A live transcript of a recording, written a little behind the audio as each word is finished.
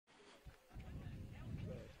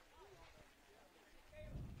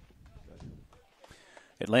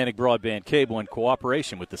Atlantic Broadband Cable, in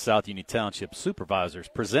cooperation with the South Union Township Supervisors,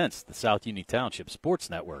 presents the South Union Township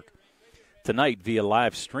Sports Network. Tonight, via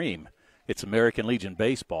live stream, it's American Legion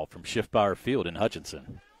Baseball from Schiffbauer Field in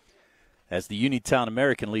Hutchinson, as the Uniontown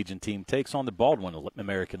American Legion team takes on the Baldwin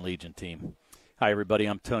American Legion team. Hi, everybody.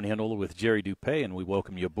 I'm Tony Hanola with Jerry Dupay, and we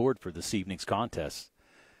welcome you aboard for this evening's contest.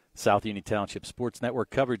 South Union Township Sports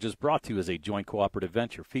Network coverage is brought to you as a joint cooperative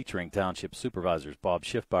venture featuring Township Supervisors Bob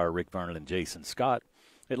Schiffbauer, Rick Vernon, and Jason Scott,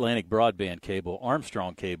 Atlantic Broadband Cable,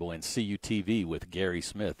 Armstrong Cable, and CUTV with Gary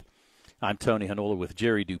Smith. I'm Tony Hanola with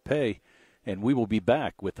Jerry Dupay, and we will be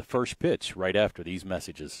back with the first pitch right after these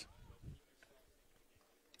messages.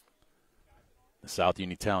 The South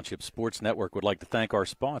Union Township Sports Network would like to thank our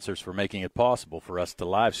sponsors for making it possible for us to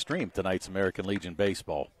live stream tonight's American Legion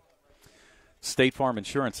Baseball. State Farm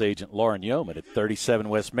Insurance Agent Lauren Yeoman at 37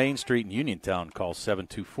 West Main Street in Uniontown. Call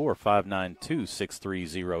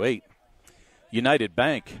 724-592-6308. United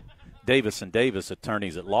Bank, Davis & Davis,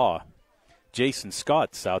 Attorneys at Law. Jason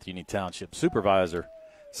Scott, South Union Township Supervisor.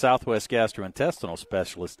 Southwest Gastrointestinal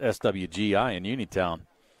Specialist, SWGI in Uniontown.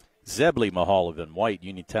 Zebley, Mahalovan White,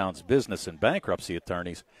 Uniontown's business and bankruptcy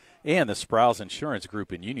attorneys. And the Sprouse Insurance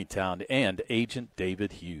Group in Uniontown and Agent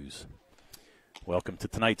David Hughes. Welcome to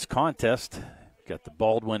tonight's contest. Got the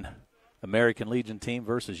Baldwin American Legion team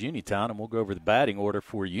versus Uniontown, and we'll go over the batting order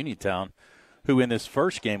for Uniontown, who in this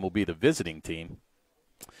first game will be the visiting team.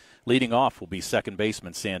 Leading off will be second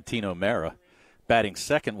baseman Santino Mera. Batting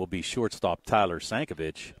second will be shortstop Tyler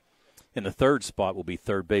Sankovic. In the third spot will be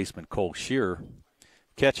third baseman Cole Shearer.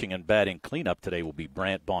 Catching and batting cleanup today will be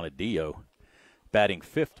Brant Bonadillo. Batting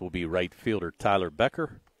fifth will be right fielder Tyler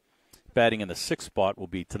Becker. Batting in the sixth spot will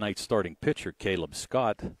be tonight's starting pitcher, Caleb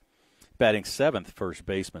Scott. Batting seventh, first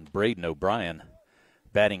baseman, Braden O'Brien.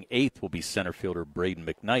 Batting eighth will be center fielder, Braden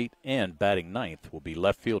McKnight. And batting ninth will be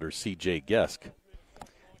left fielder, C.J. Gesk.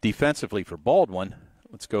 Defensively for Baldwin,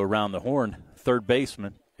 let's go around the horn. Third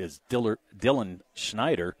baseman is Dylan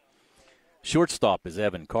Schneider. Shortstop is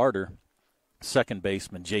Evan Carter. Second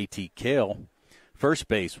baseman, J.T. Kale. First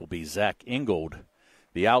base will be Zach Ingold.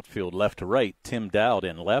 The outfield left to right, Tim Dowd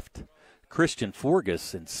in left. Christian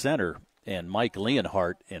Forgas in center, and Mike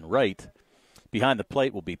Leonhardt in right. Behind the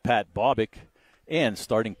plate will be Pat Bobick, and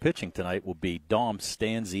starting pitching tonight will be Dom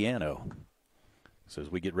Stanziano. So as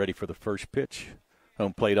we get ready for the first pitch,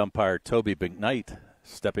 home plate umpire Toby McKnight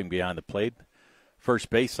stepping behind the plate. First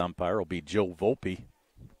base umpire will be Joe Volpe.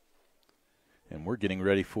 And we're getting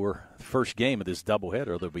ready for the first game of this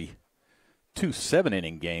doubleheader. There'll be two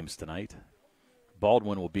 7-inning games tonight.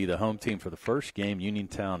 Baldwin will be the home team for the first game,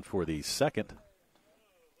 Uniontown for the second.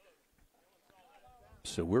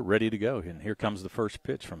 So we're ready to go. And here comes the first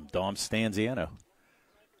pitch from Dom Stanziano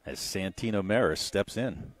as Santino Mera steps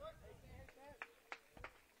in.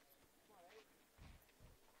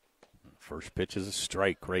 First pitch is a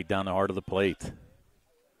strike right down the heart of the plate.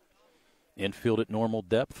 Infield at normal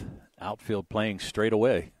depth, outfield playing straight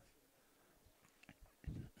away.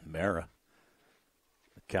 Mera,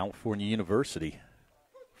 California University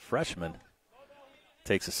freshman,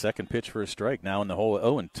 takes a second pitch for a strike, now in the hole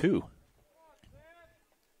 0-2.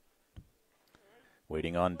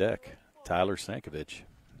 Waiting on deck, Tyler Sankovic.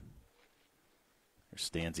 There's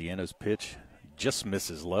Stanziano's pitch, just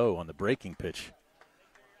misses low on the breaking pitch.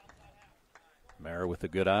 Mera with a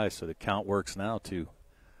good eye, so the count works now to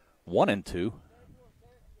 1-2.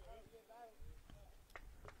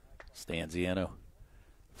 Stanziano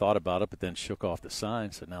thought about it, but then shook off the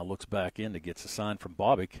sign, so now looks back in to get a sign from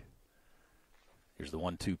Bobick. Here's the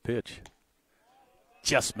 1-2 pitch.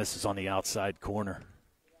 Just misses on the outside corner.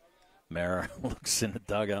 Mera looks in the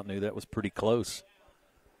dugout, knew that was pretty close.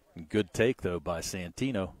 Good take, though, by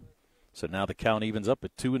Santino. So now the count evens up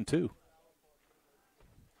at 2-2.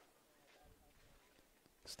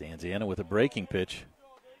 Stanziano with a breaking pitch.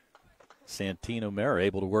 Santino Mera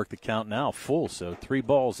able to work the count now full, so 3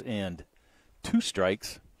 balls and 2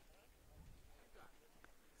 strikes.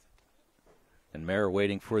 And Mera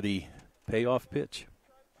waiting for the payoff pitch.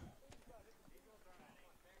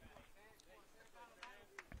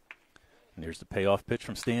 And there's the payoff pitch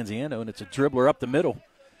from Stanziano, and it's a dribbler up the middle.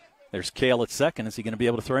 There's Kale at second. Is he going to be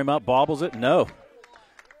able to throw him out? Bobbles it? No.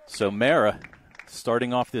 So Mera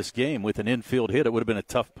starting off this game with an infield hit. It would have been a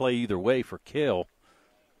tough play either way for Kale.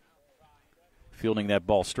 Fielding that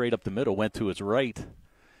ball straight up the middle, went to his right.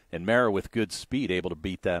 And Mera with good speed able to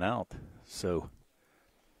beat that out. So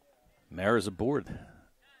Mera's aboard.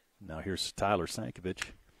 Now here's Tyler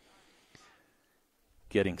Sankovic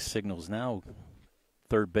getting signals now.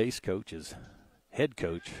 Third base coach is head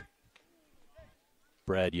coach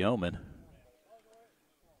Brad Yeoman.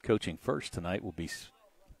 Coaching first tonight will be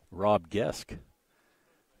Rob Gesk.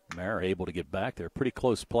 Mara able to get back there. Pretty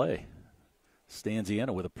close play.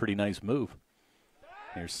 Stanziano with a pretty nice move.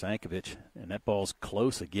 Here's Sankovic, and that ball's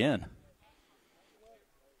close again.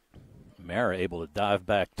 Mara able to dive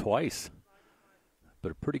back twice.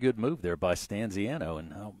 But a pretty good move there by Stanziano,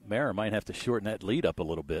 and Mara might have to shorten that lead up a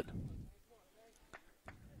little bit.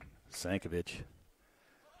 Sankovic.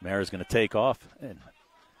 Mara's going to take off, and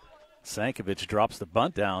Sankovic drops the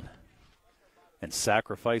bunt down and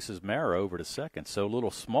sacrifices Mara over to second. So a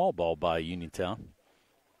little small ball by Uniontown.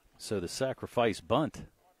 So the sacrifice bunt.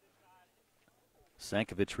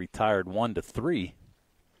 Sankovic retired 1-3,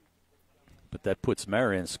 but that puts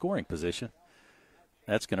Mara in scoring position.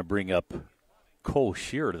 That's going to bring up Cole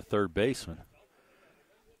Shearer, the third baseman.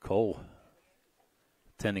 Cole,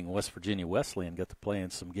 attending West Virginia Wesleyan, got to play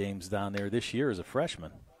in some games down there this year as a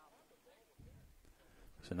freshman.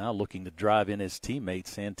 So now looking to drive in his teammate,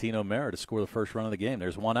 Santino Mara, to score the first run of the game.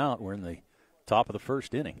 There's one out. We're in the top of the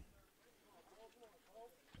first inning.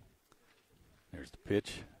 There's the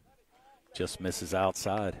pitch. Just misses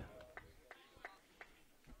outside.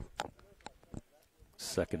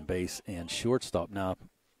 Second base and shortstop now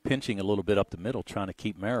pinching a little bit up the middle, trying to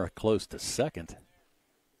keep Mara close to second.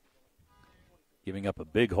 Giving up a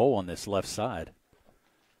big hole on this left side.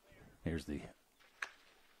 Here's the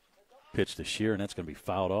pitch to Shearer, and that's going to be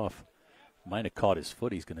fouled off. Might have caught his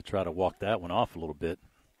foot. He's going to try to walk that one off a little bit.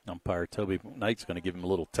 Umpire Toby Knight's going to give him a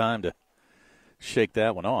little time to shake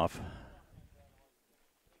that one off.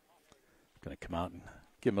 Going to come out and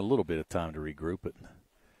give him a little bit of time to regroup, but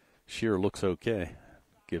Shearer looks okay.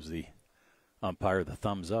 Gives the umpire the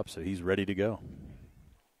thumbs up, so he's ready to go.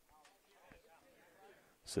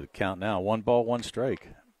 So the count now, 1 ball, 1 strike.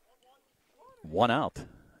 1 out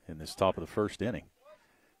in this top of the first inning.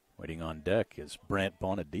 Waiting on deck is Brant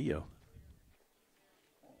Bonadillo.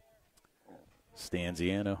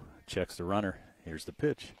 Stanziano checks the runner. Here's the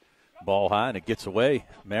pitch. Ball high, and it gets away.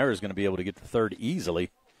 Mara's going to be able to get to third easily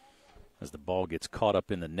as the ball gets caught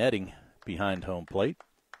up in the netting behind home plate.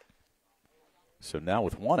 So now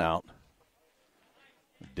with 1 out,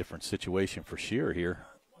 a different situation for Shearer here.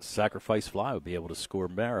 Sacrifice fly would be able to score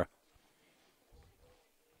Mara.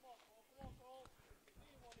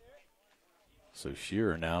 So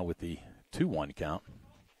Shearer now with the 2-1 count.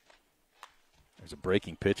 There's a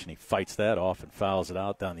breaking pitch, and he fights that off and fouls it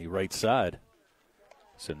out down the right side.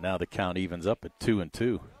 So now the count evens up at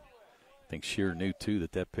 2-2. I think Shearer knew, too,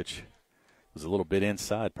 that that pitch was a little bit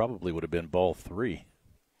inside. Probably would have been ball 3.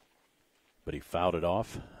 But he fouled it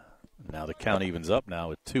off. Now the count evens up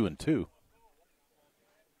now at 2-2.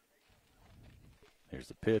 Here's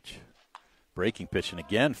the pitch. Breaking pitch, and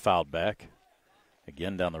again fouled back.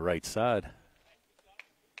 Again down the right side.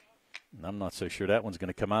 And I'm not so sure that one's going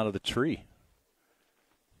to come out of the tree.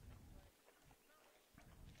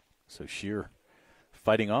 So Shearer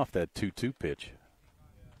fighting off that 2-2 pitch.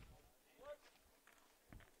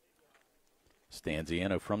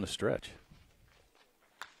 Stanziano from the stretch.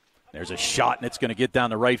 There's a shot, and it's going to get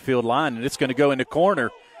down the right field line, and it's going to go in the corner.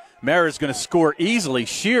 Mara's going to score easily.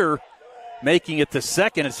 Shearer making it to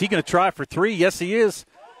second. Is he going to try for 3? Yes, he is.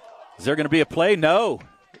 Is there going to be a play? No.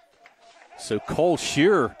 So Cole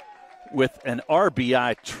Shearer with an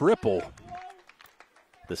RBI triple.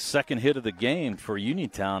 The second hit of the game for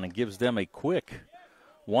Uniontown, and gives them a quick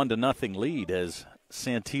 1-0 lead as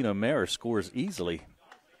Santino Mara scores easily.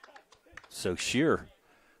 So Shearer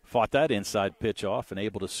fought that inside pitch off and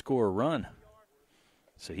able to score a run.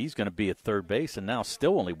 So he's going to be at third base, and now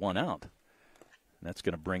still only 1 out. And that's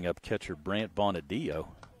going to bring up catcher Brant Bonadillo.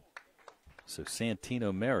 So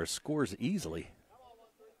Santino Mara scores easily.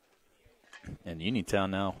 And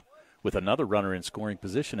Uniontown now with another runner in scoring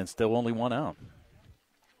position and still only 1 out.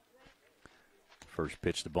 First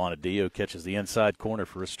pitch to Bonadillo, catches the inside corner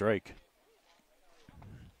for a strike.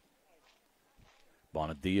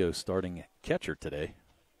 Bonadillo starting catcher today.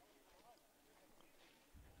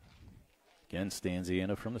 Again,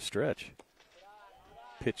 Stanziano from the stretch.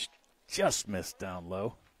 Pitch just missed down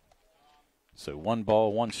low. So 1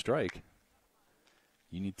 ball, 1 strike.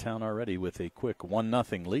 Uniontown already with a quick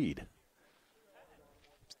 1-0 lead.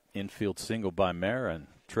 Infield single by Mara and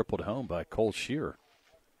tripled home by Cole Shearer.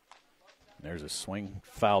 There's a swing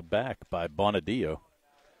fouled back by Bonadillo.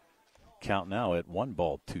 Count now at 1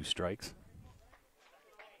 ball, 2 strikes.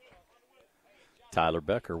 Tyler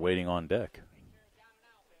Becker waiting on deck.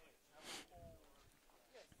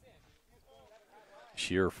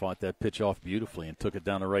 Shearer fought that pitch off beautifully and took it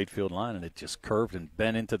down the right field line, and it just curved and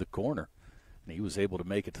bent into the corner. And he was able to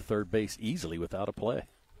make it to third base easily without a play.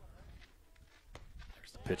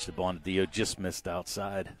 There's the pitch to Bonadillo, just missed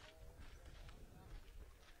outside.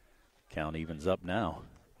 Count evens up now.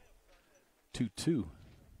 2-2.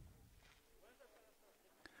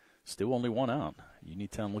 Still only one out.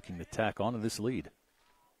 Uniontown looking to tack onto this lead.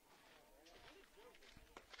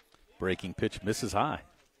 Breaking pitch misses high.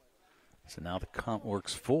 So now the count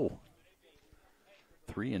works full.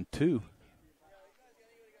 3-2.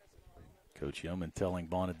 Coach Yeoman telling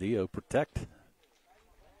Bonadillo, protect.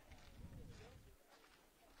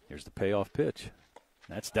 Here's the payoff pitch.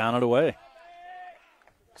 That's down and away.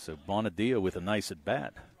 So Bonadillo with a nice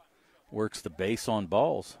at-bat. Works the base on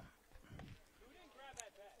balls.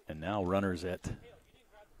 And now runners at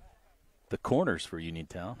the corners for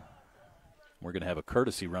Uniontown. We're going to have a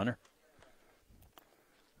courtesy runner.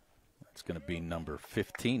 That's going to be number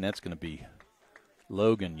 15. That's going to be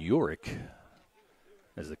Logan Urick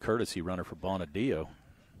as the courtesy runner for Bonadillo.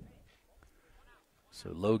 So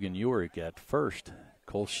Logan Urick at first.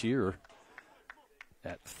 Cole Shearer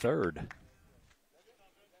at third.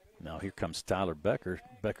 Now here comes Tyler Becker.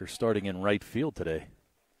 Becker starting in right field today.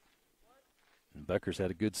 And Becker's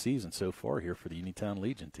had a good season so far here for the Uniontown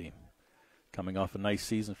Legion team. Coming off a nice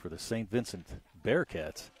season for the St. Vincent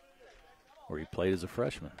Bearcats, where he played as a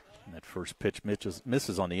freshman. And that first pitch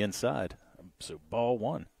misses on the inside. So ball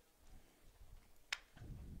one.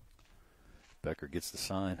 Becker gets the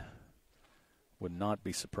sign. Would not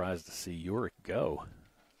be surprised to see Urick go,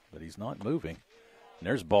 but he's not moving. And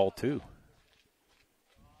there's ball two.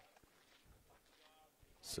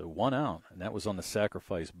 So one out, and that was on the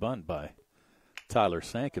sacrifice bunt by Tyler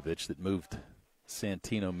Sankovic that moved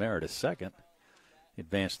Santino Merritt to second. He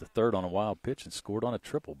advanced to third on a wild pitch and scored on a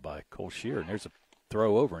triple by Cole Shearer. And there's a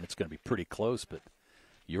throw over, and it's going to be pretty close, but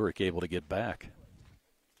Urick able to get back.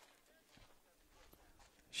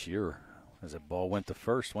 Shearer, as that ball went to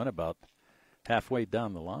first, went about halfway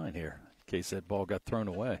down the line here in case that ball got thrown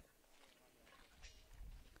away.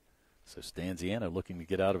 So Stanziano looking to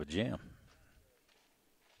get out of a jam.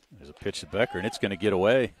 There's a pitch to Becker, and it's going to get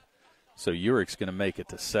away. So Urick's going to make it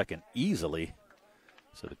to second easily.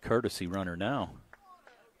 So the courtesy runner now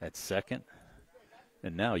at second.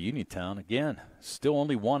 And now Uniontown, again, still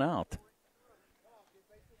only one out.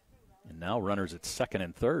 And now runners at second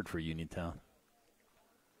and third for Uniontown.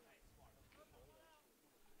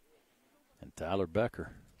 And Tyler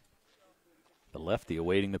Becker, the lefty,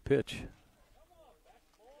 awaiting the pitch.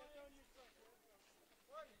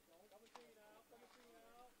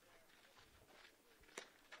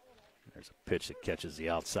 There's a pitch that catches the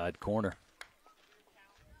outside corner.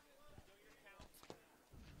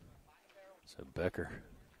 So Becker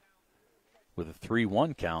with a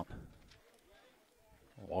 3-1 count.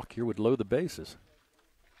 A walk here would load the bases.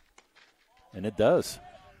 And it does.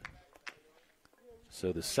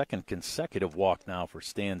 So the second consecutive walk now for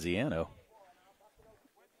Stanziano.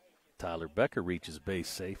 Tyler Becker reaches base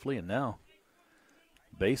safely, and now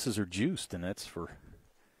bases are juiced, and that's for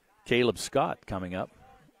Caleb Scott coming up.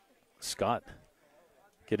 Scott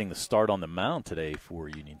getting the start on the mound today for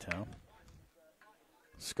Uniontown.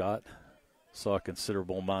 Scott saw a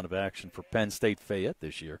considerable amount of action for Penn State Fayette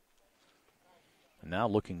this year. And now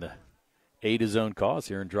looking to aid his own cause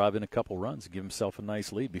here and drive in a couple runs and give himself a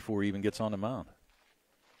nice lead before he even gets on the mound.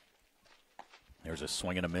 There's a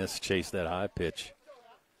swing and a miss, chase that high pitch.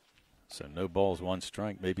 So no balls, one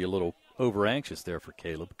strike. Maybe a little over-anxious there for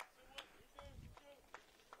Caleb.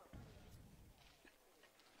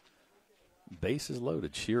 Bases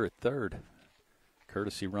loaded. Shearer at third.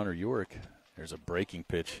 Courtesy runner Urick. There's a breaking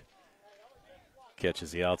pitch.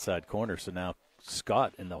 Catches the outside corner. So now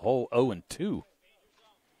Scott in the hole, 0-2.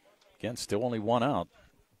 Again, still only one out.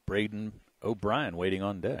 Braden O'Brien waiting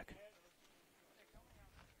on deck.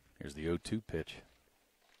 Here's the 0-2 pitch.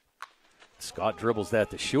 Scott dribbles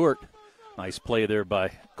that to short. Nice play there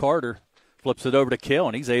by Carter. Flips it over to Kale,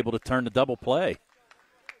 and he's able to turn the double play.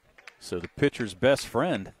 So the pitcher's best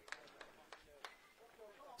friend.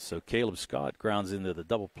 So Caleb Scott grounds into the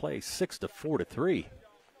double play, 6-4-3.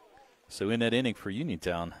 So in that inning for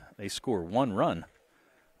Uniontown, they score one run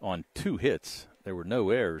on 2 hits. There were no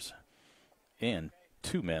errors and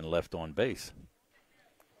 2 men left on base.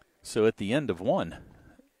 So at the end of one,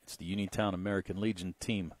 it's the Uniontown American Legion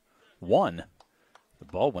team 1, the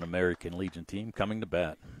Baldwin American Legion team coming to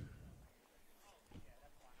bat.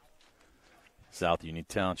 South Union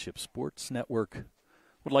Township Sports Network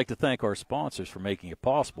would like to thank our sponsors for making it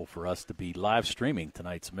possible for us to be live streaming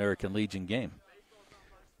tonight's American Legion game.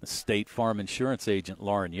 The State Farm Insurance Agent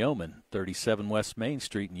Lauren Yeoman, 37 West Main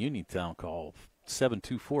Street in Uniontown. Call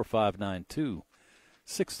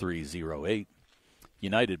 724-592-6308.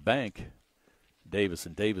 United Bank, Davis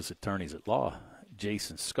 & Davis Attorneys at Law.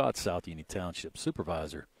 Jason Scott, South Union Township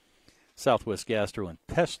Supervisor. Southwest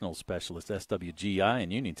Gastrointestinal Specialist, SWGI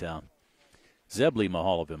in Uniontown. Zebley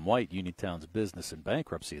Mahalovic White, Uniontown's business and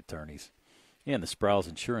bankruptcy attorneys. and the Sprouse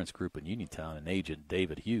Insurance Group in Uniontown and agent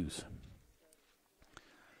David Hughes.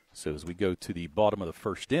 So as we go to the bottom of the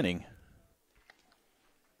first inning,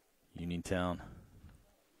 Uniontown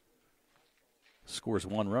scores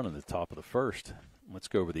 1 run in the top of the first. Let's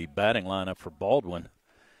go over the batting lineup for Baldwin.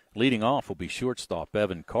 Leading off will be shortstop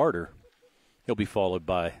Evan Carter. He'll be followed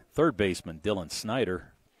by third baseman Dylan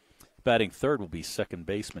Snyder. Batting third will be second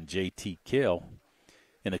baseman J.T. Kale.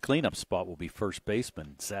 In the cleanup spot will be first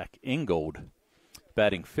baseman Zach Ingold.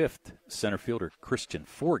 Batting fifth, center fielder Christian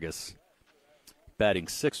Forgas. Batting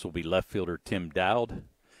sixth will be left fielder Tim Dowd.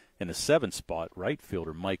 In the seventh spot, right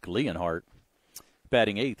fielder Mike Leonhardt.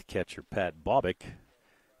 Batting eighth, catcher Pat Bobick.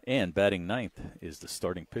 And batting ninth is the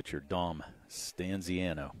starting pitcher Dom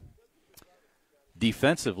Stanziano.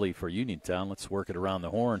 Defensively for Uniontown, let's work it around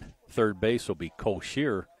the horn. Third base will be Cole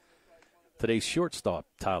Shearer. Today's shortstop,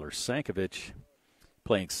 Tyler Sankovic.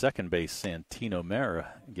 Playing second base, Santino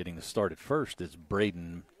Mara. Getting the start at first is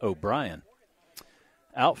Braden O'Brien.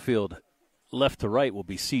 Outfield, left to right, will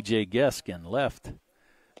be C.J. Gesk in left.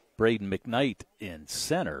 Braden McKnight in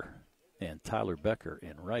center. And Tyler Becker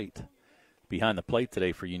in right. Behind the plate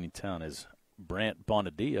today for Uniontown is Brant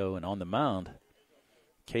Bonadillo. And on the mound,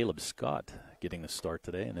 Caleb Scott getting the start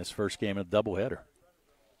today in his first game of a doubleheader.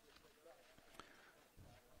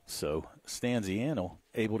 So Stanziano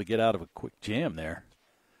able to get out of a quick jam there.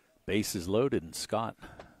 Bases loaded, and Scott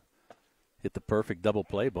hit the perfect double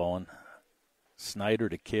play ball. And Snyder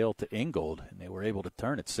to Kale to Ingold, and they were able to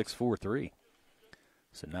turn it 6-4-3.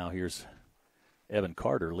 So now here's Evan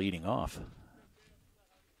Carter leading off.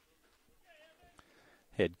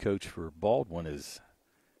 Head coach for Baldwin is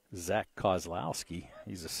Zach Kozlowski.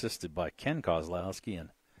 He's assisted by Ken Kozlowski and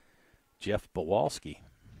Jeff Bawalski.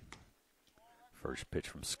 First pitch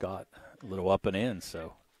from Scott, a little up and in,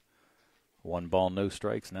 so 1 ball, no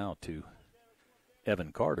strikes now to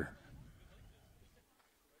Evan Carter.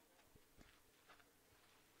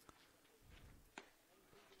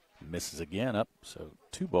 Misses again up, so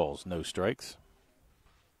 2 balls, no strikes.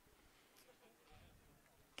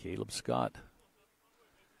 Caleb Scott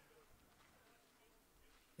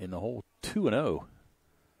in the hole, 2-0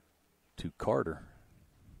 to Carter.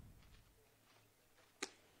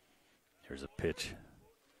 Here's a pitch.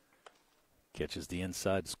 Catches the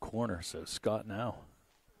inside corner, so Scott now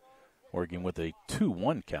working with a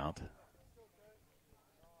 2-1 count.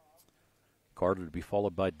 Carter to be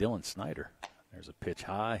followed by Dylan Snyder. There's a pitch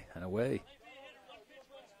high and away.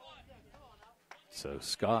 So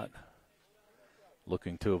Scott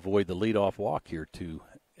looking to avoid the leadoff walk here to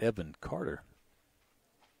Evan Carter.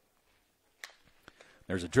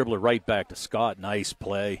 There's a dribbler right back to Scott. Nice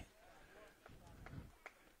play.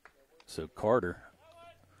 So Carter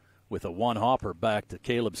with a one-hopper back to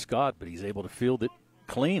Caleb Scott, but he's able to field it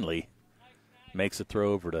cleanly. Makes a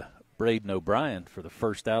throw over to Braden O'Brien for the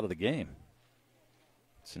first out of the game.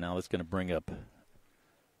 So now that's going to bring up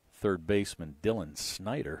third baseman Dylan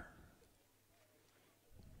Snyder.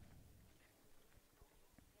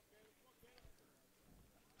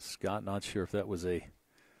 Scott not sure if that was a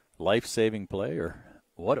life-saving play or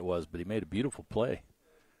what it was, but he made a beautiful play.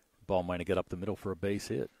 Ball might have got up the middle for a base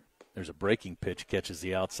hit. There's a breaking pitch, catches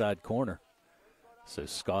the outside corner. So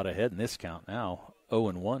Scott ahead in this count now,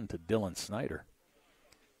 0-1 to Dylan Snyder.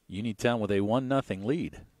 Uniontown with a 1-0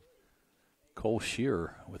 lead. Cole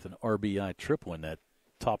Shearer with an RBI triple in that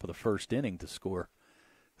top of the first inning to score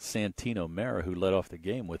Santino Mara, who led off the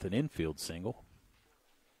game with an infield single.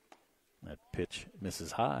 That pitch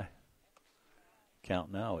misses high.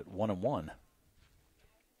 Count now at 1-1.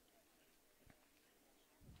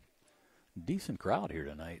 Decent crowd here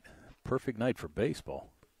tonight. Perfect night for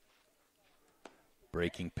baseball.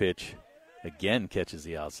 Breaking pitch again catches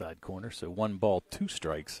the outside corner, so 1 ball, 2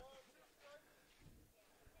 strikes.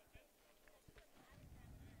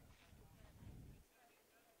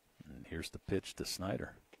 And here's the pitch to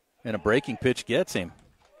Snyder. And a breaking pitch gets him.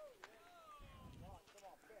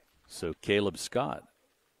 So Caleb Scott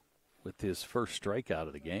with his first strikeout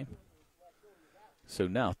of the game. So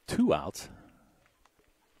now 2 outs.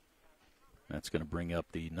 That's going to bring up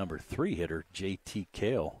the number 3 hitter, J.T.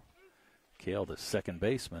 Kale. Kale, the second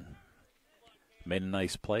baseman, made a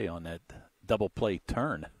nice play on that double play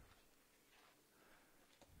turn.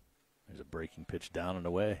 There's a breaking pitch down and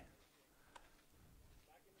away.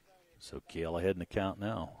 So Kale ahead in the count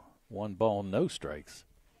now. 1 ball, no strikes.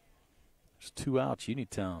 There's 2 outs,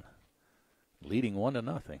 Uniontown leading 1-0.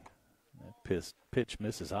 That pitch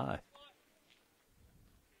misses high.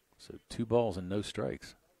 So 2 balls and no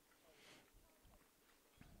strikes.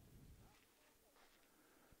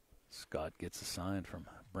 Scott gets a sign from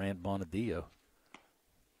Brant Bonadillo.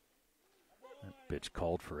 That pitch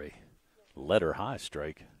called for a letter high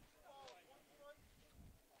strike.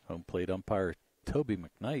 Home plate umpire Toby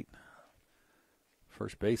McKnight.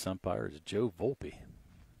 First base umpire is Joe Volpe.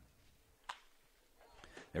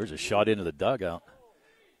 There's a shot into the dugout.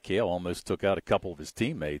 Cale almost took out a couple of his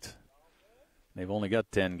teammates. They've only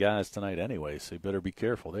got 10 guys tonight anyway, so you better be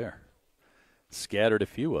careful there. Scattered a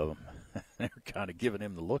few of them. They're kind of giving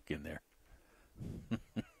him the look in there.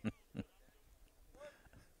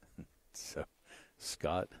 So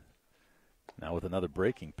Scott now with another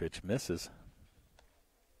breaking pitch, misses.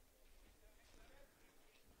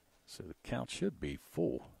 So the count should be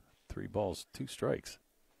full. 3 balls, 2 strikes.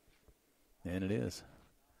 And it is.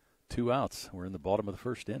 2 outs. We're in the bottom of the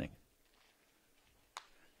first inning.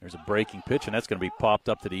 There's a breaking pitch, and that's going to be popped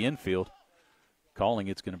up to the infield. Calling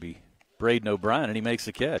it's going to be Braden O'Brien, and he makes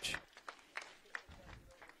the catch.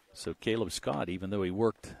 So Caleb Scott, even though he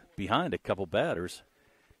worked behind a couple batters,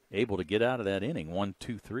 able to get out of that inning,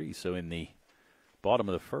 1-2-3. So in the bottom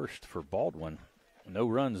of the first for Baldwin, no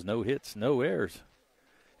runs, no hits, no errors,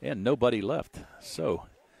 and nobody left. So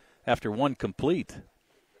after 1 complete,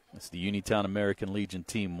 it's the Uniontown American Legion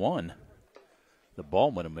team 1, the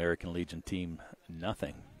Baldwin American Legion team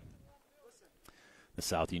nothing. The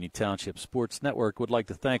South Union Township Sports Network would like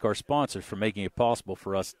to thank our sponsors for making it possible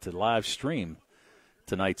for us to live stream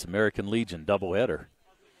tonight's American Legion doubleheader.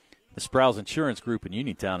 The Sprouse Insurance Group in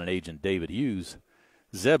Uniontown and agent David Hughes,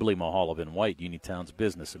 Zebly Mahalav and White, Uniontown's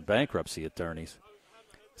business and bankruptcy attorneys,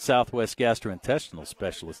 Southwest Gastrointestinal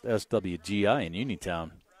Specialist, SWGI in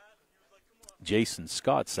Uniontown, Jason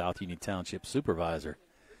Scott, South Union Township Supervisor,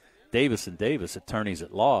 Davis & Davis, Attorneys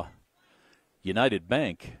at Law, United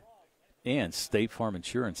Bank, and State Farm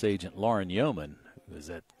Insurance Agent Lauren Yeoman, who is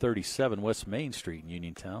at 37 West Main Street in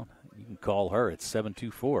Uniontown. You can call her at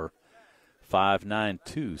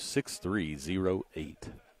 724-592-6308.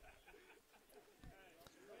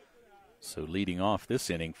 So leading off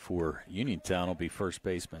this inning for Uniontown will be first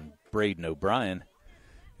baseman Braden O'Brien.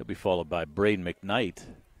 He'll be followed by Braden McKnight,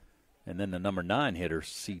 and then the number 9 hitter,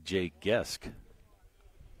 C.J. Gesk.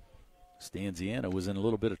 Stanziano was in a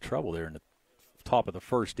little bit of trouble there in the top of the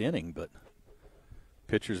first inning, but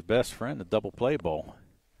pitcher's best friend, the double play ball.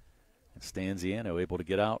 And Stanziano able to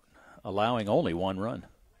get out, allowing only 1 run.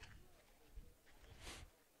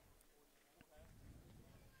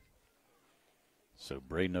 So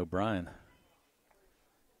Braden O'Brien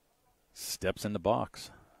steps in the box,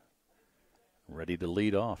 ready to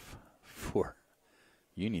lead off for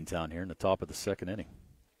Uniontown here in the top of the second inning.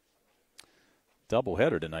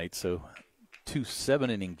 Doubleheader tonight, so 2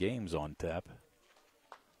 7-inning games on tap.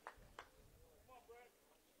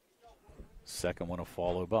 Second one will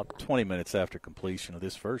follow about 20 minutes after completion of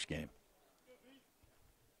this first game.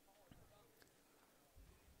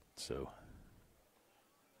 So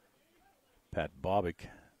Pat Bobick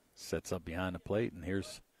sets up behind the plate, and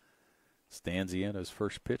here's Stanziano's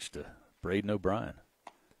first pitch to Braden O'Brien.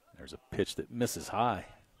 There's a pitch that misses high.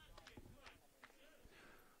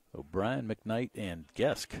 O'Brien, McKnight, and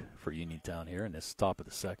Gesk for Uniontown here in this top of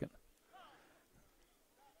the second.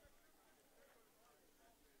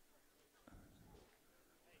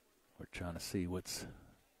 We're trying to see what's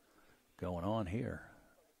going on here.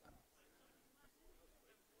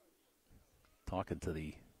 Talking to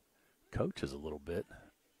the coaches a little bit.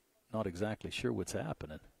 Not exactly sure what's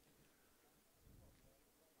happening.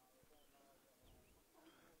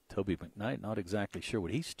 Toby McKnight, not exactly sure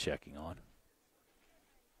what he's checking on.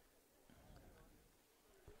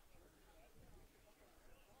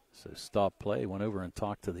 So stop play, went over and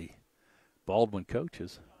talked to the Baldwin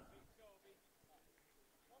coaches.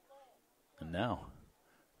 And now,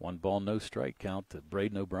 1 ball, no strike count to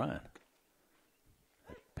Braden O'Brien.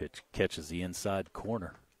 That pitch catches the inside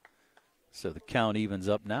corner. So the count evens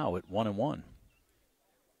up now at 1-1.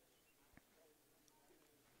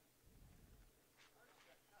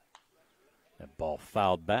 That ball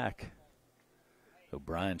fouled back.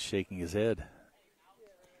 O'Brien shaking his head.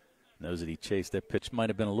 Knows that he chased that pitch, might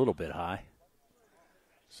have been a little bit high.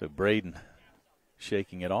 So Braden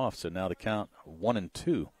shaking it off. So now the count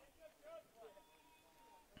 1-2.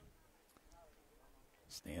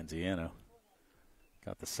 Stanziano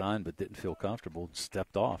got the sign but didn't feel comfortable,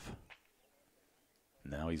 stepped off.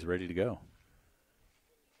 Now he's ready to go.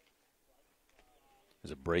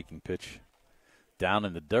 There's a breaking pitch down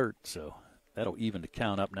in the dirt, so that'll even the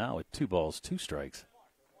count up now at 2 balls, 2 strikes.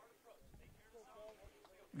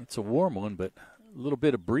 It's a warm one, but a little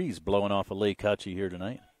bit of breeze blowing off of Lake Hutchie here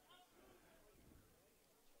tonight.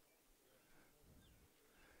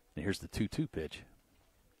 And here's the 2-2 pitch.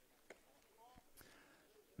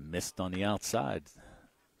 Missed on the outside.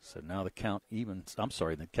 So now the count evens. I'm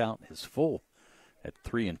sorry, the count is full at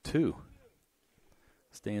 3-2.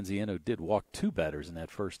 Stanziano did walk 2 batters in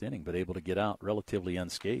that first inning, but able to get out relatively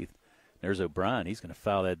unscathed. There's O'Brien. He's going to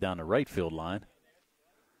foul that down the right field line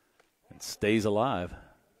and stays alive.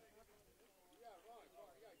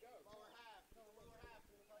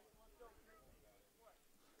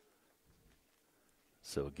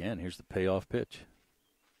 So again, here's the payoff pitch.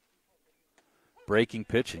 Breaking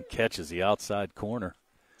pitch and catches the outside corner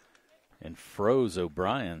and froze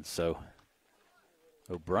O'Brien. So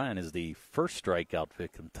O'Brien is the first strikeout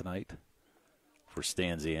victim tonight for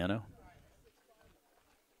Stanziano.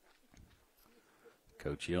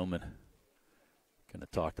 Coach Yeoman going to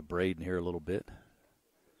talk to Braden here a little bit.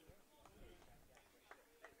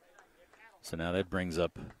 So now that brings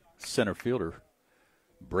up center fielder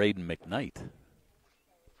Braden McKnight.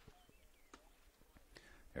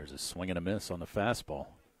 There's a swing and a miss on the fastball.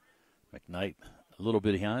 McKnight a little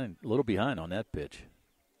behind on that pitch.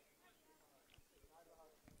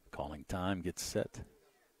 Calling time, gets set.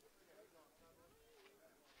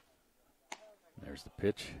 There's the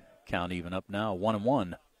pitch. Count even up now,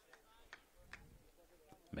 1-1.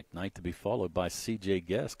 McKnight to be followed by C.J.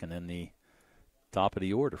 Gesk, and then the top of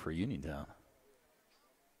the order for Uniontown.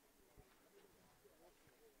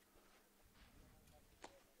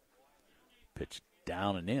 Pitch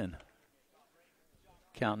down and in.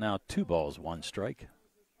 Count now 2 balls, 1 strike.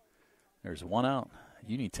 There's 1 out.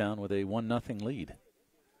 Uniontown with a 1-0 lead.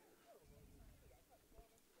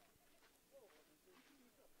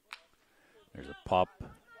 There's a pop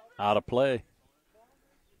out of play.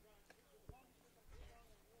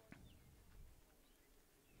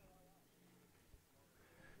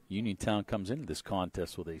 Uniontown comes into this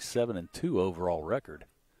contest with a 7-2 overall record.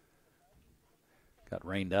 Got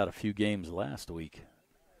rained out a few games last week.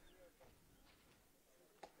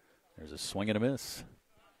 There's a swing and a miss.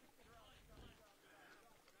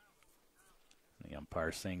 The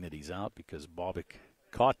umpire saying that he's out because Bobick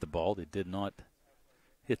caught the ball. It did not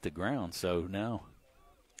hit the ground. So now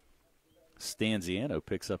Stanziano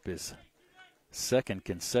picks up his 2nd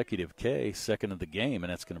consecutive K, 2nd of the game,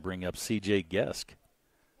 and that's going to bring up C.J. Gesk.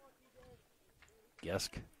 Gesk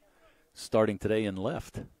starting today in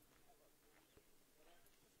left.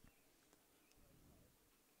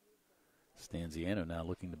 Stanziano now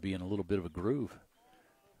looking to be in a little bit of a groove.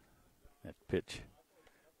 That pitch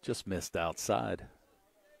just missed outside.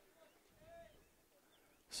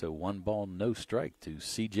 So 1 ball, no strike to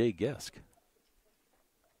C.J. Gesk.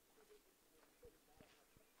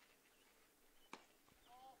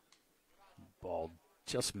 Ball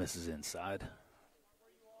just misses inside.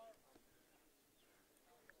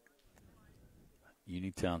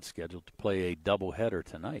 Uniontown scheduled to play a doubleheader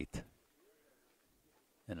tonight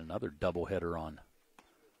and another doubleheader on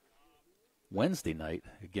Wednesday night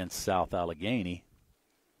against South Allegheny.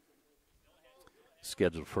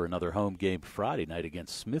 Scheduled for another home game Friday night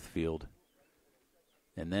against Smithfield.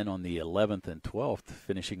 And then on the 11th and 12th,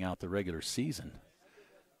 finishing out the regular season,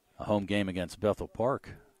 a home game against Bethel Park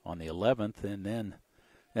on the 11th, and then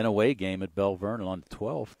an away game at Belle Vernon on the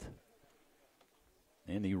 12th.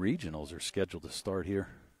 And the regionals are scheduled to start here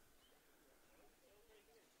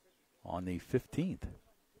on the 15th.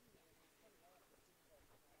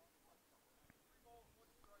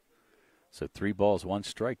 So 3 balls, 1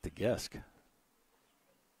 strike to Gesk.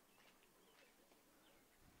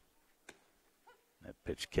 That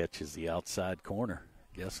pitch catches the outside corner.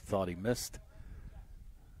 Gesk thought he missed.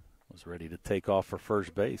 Was ready to take off for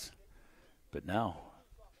first base. But now,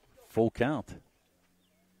 full count. And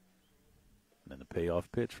then the payoff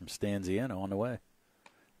pitch from Stanziano on the way. And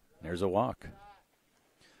there's a walk.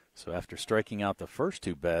 So after striking out the first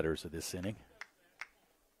 2 batters of this inning,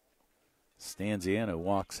 Stanziano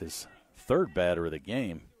walks his 3rd batter of the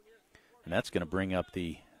game. And that's going to bring up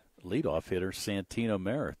the leadoff hitter, Santino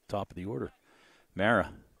Mara, top of the order.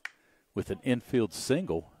 Mara with an infield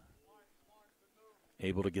single,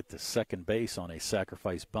 able to get to second base on a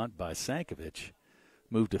sacrifice bunt by Sankovic.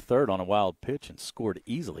 Moved to third on a wild pitch and scored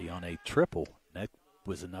easily on a triple. That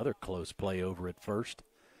was another close play over at first.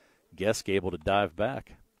 Gesk able to dive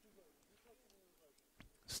back.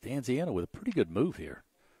 Stanziano with a pretty good move here,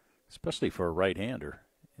 especially for a right-hander.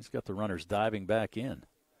 He's got the runners diving back in.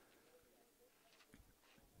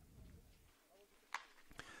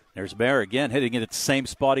 There's Bear again, hitting it at the same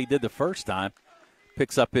spot he did the first time.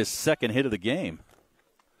 Picks up his 2nd hit of the game.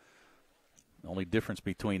 The only difference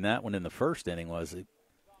between that one and the first inning was that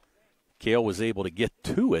Cale was able to get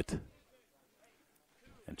to it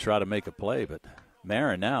and try to make a play. But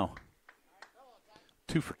Mara now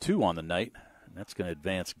 2 for 2 on the night. And that's going to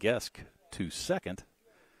advance Gesk to second.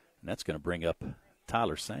 And that's going to bring up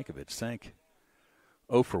Tyler Sankovic. Sank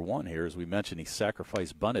 0 for 1 here. As we mentioned, he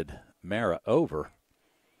sacrifice bunted Mara over.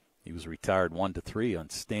 He was retired 1-3 on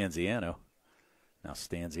Stanziano. Now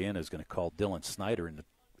Stanziano is going to call Dylan Snyder and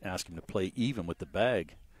ask him to play even with the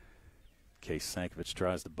bag in case Sankovic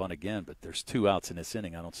tries to bunt again. But there's 2 outs in this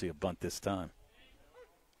inning. I don't see a bunt this time.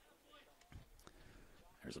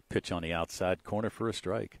 There's a pitch on the outside corner for a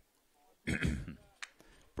strike.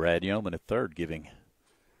 Brad Yeoman at third giving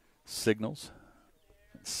signals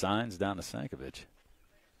and signs down to Sankovic.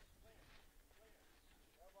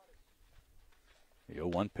 The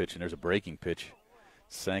 0-1 pitch, and there's a breaking pitch.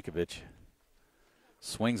 Sankovic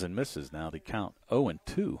swings and misses now. They count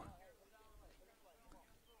 0-2.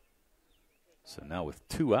 So now with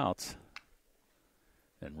 2 outs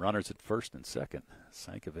and runners at first and second,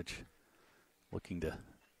 Sankovic looking to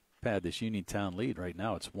pad this Uniontown lead. Right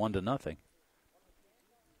now it's 1-0.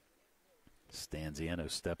 Stanziano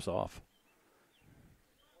steps off.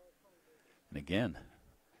 And again,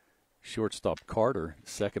 shortstop Carter,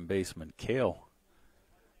 second baseman Kale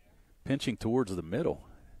pinching towards the middle,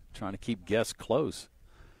 trying to keep Guest close,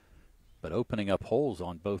 but opening up holes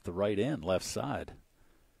on both the right and left side.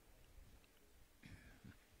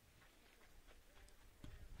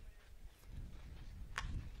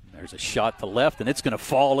 There's a shot to left, and it's going to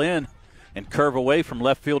fall in and curve away from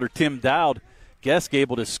left fielder Tim Dowd. Guest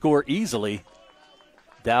able to score easily.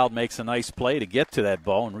 Dowd makes a nice play to get to that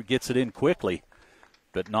ball and gets it in quickly,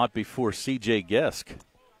 but not before C.J. Gesk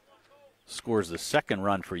scores the second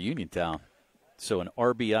run for Uniontown. So an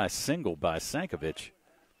RBI single by Sankovic,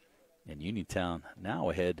 and Uniontown now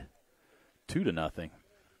ahead 2-0.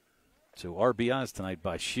 So RBIs tonight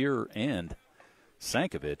by Shearer and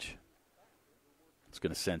Sankovic. It's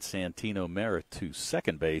going to send Santino Mera to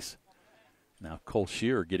second base. Now Cole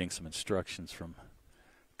Shearer getting some instructions from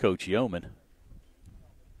Coach Yeoman.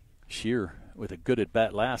 Shearer with a good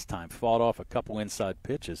at-bat last time, fought off a couple inside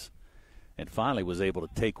pitches, and finally was able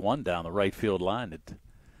to take one down the right field line that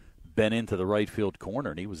bent into the right field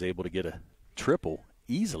corner, and he was able to get a triple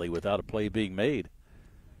easily without a play being made.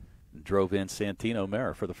 And drove in Santino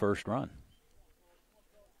Mera for the first run.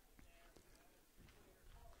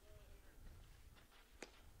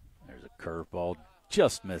 There's a curveball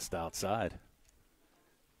just missed outside.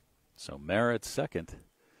 So Mera at second,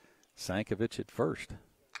 Sankovic at first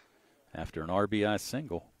after an RBI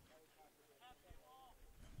single.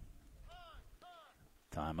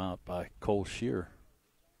 Timeout by Cole Shearer.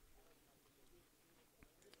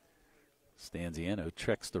 Stanziano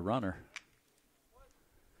checks the runner.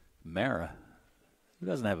 Mera, who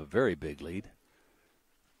doesn't have a very big lead.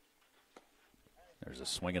 There's a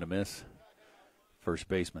swing and a miss. First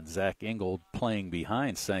baseman Zach Ingold playing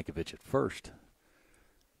behind Sankovic at first.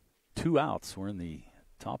 2 outs. We're in the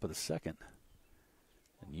top of the second.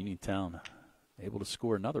 And Uniontown able to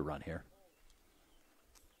score another run here,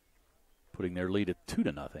 putting their lead at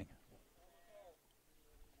 2-0.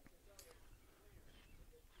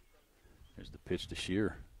 There's the pitch to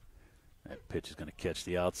Shearer. That pitch is going to catch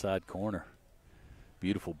the outside corner.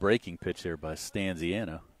 Beautiful breaking pitch there by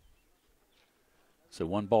Stanziano. So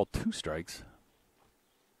 1 ball, 2 strikes.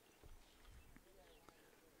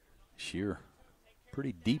 Shearer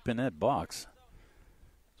pretty deep in that box.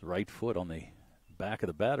 His right foot on the back of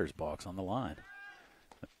the batter's box on the line.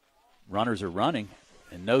 Runners are running,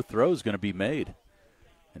 and no throw is going to be made.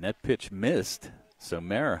 And that pitch missed, so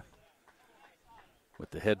Mera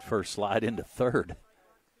with the head first slide into third.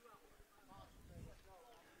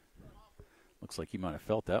 Looks like he might have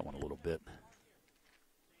felt that one a little bit.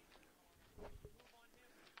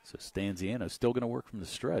 So Stanziano still going to work from the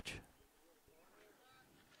stretch.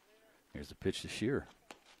 Here's the pitch to Shearer.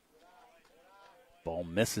 Ball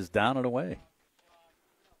misses down and away.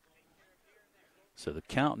 So the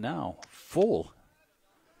count now full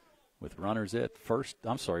with runners at first,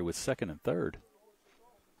 with second and third.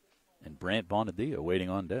 And Brant Bonadilla waiting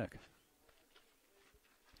on deck.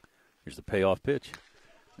 Here's the payoff pitch.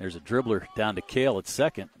 There's a dribbler down to Kale at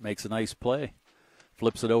second. Makes a nice play.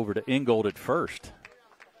 Flips it over to Ingold at first.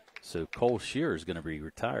 So Cole Shearer is going to be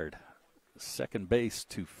retired. Second base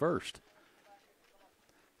to first.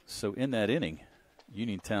 So in that inning,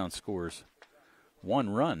 Uniontown scores 1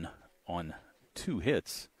 run on 2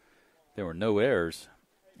 hits. There were no errors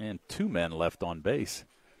and 2 men left on base.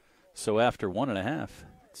 So after 1.5,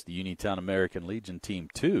 it's the Uniontown American Legion team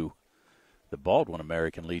 2, the Baldwin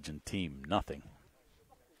American Legion team 0.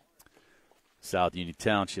 South Union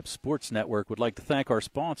Township Sports Network would like to thank our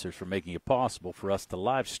sponsors for making it possible for us to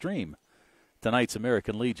live stream tonight's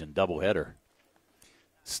American Legion doubleheader.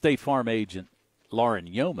 State Farm agent Lauren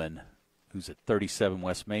Yeoman, who's at 37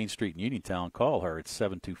 West Main Street in Uniontown, call her at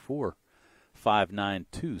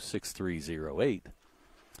 724-592-6308.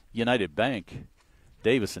 United Bank,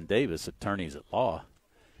 Davis & Davis, attorneys at law,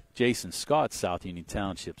 Jason Scott, South Union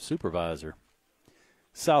Township Supervisor.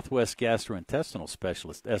 Southwest Gastrointestinal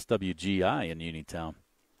Specialist, SWGI in Uniontown.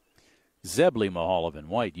 Zebly Mahaloff and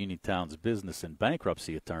White, Uniontown's business and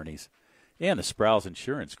bankruptcy attorneys. And the Sprouse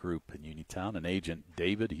Insurance Group in Uniontown, and agent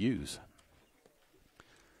David Hughes.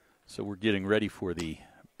 So we're getting ready for the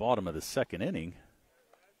bottom of the second inning.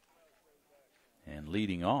 And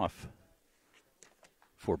leading off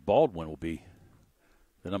for Baldwin will be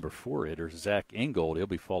the number 4 hitter, Zach Ingold. He'll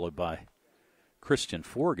be followed by Christian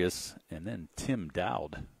Forgas and then Tim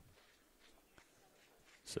Dowd.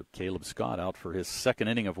 So Caleb Scott out for his second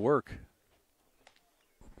inning of work.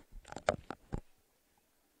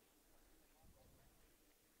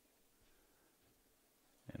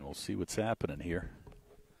 And we'll see what's happening here.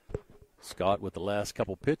 Scott with the last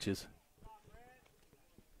couple pitches.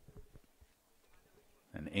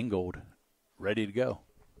 And Ingold ready to go.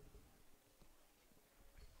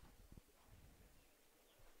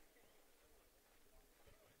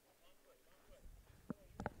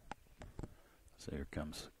 So here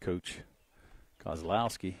comes Coach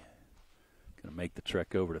Kozlowski. Going to make the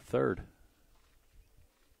trek over to third.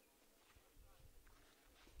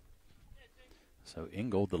 So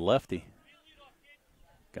Ingold, the lefty,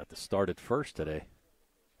 got the start at first today.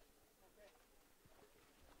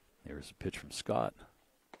 There's a pitch from Scott.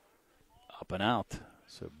 Up and out.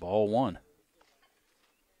 So ball 1.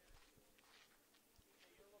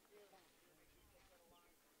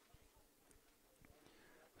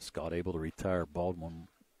 Scott able to retire Baldwin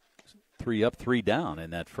 3 up, 3 down in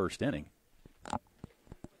that first inning.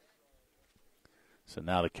 So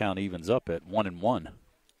now the count evens up at 1-1.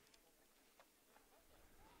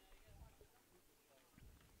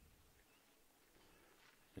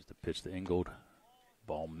 Here's the pitch to Ingold.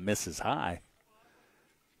 Ball misses high.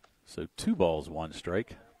 So 2 balls, 1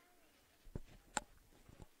 strike.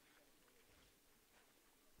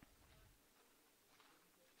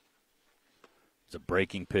 It's a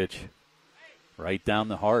breaking pitch right down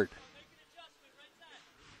the heart.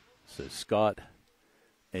 So Scott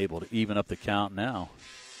able to even up the count now.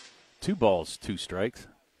 2 balls, 2 strikes.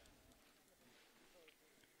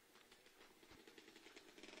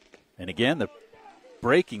 And again, the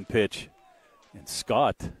breaking pitch. And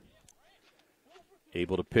Scott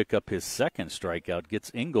able to pick up his second strikeout,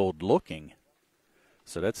 gets Ingold looking.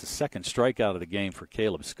 So that's the second strikeout of the game for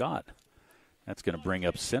Caleb Scott. That's going to bring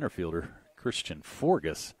up center fielder Christian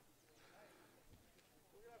Forgas.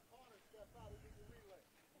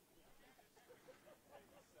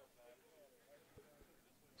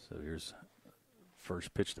 So here's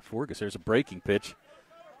first pitch to Forgas. There's a breaking pitch.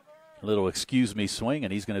 A little excuse me swing,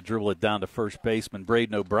 and he's going to dribble it down to first baseman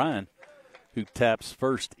Braden O'Brien, who taps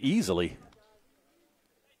first easily.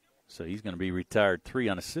 So he's going to be retired 3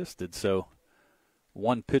 unassisted. So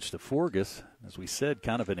 1 pitch to Forgas, as we said,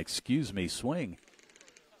 kind of an excuse me swing.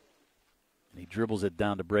 And he dribbles it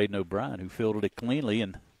down to Braden O'Brien, who fielded it cleanly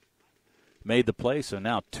and made the play. So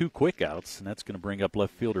now 2 quick outs, and that's going to bring up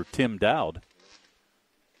left fielder Tim Dowd.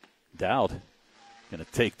 Dowd going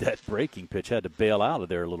to take that breaking pitch, had to bail out of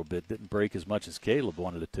there a little bit. Didn't break as much as Caleb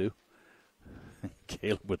wanted it to.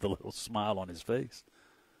 Caleb with a little smile on his face.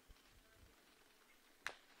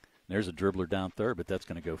 There's a dribbler down third, but that's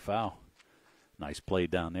going to go foul. Nice play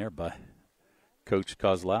down there by Coach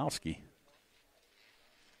Kozlowski.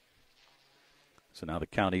 So now the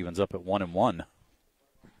count evens up at 1-1.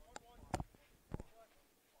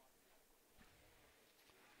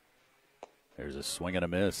 There's a swing and a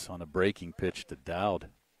miss on a breaking pitch to Dowd.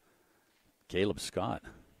 Caleb Scott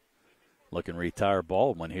looking to retire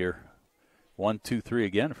Baldwin here. 1-2-3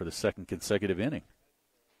 again for the second consecutive inning.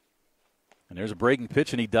 And there's a breaking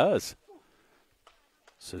pitch, and he does.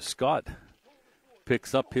 So Scott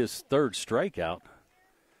picks up his 3rd strikeout.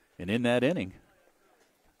 And in that inning,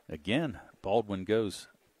 again, Baldwin goes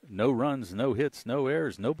no runs, no hits, no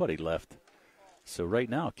errors, nobody left. So right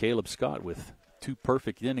now, Caleb Scott with 2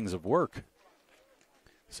 perfect innings of work.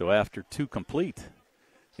 So after 2 complete,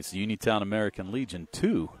 it's the Uniontown American Legion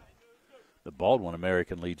 2, the Baldwin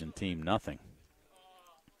American Legion team nothing.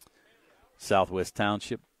 South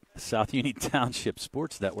Union Township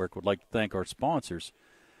Sports Network would like to thank our sponsors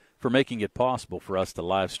for making it possible for us to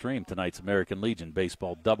live stream tonight's American Legion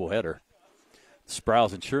baseball doubleheader.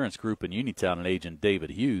 Sprouse Insurance Group in Uniontown and agent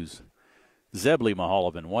David Hughes. Zebly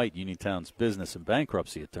Mahaloff and White, Uniontown's business and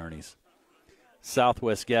bankruptcy attorneys.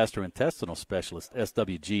 Southwest Gastrointestinal Specialist,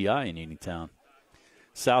 SWGI in Uniontown.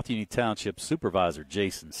 South Union Township Supervisor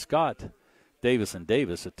Jason Scott. Davis &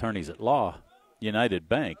 Davis, attorneys at law. United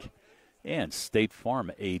Bank. And State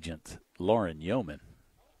Farm agent Lauren Yeoman.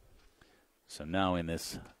 So now in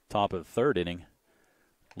this top of the 3rd inning,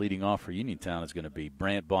 Leading off for Uniontown is going to be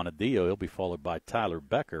Brant Bonadillo. He'll be followed by Tyler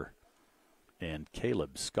Becker and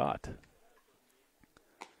Caleb Scott.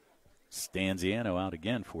 Stanziano out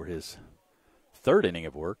again for his third inning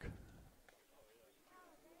of work.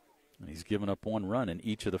 And he's given up one run in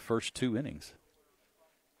each of the first 2 innings.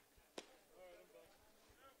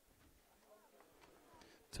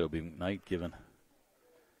 Toby McKnight giving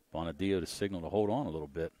Bonadillo the signal to hold on a little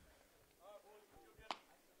bit.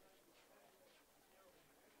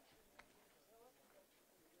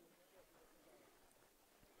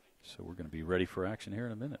 So we're going to be ready for action here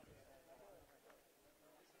in a minute.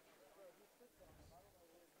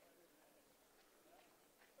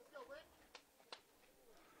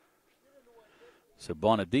 So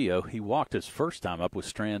Bonadillo, he walked his first time up, was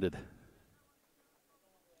stranded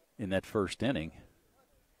in that first inning.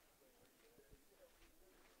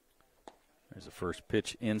 There's the first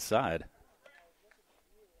pitch inside.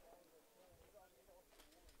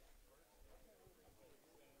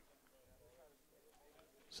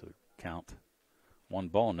 So count 1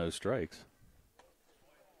 ball, no strikes.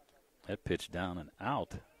 That pitch down and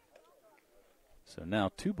out. So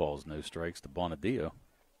now 2 balls, no strikes to Bonadillo.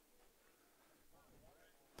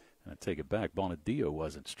 And I take it back, Bonadillo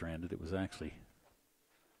wasn't stranded. It was actually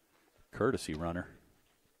courtesy runner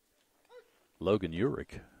Logan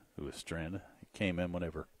Urich who was stranded. He came in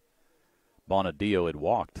whenever Bonadillo had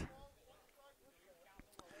walked.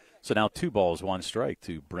 So now 2 balls, 1 strike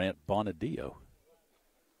to Brant Bonadillo.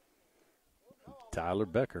 Tyler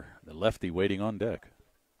Becker, the lefty, waiting on deck.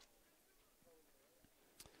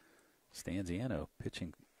 Stanziano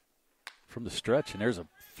pitching from the stretch, and there's a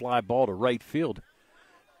fly ball to right field.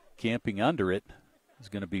 Camping under it is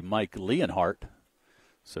going to be Mike Leonhardt.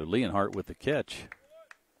 So Leonhardt with the catch.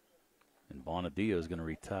 And Bonadillo is going to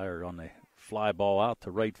retire on the fly ball out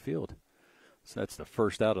to right field. So that's the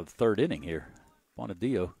first out of the 3rd inning here.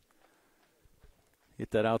 Bonadillo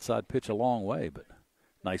hit that outside pitch a long way, but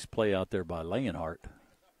nice play out there by Leonhardt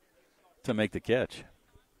to make the catch.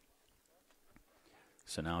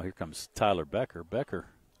 So now here comes Tyler Becker. Becker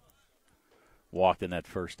walked in that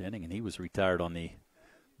first inning, and he was retired on the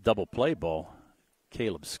double play ball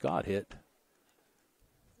Caleb Scott hit.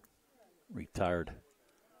 Retired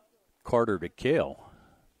Carter to Kale.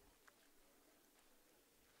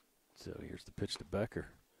 So here's the pitch to Becker.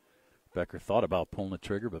 Becker thought about pulling the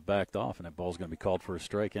trigger but backed off, and that ball's going to be called for a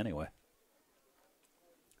strike anyway.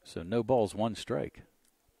 So no balls, 1 strike.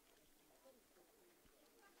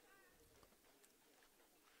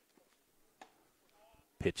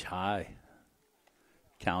 Pitch high.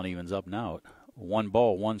 Count evens up now at 1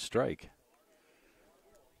 ball, 1 strike.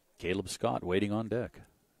 Caleb Scott waiting on deck.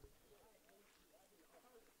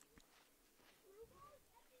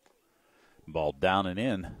 Ball down and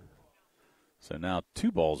in. So now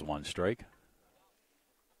 2 balls, 1 strike.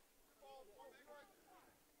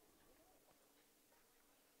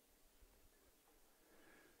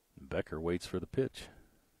 Becker waits for the pitch.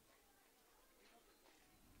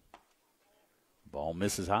 Ball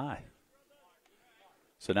misses high.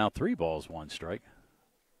 So now 3 balls, 1 strike.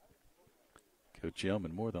 Coach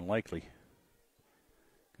Yeoman more than likely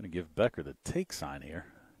going to give Becker the take sign here.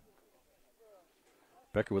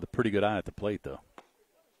 Becker with a pretty good eye at the plate, though.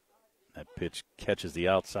 That pitch catches the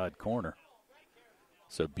outside corner.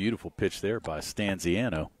 So beautiful pitch there by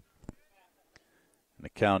Stanziano. And the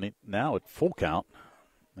count now at full count.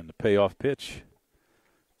 And the payoff pitch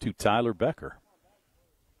to Tyler Becker.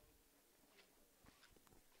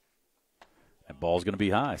 That ball's going to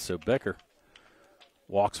be high, so Becker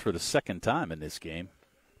walks for the 2nd time in this game.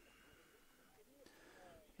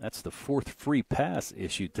 That's the 4th free pass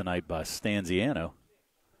issued tonight by Stanziano.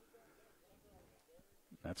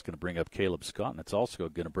 That's going to bring up Caleb Scott, and it's also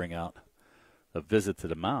going to bring out a visit to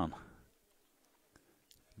the mound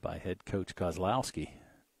by head coach Kozlowski.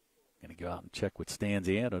 Going to go out and check with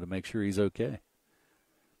Stanziano to make sure he's okay.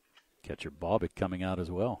 Catcher Bobbitt coming out as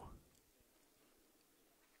well.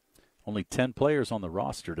 Only 10 players on the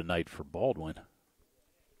roster tonight for Baldwin.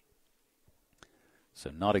 So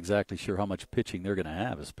not exactly sure how much pitching they're going to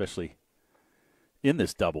have, especially in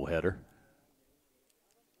this doubleheader.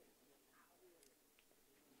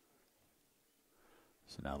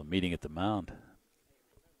 So now the meeting at the mound.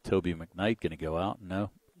 Toby McKnight going to go out. No.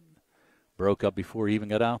 Broke up before he even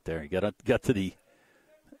got out there. He got to the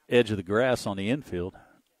edge of the grass on the infield.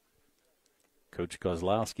 Coach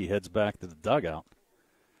Kozlowski heads back to the dugout.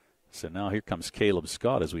 So now here comes Caleb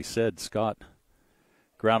Scott. As we said, Scott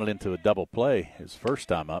grounded into a double play his first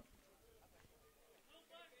time up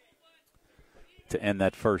to end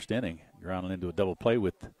that first inning. Grounded into a double play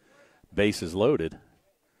with bases loaded.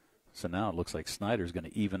 So now it looks like Snyder's going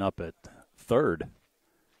to even up at 3rd.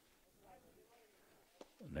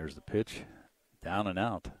 And there's the pitch. Down and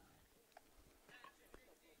out.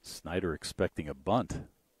 Snyder expecting a bunt.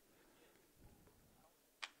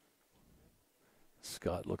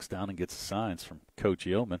 Scott looks down and gets signs from Coach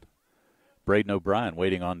Yeoman. Braden O'Brien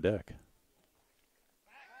waiting on deck.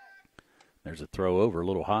 There's a throw over, a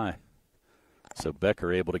little high. So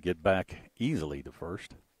Becker able to get back easily to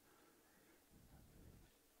first.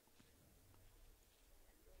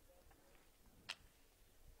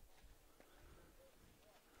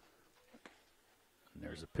 And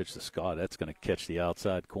there's a pitch to Scott. That's going to catch the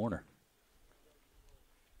outside corner.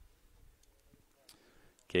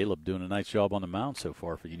 Caleb doing a nice job on the mound so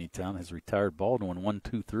far for Uniontown. Has retired Baldwin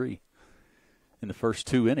 1-2-3 in the first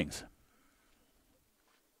 2 innings.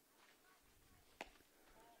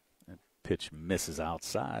 That pitch misses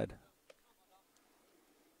outside.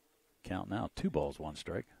 Count now 2 balls, 1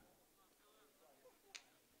 strike.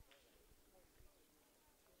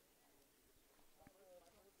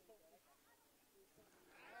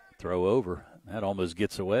 Throw over. That almost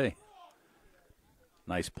gets away.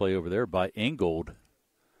 Nice play over there by Ingold.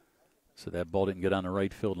 So that ball didn't get on the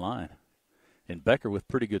right field line. And Becker with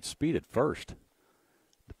pretty good speed at first.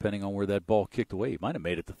 Depending on where that ball kicked away, he might have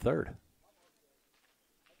made it to third.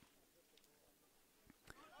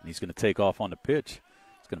 And he's going to take off on the pitch.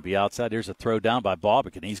 It's going to be outside. There's a throw down by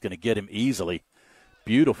Bobick, and he's going to get him easily.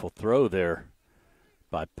 Beautiful throw there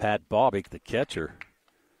by Pat Bobick, the catcher.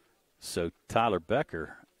 So Tyler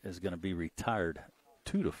Becker is going to be retired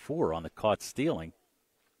 2-4 on the caught stealing.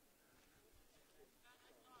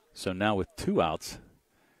 So now with 2 outs,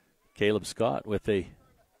 Caleb Scott with a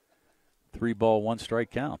 3-ball,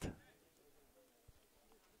 1-strike count.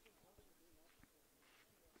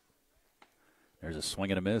 There's a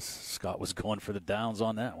swing and a miss. Scott was going for the downs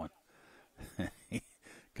on that one. He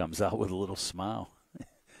comes out with a little smile.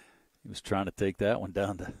 He was trying to take that one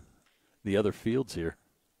down to the other fields here.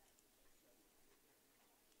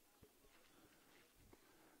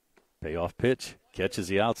 Payoff pitch, catches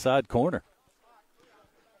the outside corner.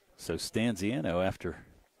 So Stanziano, after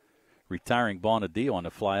retiring Bonadillo on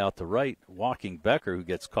the fly out to right, walking Becker, who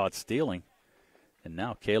gets caught stealing. And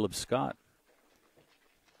now Caleb Scott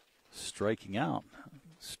striking out.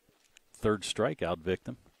 3rd strikeout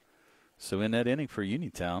victim. So in that inning for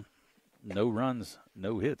Uniontown, no runs,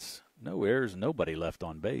 no hits, no errors, nobody left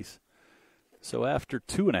on base. So after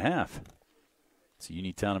 2.5, it's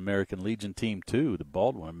Uniontown American Legion Team 2, the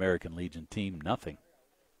Baldwin American Legion Team nothing.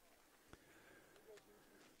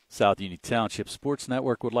 South Union Township Sports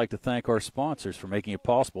Network would like to thank our sponsors for making it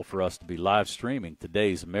possible for us to be live streaming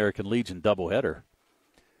today's American Legion doubleheader.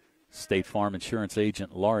 State Farm Insurance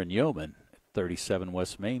Agent Lauren Yeoman at 37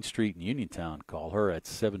 West Main Street in Uniontown. Call her at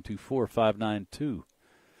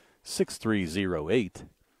 724-592-6308.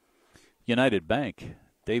 United Bank,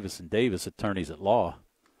 Davis & Davis Attorneys at Law.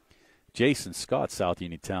 Jason Scott, South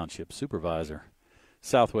Union Township Supervisor.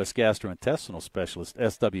 Southwest Gastrointestinal Specialist,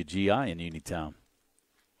 SWGI in Uniontown.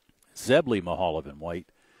 Zebley, Mahalovan White,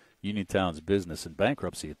 Uniontown's business and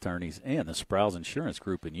bankruptcy attorneys, and the Sprouse Insurance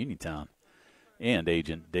Group in Uniontown, and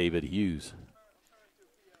Agent David Hughes.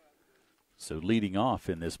 So leading off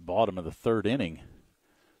in this bottom of the 3rd inning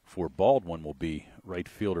for Baldwin will be right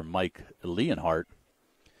fielder Mike Leonhardt.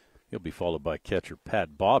 He'll be followed by catcher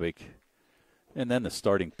Pat Bobick, and then the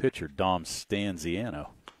starting pitcher Dom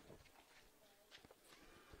Stanziano.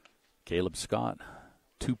 Caleb Scott,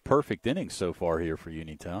 2 perfect innings so far here for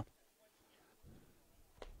Uniontown.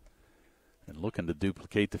 And looking to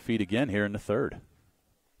duplicate the feat again here in the 3rd.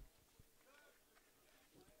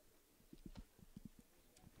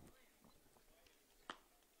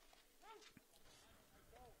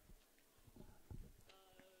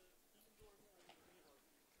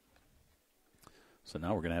 So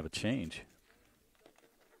now we're going to have a change.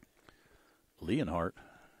 Leonhardt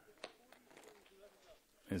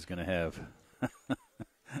is going to have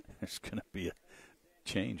there's going to be a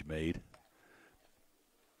change made.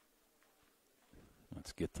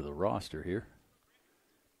 Let's get to the roster here.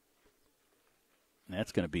 And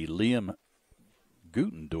that's going to be Liam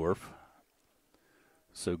Gutendorf.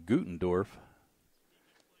 So Gutendorf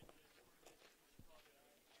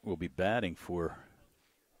will be batting for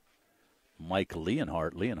Mike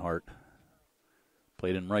Leonhardt. Leonhardt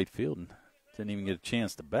played in right field and didn't even get a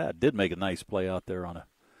chance to bat. Did make a nice play out there on a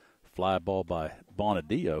fly ball by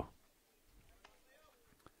Bonadillo.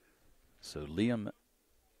 So Liam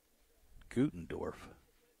Gutendorf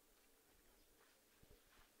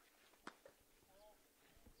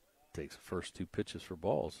takes the first 2 pitches for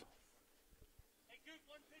balls.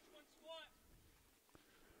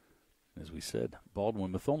 As we said,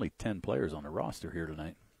 Baldwin with only 10 players on the roster here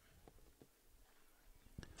tonight.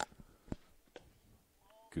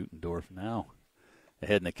 Gutendorf now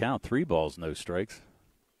ahead in the count. 3 balls, no strikes.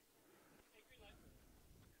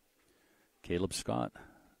 Caleb Scott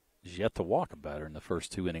has yet to walk a batter in the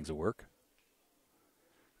first 2 innings of work.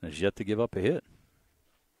 And has yet to give up a hit.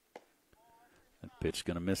 That pitch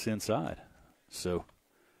going to miss inside. So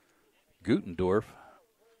Gutendorf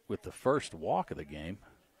with the first walk of the game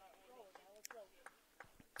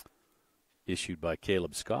issued by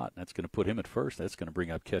Caleb Scott. That's going to put him at first. That's going to bring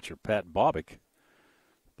up catcher Pat Bobick.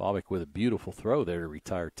 Bobick with a beautiful throw there to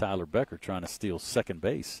retire Tyler Becker, trying to steal second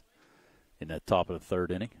base in that top of the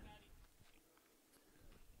 3rd inning.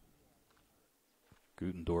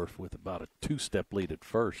 Gutendorf with about a 2-step lead at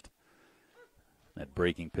first. That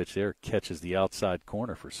breaking pitch there catches the outside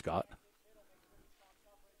corner for Scott.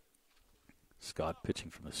 Scott pitching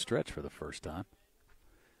from the stretch for the first time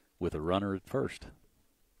with a runner at first.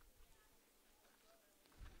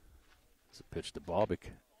 It's a pitch to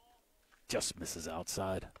Bobick. Just misses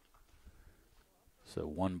outside. So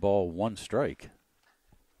 1 ball, 1 strike.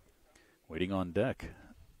 Waiting on deck,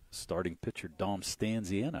 starting pitcher Dom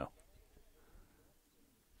Stanziano.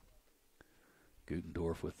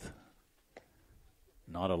 Gutendorf with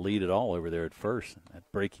not a lead at all over there at first. That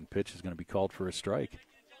breaking pitch is going to be called for a strike.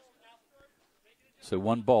 So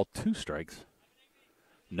 1 ball, 2 strikes.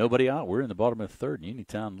 Nobody out. We're in the bottom of the 3rd.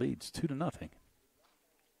 Uniontown leads 2-0.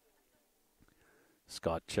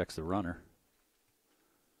 Scott checks the runner.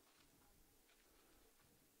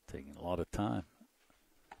 Taking a lot of time.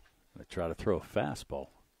 Going to try to throw a fastball.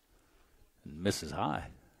 And misses high.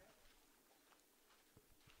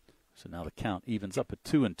 So now the count evens up at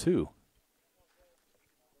 2-2.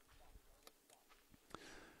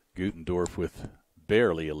 Gutendorf with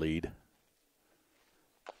barely a lead.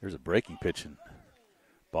 There's a breaking pitch, and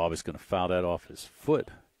Bob is going to foul that off his foot.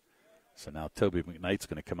 So now Toby McKnight's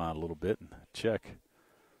going to come out a little bit and check.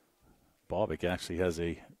 Bobick actually has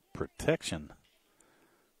a protection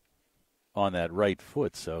on that right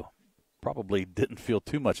foot, so probably didn't feel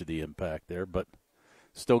too much of the impact there, but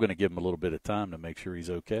still going to give him a little bit of time to make sure he's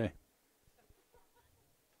okay.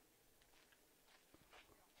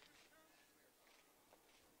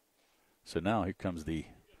 So now here comes the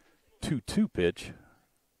 2-2 pitch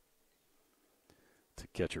to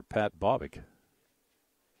catcher Pat Bobick.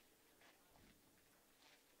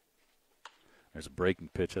 There's a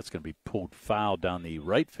breaking pitch. That's going to be pulled foul down the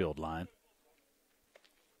right field line.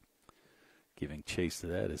 Giving chase to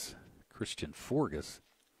that is Christian Forgas.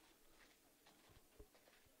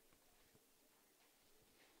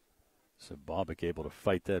 So Bobick able to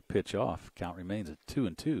fight that pitch off. Count remains at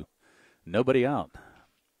 2-2. Nobody out.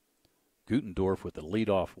 Gutendorf with the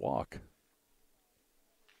leadoff walk.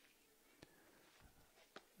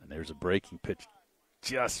 And there's a breaking pitch.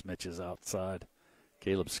 Just misses outside.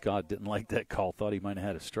 Caleb Scott didn't like that call. Thought he might have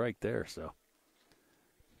had a strike there. So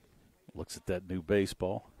looks at that new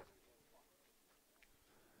baseball.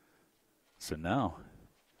 So now,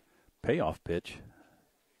 payoff pitch.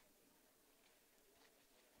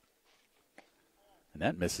 And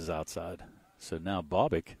that misses outside. So now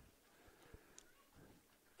Bobick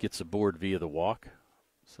gets aboard via the walk.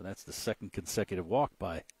 So that's the 2nd consecutive walk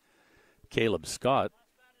by Caleb Scott.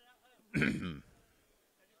 And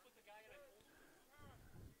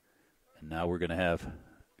now we're going to have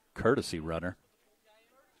courtesy runner.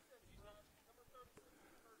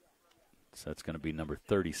 So that's going to be number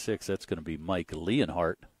 36. That's going to be Mike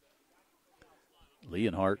Leonhardt.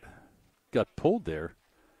 Leonhardt got pulled there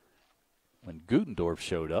when Gutendorf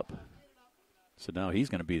showed up. So now he's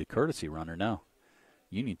going to be the courtesy runner now.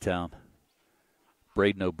 Uniontown,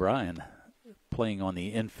 Braden O'Brien playing on the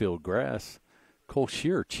infield grass. Cole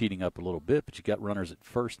Shearer cheating up a little bit, but you got runners at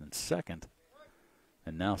first and second.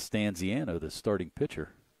 And now Stanziano, the starting pitcher,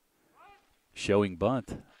 showing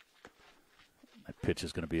bunt. That pitch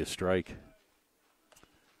is going to be a strike.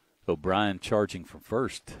 O'Brien charging from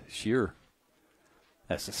first. Shearer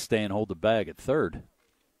has to stay and hold the bag at third.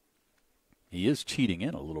 He is cheating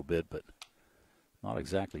in a little bit, but not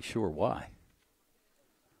exactly sure why.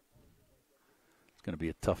 It's going to be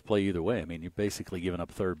a tough play either way. I mean, you're basically giving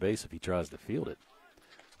up third base if he tries to field it.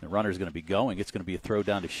 The runner's going to be going. It's going to be a throw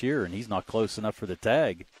down to Shearer, and he's not close enough for the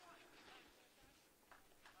tag.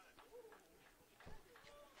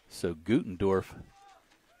 So Gutendorf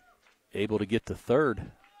able to get to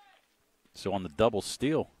third. So on the double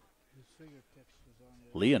steal,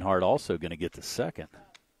 Leonhardt also going to get to second.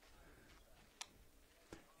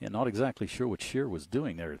 Yeah, not exactly sure what Shearer was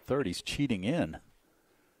doing there at third. He's cheating in.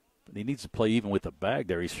 But he needs to play even with the bag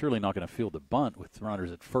there. He's surely not going to field the bunt with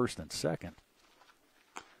runners at first and second.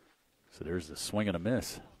 So there's the swing and a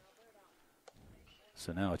miss.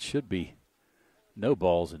 So now it should be no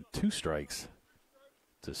balls and 2 strikes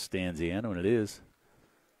to Stanziano, and it is.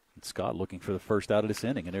 And Scott looking for the first out of this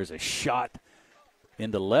inning, and there's a shot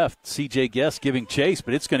into left. C.J. Guest giving chase,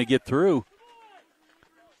 but it's going to get through.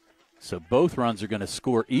 So both runs are going to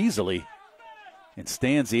score easily, and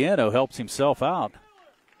Stanziano helps himself out.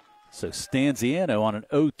 So Stanziano on an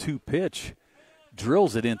 0-2 pitch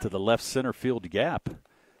drills it into the left center field gap.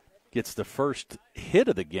 Gets the first hit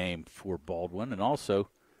of the game for Baldwin and also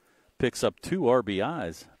picks up 2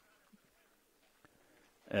 RBIs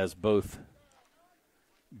as both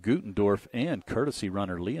Gutendorf and courtesy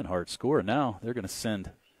runner Leonhardt score. And now they're going to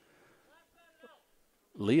send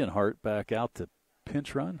Leonhardt back out to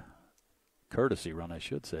pinch run. Courtesy run, I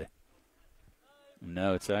should say.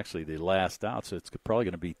 No, it's actually the last out, so it's probably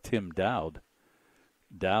going to be Tim Dowd.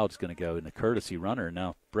 Dowd's going to go in the courtesy runner.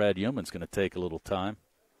 Now Brad Yeoman's going to take a little time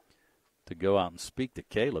to go out and speak to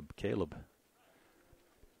Caleb. Caleb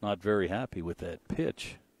not very happy with that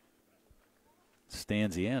pitch.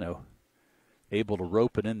 Stanziano able to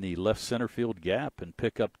rope it in the left center field gap and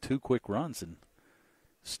pick up 2 quick runs, and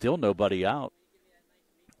still nobody out.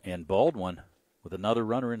 And Baldwin with another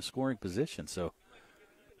runner in scoring position. So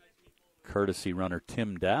courtesy runner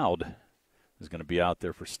Tim Dowd is going to be out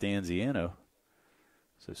there for Stanziano.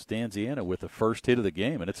 So Stanziano with the first hit of the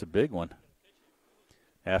game, and it's a big one.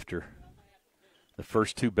 After the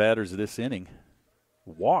first 2 batters of this inning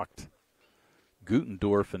walked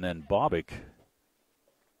Gutendorf and then Bobick,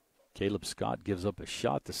 Caleb Scott gives up a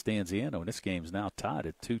shot to Stanziano, and this game's now tied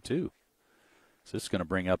at 2-2. So this is going to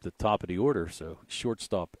bring up the top of the order. So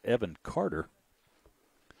shortstop Evan Carter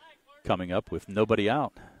coming up with nobody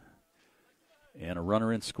out and a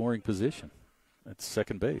runner in scoring position at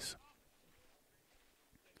second base.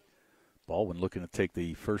 Baldwin looking to take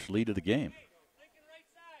the first lead of the game.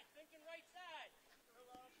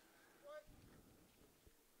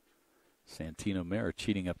 Santino Mera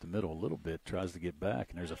cheating up the middle a little bit, tries to get back,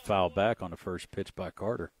 and there's a foul back on the first pitch by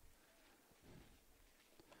Carter.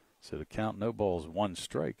 So the count, no balls, 1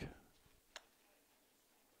 strike.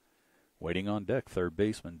 Waiting on deck, third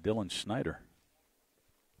baseman Dylan Schneider.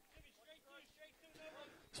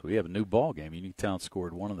 So we have a new ball game. Uniontown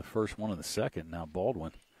scored 1 in the first, 1 in the second. Now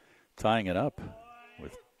Baldwin tying it up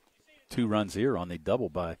with 2 runs here on the double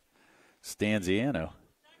by Stanziano.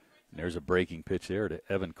 And there's a breaking pitch there to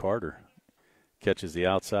Evan Carter. Catches the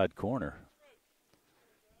outside corner.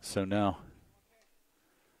 So now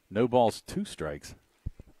no balls, 2 strikes.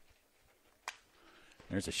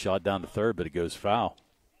 There's a shot down to third, but it goes foul.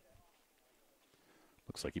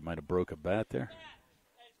 Looks like he might have broke a bat there.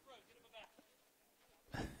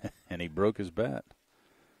 And he broke his bat.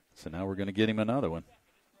 So now we're going to get him another one.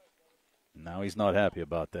 Now he's not happy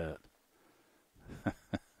about that.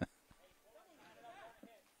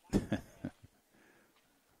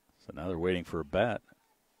 So now they're waiting for a bat.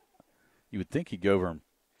 You would think he'd go over and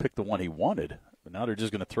pick the one he wanted, but now they're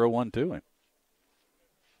just going to throw one to him.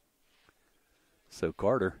 So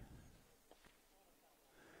Carter,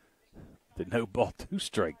 the no ball, 2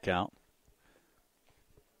 strike count.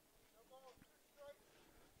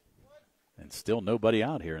 And still nobody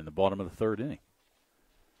out here in the bottom of the third inning.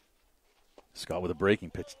 Scott with a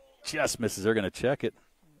breaking pitch. Just misses. They're going to check it.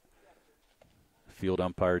 Field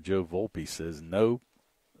umpire Joe Volpe says no.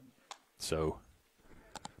 So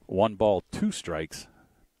 1 ball, 2 strikes.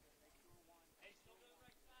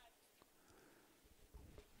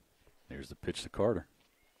 Here's the pitch to Carter.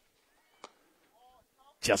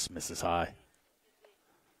 Just misses high.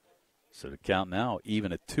 So the count now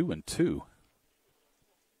even at 2-2.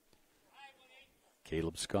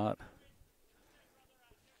 Caleb Scott.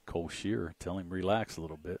 Cole Shearer tell him relax a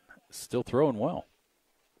little bit. Still throwing well.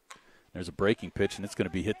 There's a breaking pitch, and it's going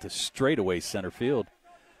to be hit to straightaway center field.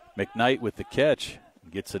 McKnight with the catch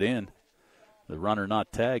gets it in. The runner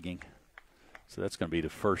not tagging. So that's going to be the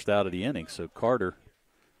first out of the inning. So Carter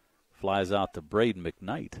flies out to Braden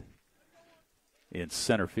McKnight in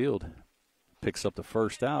center field. Picks up the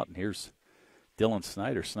first out, and here's Dylan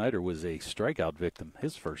Snyder. Snyder was a strikeout victim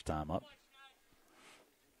his first time up.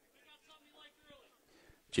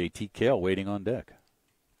 JT Kale waiting on deck.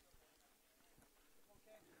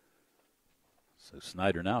 So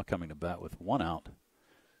Snyder now coming to bat with 1 out.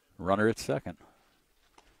 Runner at second.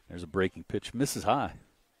 There's a breaking pitch. Misses high.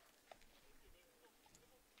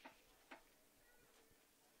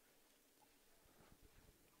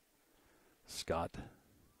 Scott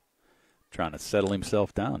trying to settle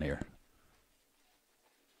himself down here.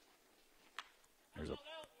 There's a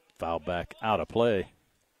foul back out of play.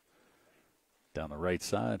 Down the right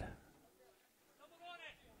side.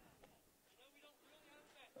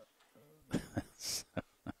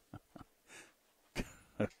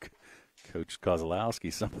 Coach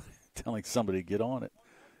Kozlowski telling somebody to get on it.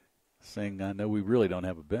 saying, I know we really don't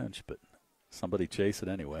have a bench, but somebody chase it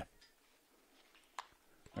anyway.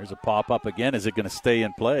 There's a pop-up again. Is it going to stay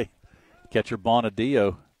in play? Catcher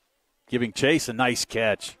Bonadio giving chase. A nice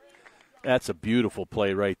catch. That's a beautiful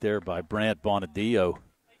play right there by Brant Bonadio.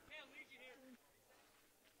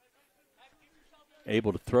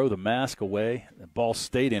 Able to throw the mask away. The ball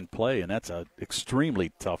stayed in play, and that's an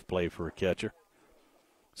extremely tough play for a catcher.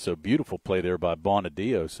 So beautiful play there by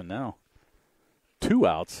Bonadio. So now 2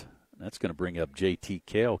 outs. That's going to bring up J.T.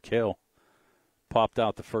 Kale. Kale popped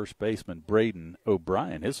out the first baseman, Braden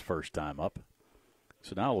O'Brien, his first time up.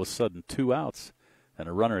 So now all of a sudden 2 outs and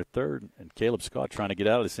a runner at third, and Caleb Scott trying to get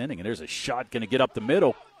out of this inning. And there's a shot going to get up the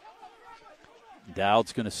middle.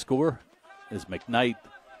 Dowd's going to score as McKnight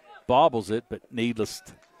bobbles it, but needless,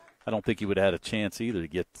 I don't think he would have had a chance either to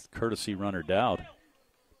get courtesy runner Dowd.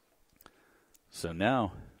 So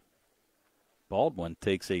now Baldwin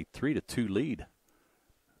takes a 3-2 lead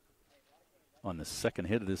on the second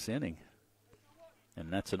hit of this inning.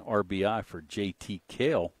 And that's an RBI for J.T.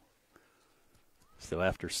 Kale. So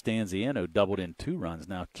after Stanziano doubled in 2 runs,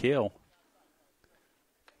 now Kale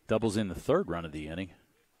doubles in the 3rd run of the inning.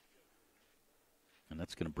 And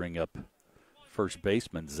that's going to bring up first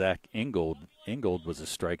baseman Zach Ingold. Ingold was a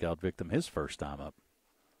strikeout victim his first time up.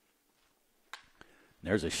 And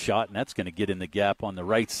there's a shot, and that's going to get in the gap on the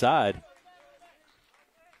right side.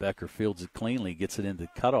 Becker fields it cleanly, gets it into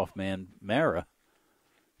cutoff man Mara.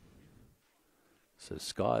 So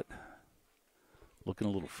Scott looking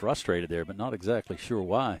a little frustrated there, but not exactly sure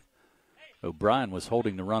why. O'Brien was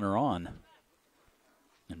holding the runner on,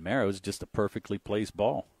 and Mara's just a perfectly placed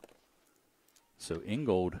ball. So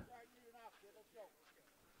Ingold,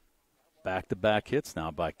 back-to-back hits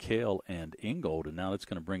now by Kale and Ingold, and now that's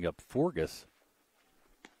going to bring up Forgus.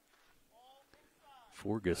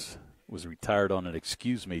 Forgus was retired on an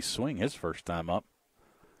excuse-me swing his first time up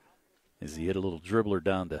as he hit a little dribbler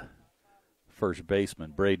down to first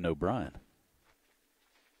baseman Braden O'Brien.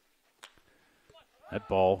 That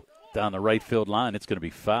ball down the right field line, it's going to be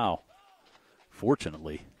foul,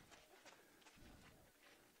 fortunately.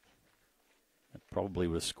 That probably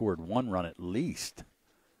would have scored 1 run at least,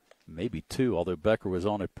 maybe 2, although Becker was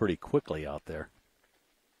on it pretty quickly out there.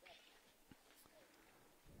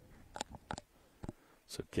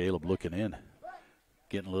 So Caleb looking in,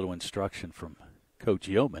 getting a little instruction from Coach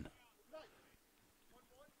Yeoman.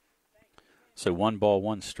 So 1 ball,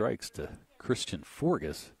 1 strikes to Christian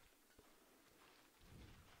Forgus.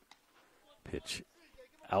 Pitch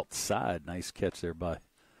outside. Nice catch there by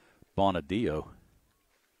Bonadio.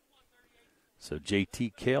 So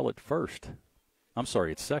J.T. Kale at first. I'm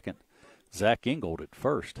sorry, at second. Zach Ingold at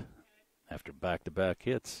first after back-to-back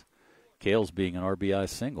hits. Kale's being an RBI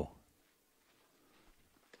single.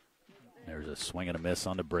 There's a swing and a miss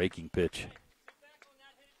on the breaking pitch.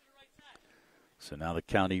 So now the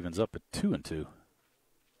count evens up at 2-2.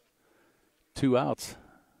 2 outs.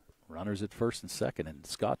 Runners at first and second, and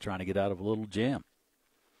Scott trying to get out of a little jam.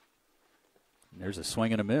 And there's a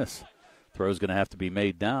swing and a miss. Throw's going to have to be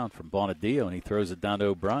made down from Bonadio, and he throws it down to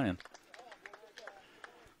O'Brien.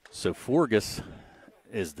 So Forgus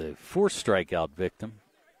is the 4th strikeout victim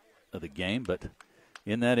of the game, but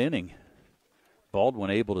in that inning, Baldwin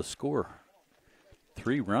able to score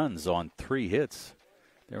 3 runs on 3 hits.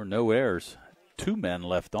 There were no errors. 2 men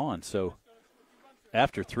left on. So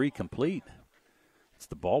after 3 complete, it's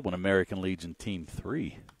the Baldwin American Legion Team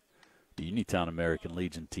 3, the Uniontown American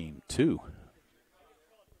Legion Team 2.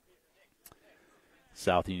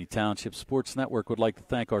 South Union Township Sports Network would like to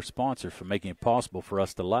thank our sponsors for making it possible for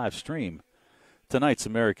us to live stream tonight's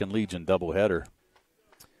American Legion doubleheader.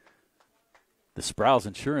 The Sprouse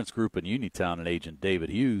Insurance Group in Uniontown and agent David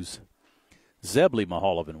Hughes. Zebley,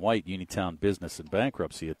 Mahaloff and White, Uniontown Business and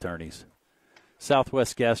Bankruptcy Attorneys.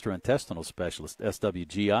 Southwest Gastrointestinal Specialist,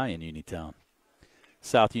 SWGI in Uniontown.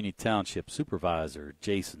 South Union Township Supervisor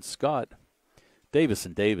Jason Scott. Davis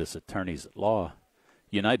 & Davis Attorneys at Law.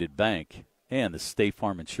 United Bank. And the State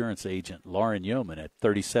Farm Insurance Agent Lauren Yeoman at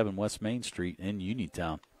 37 West Main Street in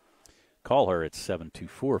Uniontown. Call her at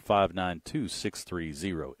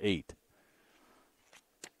 724-592-6308.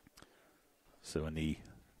 So in the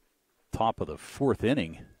top of the 4th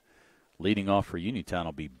inning, leading off for Uniontown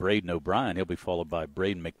will be Braden O'Brien. He'll be followed by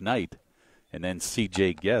Braden McKnight. And then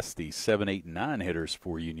C.J. Guest, the 7, 8, and 9 hitters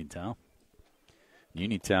for Uniontown.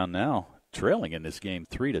 Uniontown now trailing in this game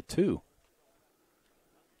 3-2.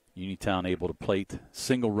 Uniontown able to plate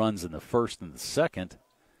single runs in the 1st and the 2nd.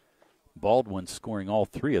 Baldwin scoring all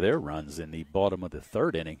 3 of their runs in the bottom of the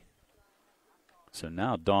 3rd inning. So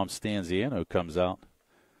now Dom Stanziano comes out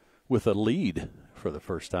with a lead for the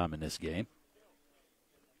first time in this game.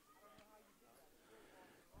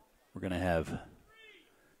 We're We're going to have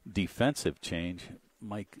defensive change.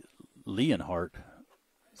 Mike Leonhardt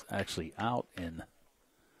is actually out in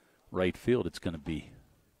right field. It's going to be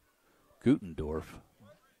Gutendorf.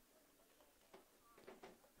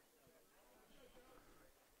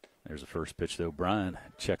 There's the first pitch to O'Brien.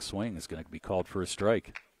 Check swing is going to be called for a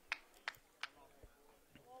strike.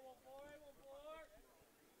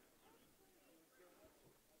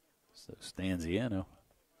 So Stanziano.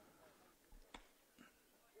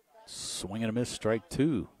 Swing and a miss, strike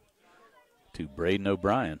two to Braden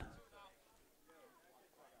O'Brien.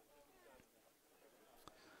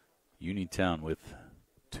 Uniontown with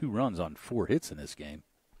 2 runs on 4 hits in this game.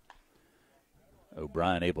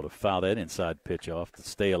 O'Brien able to foul that inside pitch off to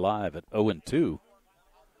stay alive at 0-2.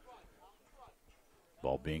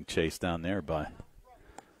 Ball being chased down there by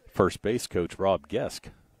first base coach Rob Gesk.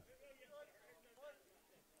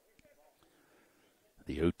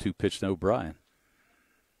 The 0-2 pitch to O'Brien.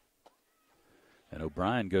 And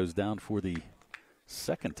O'Brien goes down for the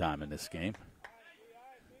second time in this game.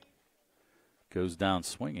 Goes down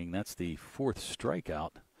swinging. That's the 4th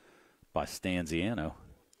strikeout by Stanziano.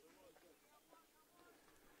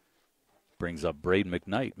 Brings up Braden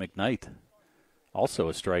McKnight. McKnight, also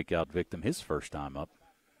a strikeout victim, his first time up.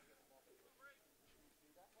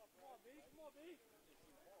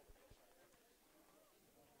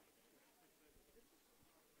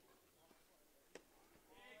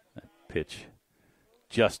 That pitch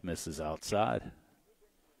just misses outside.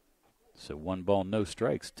 So 1 ball, no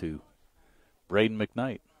strikes to Braden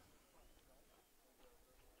McKnight.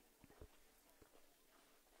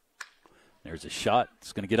 There's a shot.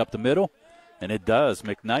 It's going to get up the middle, and it does.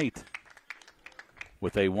 McKnight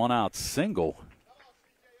with a 1-out single.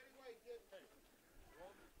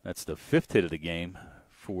 That's the 5th hit of the game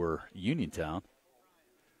for Uniontown.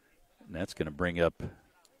 And that's going to bring up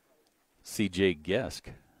C.J.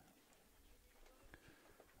 Gesk.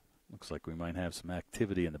 Looks like we might have some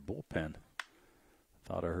activity in the bullpen.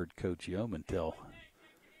 Thought I heard Coach Yeoman tell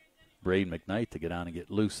Braden McKnight to get on and get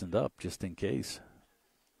loosened up just in case.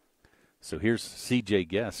 So here's C.J.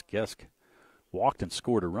 Gesk. Gesk walked and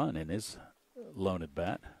scored a run in his lone at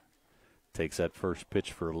bat. Takes that first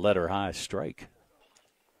pitch for a letter high strike.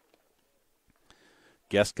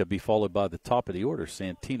 Gesk could be followed by the top of the order,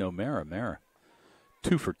 Santino Mara. Mara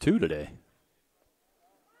 2 for 2 today.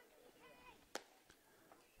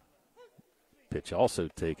 Pitch also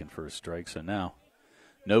taken for a strike, so now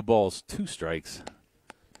no balls, 2 strikes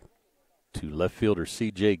to left fielder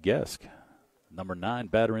C.J. Gesk, number 9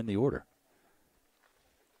 batter in the order.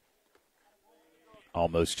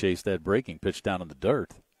 Almost chased that breaking pitch down in the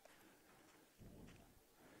dirt.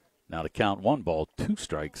 Now to count 1 ball, 2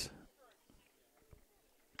 strikes.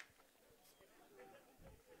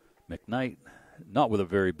 McKnight, not with a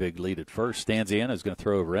very big lead at first. Stanziano is going to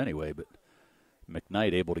throw over anyway, but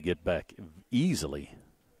McKnight able to get back easily.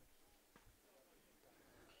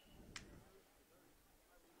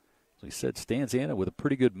 As we said, Stanziano with a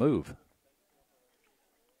pretty good move.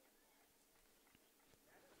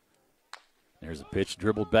 There's a pitch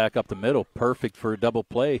dribbled back up the middle. Perfect for a double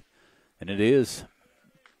play, and it is.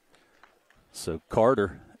 So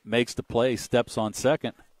Carter makes the play, steps on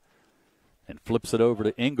second, and flips it over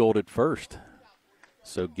to Ingold at first.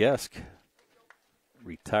 So Gesk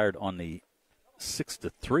retired on the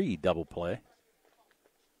 6-3 double play.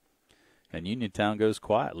 And Uniontown goes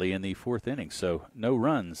quietly in the 4th inning. So no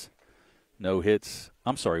runs, no hits.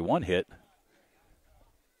 1 hit,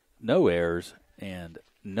 no errors, and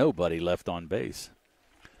nobody left on base.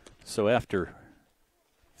 So after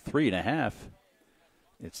 3.5,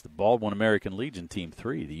 it's the Baldwin American Legion Team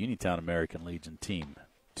 3, the Uniontown American Legion Team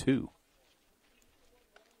 2.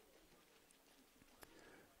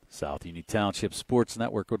 South Union Township Sports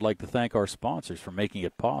Network would like to thank our sponsors for making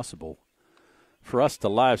it possible for us to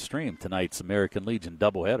live stream tonight's American Legion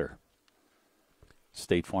doubleheader.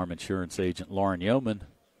 State Farm Insurance Agent Lauren Yeoman,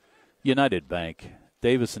 United Bank,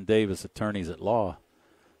 Davis & Davis Attorneys at Law,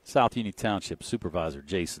 South Union Township Supervisor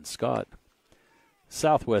Jason Scott,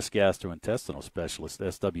 Southwest Gastrointestinal Specialist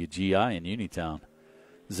SWGI in Uniontown,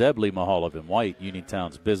 Zebly Mahalov and White,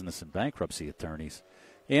 Uniontown's business and bankruptcy attorneys,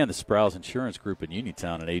 and the Sprouse Insurance Group in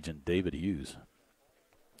Uniontown and Agent David Hughes.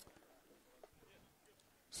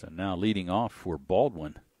 So now leading off for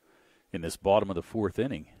Baldwin in this bottom of the 4th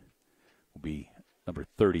inning will be number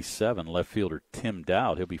 37, left fielder Tim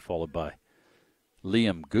Dowd. He'll be followed by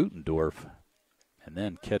Liam Gutendorf and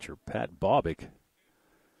then catcher Pat Bobick.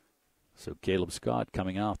 So Caleb Scott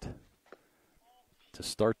coming out to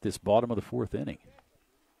start this bottom of the 4th inning.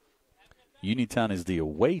 Uniontown is the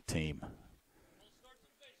away team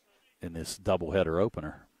in this doubleheader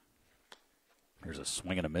opener. Here's a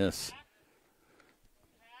swing and a miss.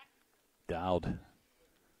 Dowd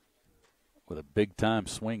with a big-time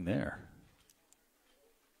swing there.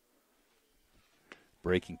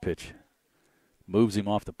 Breaking pitch moves him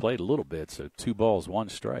off the plate a little bit, so 2 balls, 1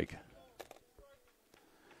 strike.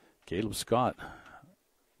 Caleb Scott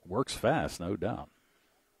works fast, no doubt.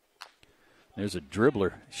 There's a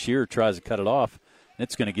dribbler. Shearer tries to cut it off, and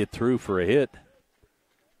it's going to get through for a hit.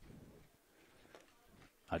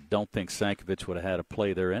 I don't think Sankovic would have had a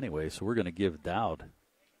play there anyway, so we're going to give Dowd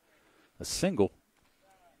a single.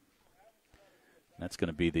 That's going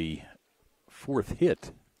to be the 4th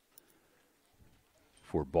hit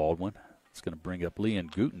for Baldwin. It's going to bring up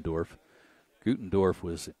Leon Gutendorf. Gutendorf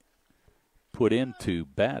was put into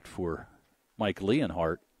bat for Mike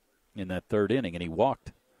Leonhardt in that 3rd inning, and he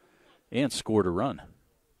walked and scored a run.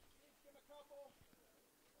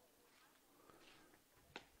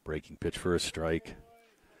 Breaking pitch for a strike.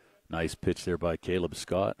 Nice pitch there by Caleb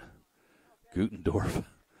Scott. Gutendorf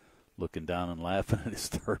looking down and laughing at his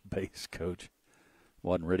third base coach.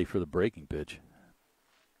 Wasn't ready for the breaking pitch.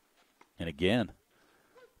 And again,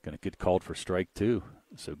 going to get called for strike 2.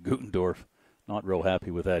 So Gutendorf not real happy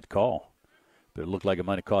with that call. But it looked like it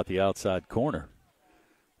might have caught the outside corner.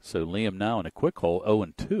 So Liam now in a quick hole,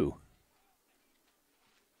 0-2.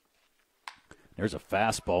 There's a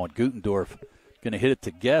fastball, and Gutendorf going to hit it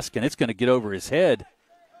to Gesk, and it's going to get over his head.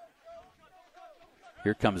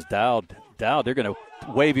 Here comes Dowd. Dowd, they're going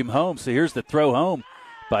to wave him home. So here's the throw home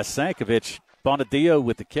by Sankovic. Bonadillo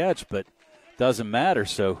with the catch, but doesn't matter.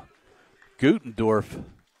 So Gutendorf,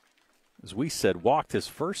 as we said, walked his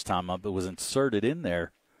first time up, but was inserted in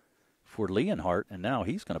there for Leonhardt, and now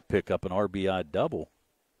he's going to pick up an RBI double.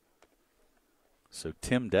 So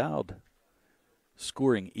Tim Dowd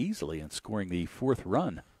scoring easily and scoring the 4th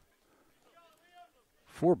run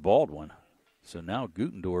for Baldwin. So now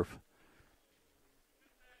Gutendorf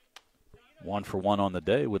 1 for 1 on the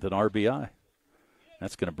day with an RBI.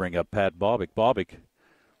 That's going to bring up Pat Bobick. Bobick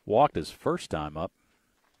walked his first time up.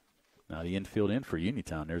 Now the infield in for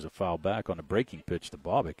Uniontown. There's a foul back on the breaking pitch to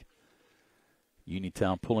Bobick.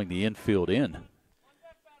 Uniontown pulling the infield in.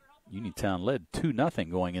 Uniontown led 2-0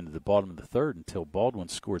 going into the bottom of the 3rd until Baldwin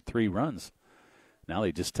scored 3 runs. Now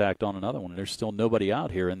they just tacked on another one, and there's still nobody out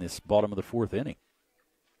here in this bottom of the 4th inning.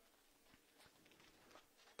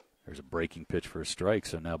 There's a breaking pitch for a strike,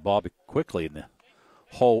 so now Bobick quickly in the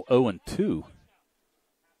hole 0-2.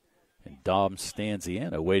 And Dom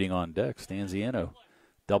Stanziano waiting on deck. Stanziano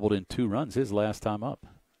doubled in 2 runs his last time up.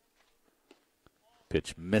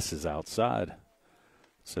 Pitch misses outside.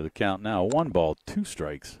 So the count now 1 ball, 2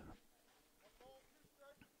 strikes.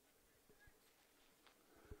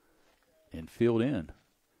 Infield in.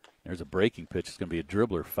 There's a breaking pitch. It's going to be a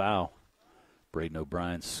dribbler foul. Braden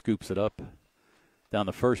O'Brien scoops it up down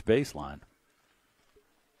the first baseline.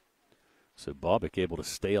 So Bobick able to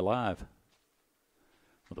stay alive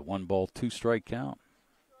with a 1 ball, 2 strike count.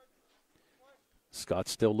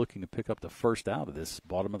 Scott's still looking to pick up the first out of this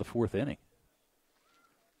bottom of the 4th inning.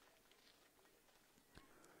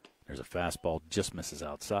 There's a fastball, just misses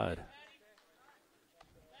outside.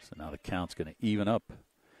 So now the count's going to even up.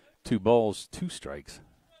 2 balls, 2 strikes.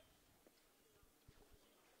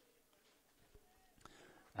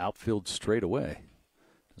 Outfield straight away.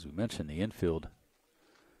 As we mentioned, the infield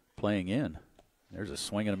playing in. There's a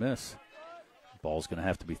swing and a miss. Ball's going to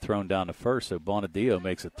have to be thrown down to first, so Bonadillo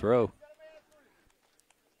makes a throw.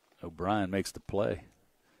 O'Brien makes the play.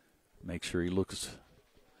 Make sure he looks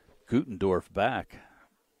Gutendorf back.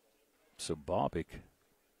 So Bobick,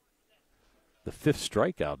 the 5th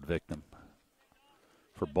strikeout victim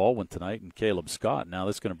for Baldwin tonight, and Caleb Scott. Now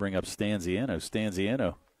this is going to bring up Stanziano.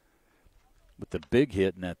 Stanziano with the big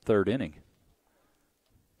hit in that 3rd inning.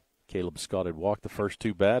 Caleb Scott had walked the first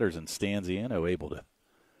 2 batters, and Stanziano able to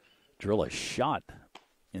drill a shot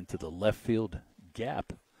into the left field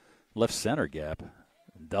gap, left center gap,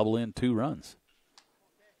 and double in 2 runs.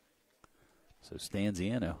 So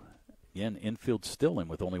Stanziano, again, infield still in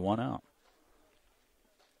with only 1 out.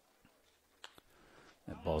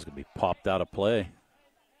 That ball's going to be popped out of play.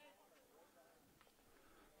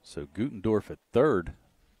 So Gutendorf at 3rd.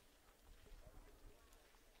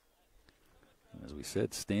 As we said,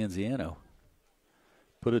 Stanziano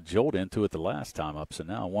put a jolt into it the last time up, so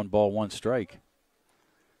now 1 ball, 1 strike.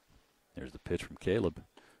 There's the pitch from Caleb.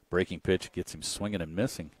 Breaking pitch gets him swinging and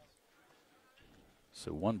missing.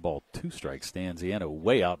 So 1 ball, 2 strikes. Stanziano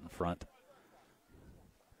way out in front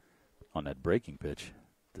on that breaking pitch.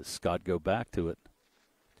 Does Scott go back to it?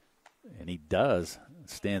 And he does.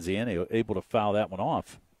 Stanziano able to foul that one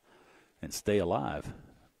off and stay alive.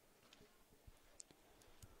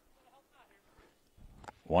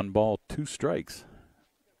 1 ball, 2 strikes.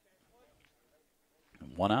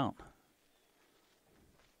 And 1 out.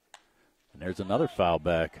 And there's another foul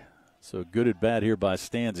back. So good and bad here by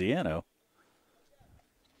Stanziano.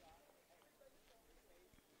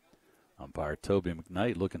 Umpire Toby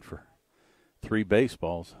McKnight looking for 3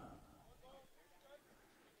 baseballs.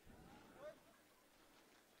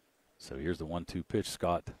 So here's the 1-2 pitch.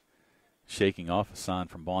 Scott shaking off a sign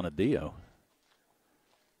from Bonadio.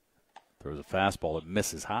 Throws a fastball that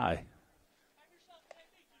misses high.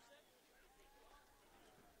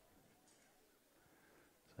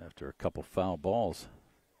 After a couple foul balls.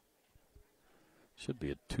 Should be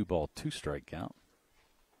a 2-ball, 2-strike count.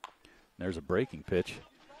 There's a breaking pitch.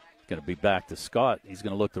 Going to be back to Scott. He's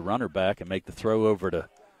going to look the runner back and make the throw over to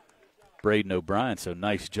Braden O'Brien. So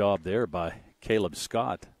nice job there by Caleb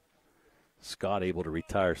Scott. Scott able to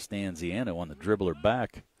retire Stanziano on the dribbler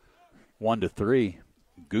back. 1-3.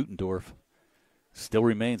 Gutendorf still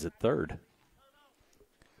remains at third.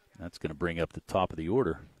 That's going to bring up the top of the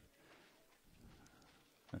order.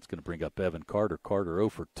 That's going to bring up Evan Carter. Carter 0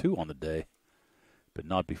 for 2 on the day, but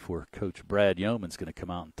not before Coach Brad Yeoman's going to come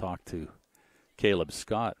out and talk to Caleb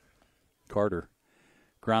Scott. Carter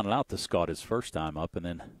grounded out to Scott his first time up and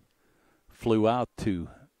then flew out to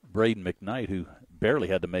Braden McKnight, who barely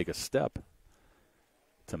had to make a step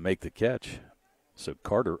to make the catch. So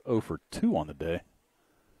Carter 0 for 2 on the day.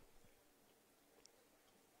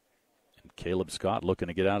 And Caleb Scott looking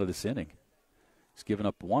to get out of this inning. He's given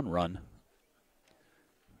up 1 run.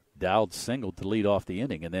 Dowd singled to lead off the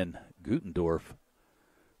inning, and then Gutendorf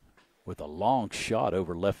with a long shot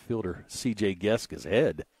over left fielder C.J. Geska's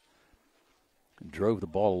head. Drove the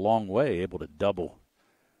ball a long way, able to double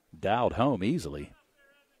Dowd home easily.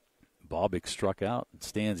 Bobick struck out, and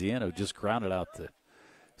Stanziano just grounded out to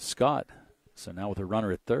Scott. So now with a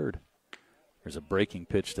runner at third, there's a breaking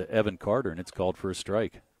pitch to Evan Carter, and it's called for a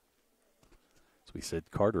strike. So we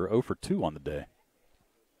said Carter 0 for 2 on the day.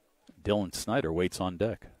 Dylan Snyder waits on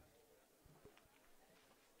deck.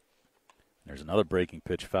 There's another breaking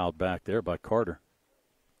pitch fouled back there by Carter.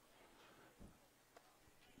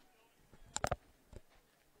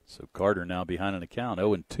 So Carter now behind an account,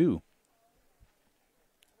 0-2.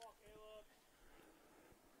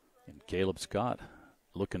 And Caleb Scott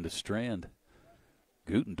looking to strand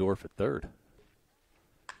Gutendorf at third.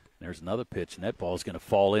 There's another pitch, and that ball's going to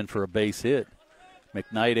fall in for a base hit.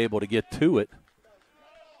 McKnight able to get to it,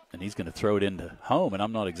 and he's going to throw it into home, and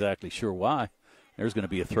I'm not exactly sure why. There's going to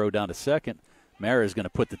be a throw down to second. Mara is going to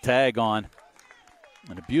put the tag on.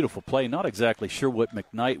 And a beautiful play. Not exactly sure what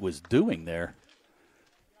McKnight was doing there,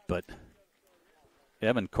 but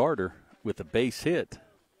Evan Carter with the base hit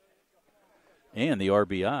and the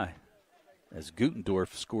RBI as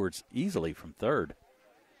Gutendorf scores easily from third.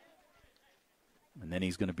 And then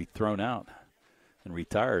he's going to be thrown out and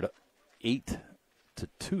retired 8-2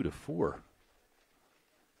 to 4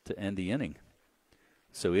 to end the inning.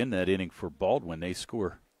 So in that inning for Baldwin, they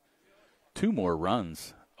score 2 more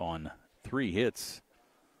runs on 3 hits,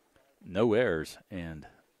 no errors, and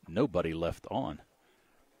nobody left on.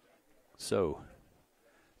 So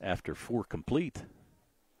after 4 complete,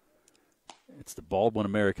 it's the Baldwin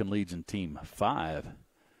American Legion team 5,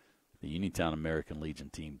 the Uniontown American Legion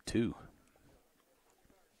team 2.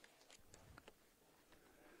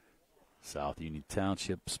 South Union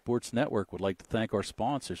Township Sports Network would like to thank our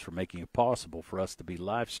sponsors for making it possible for us to be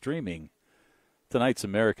live streaming tonight's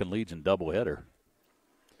American Legion doubleheader.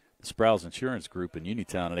 The Sprouse Insurance Group in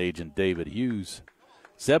Uniontown and agent David Hughes.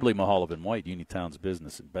 Zebley Mahalovan White, Uniontown's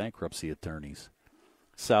business and bankruptcy attorneys.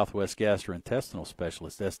 Southwest Gastrointestinal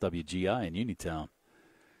Specialist, SWGI in Uniontown.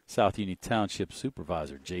 South Union Township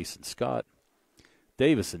Supervisor Jason Scott.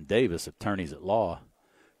 Davis & Davis, attorneys at law.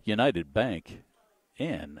 United Bank.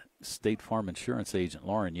 And State Farm Insurance agent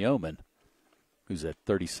Lauren Yeoman, who's at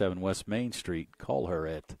 37 West Main Street. Call her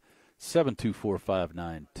at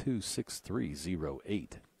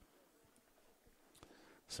 724-592-6308.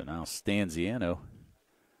 So now Stanziano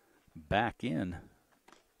back in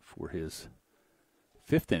for his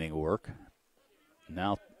 5th inning work.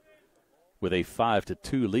 Now with a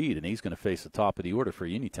 5-2 lead, and he's going to face the top of the order for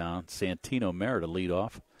Uniontown. Santino Mera to lead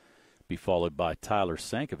off, be followed by Tyler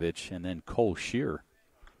Sankovic and then Cole Shearer.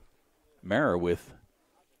 Mara with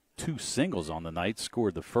 2 singles on the night,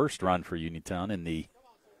 scored the first run for Uniontown in the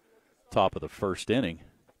top of the 1st inning.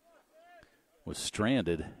 Was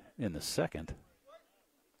stranded in the 2nd.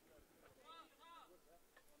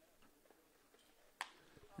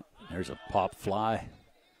 There's a pop fly.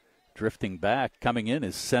 Drifting back, coming in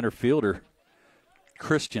is center fielder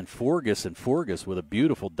Christian Forgas, and Forgas with a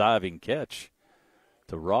beautiful diving catch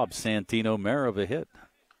to rob Santino Mera of a hit.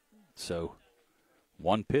 So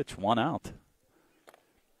 1 pitch, 1 out.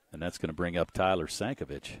 And that's going to bring up Tyler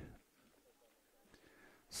Sankovic.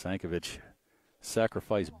 Sankovic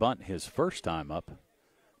sacrifice bunt his first time up,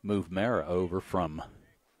 moved Mara over from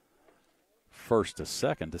first to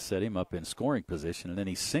second to set him up in scoring position, and then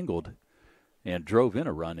he singled and drove in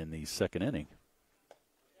a run in the second inning.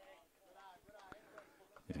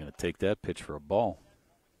 He's going to take that pitch for a ball.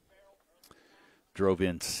 Drove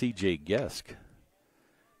in C.J. Gesk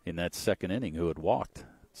in that second inning, who had walked.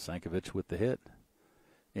 Sankovic with the hit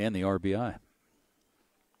and the RBI.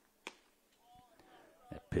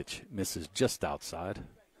 That pitch misses just outside.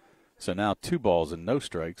 So now 2 balls and no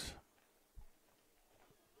strikes.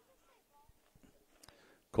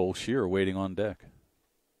 Cole Shearer waiting on deck.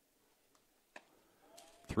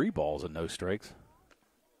 3 balls and no strikes.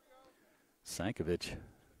 Sankovic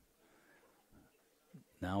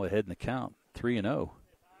now ahead in the count, 3-0.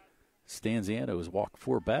 Stanziano has walked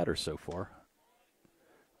 4 batters so far.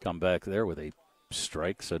 Come back there with a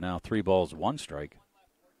strike, so now 3 balls, 1 strike.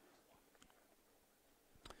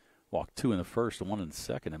 Walked 2 in the first, 1 in the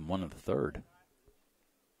second, and 1 in the third.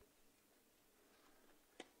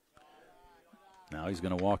 Now he's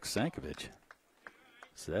going to walk Sankovic.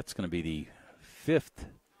 So that's going to be the 5th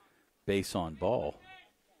base on ball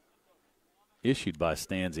issued by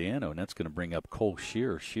Stanziano, and that's going to bring up Cole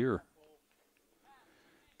Shearer. Shearer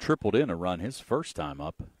tripled in a run his first time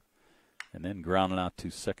up, and then grounding out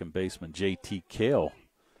to second baseman J.T. Kale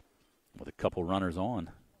with a couple runners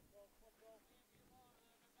on.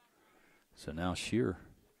 So now Shearer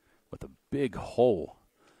with a big hole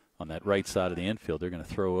on that right side of the infield. They're going to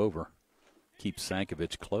throw over, keep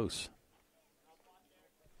Sankovic close.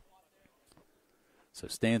 So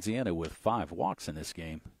Stanziano with 5 walks in this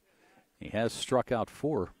game. He has struck out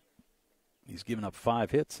 4. He's given up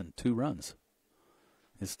 5 hits and 2 runs.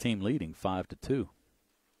 His team leading 5-2.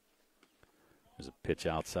 There's a pitch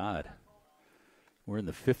outside. We're in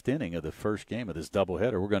the 5th inning of the first game of this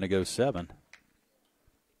doubleheader. We're going to go 7.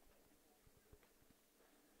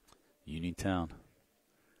 Uniontown,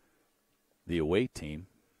 the away team.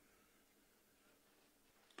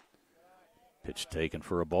 Pitch taken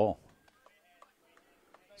for a ball.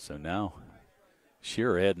 So now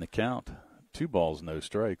Shearer ahead in the count. 2 balls, no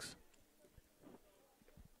strikes.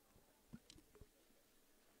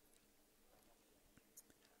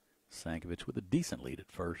 Sankovic with a decent lead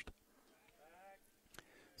at first.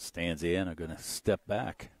 Stanziano going to step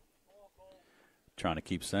back, trying to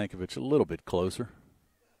keep Sankovic a little bit closer.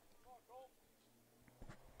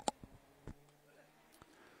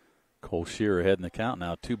 Cole Shearer ahead in the count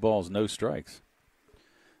now. 2 balls, no strikes.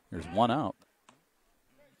 There's 1 out.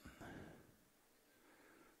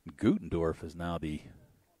 Gutendorf is now the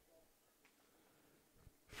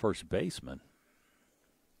first baseman.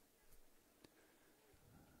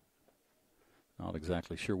 Not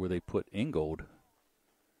exactly sure where they put Ingold.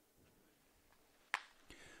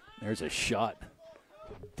 There's a shot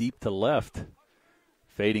deep to left.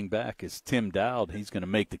 Fading back is Tim Dowd. He's going to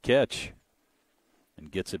make the catch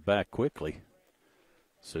and gets it back quickly.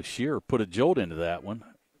 So Shearer put a jolt into that one,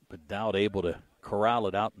 but Dowd able to corral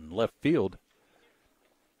it out in left field.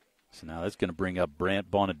 So now that's going to bring up Brant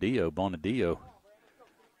Bonadillo. Bonadillo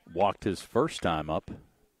walked his first time up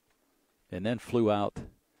and then flew out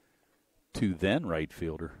to then right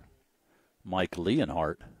fielder Mike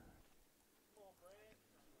Leonhardt.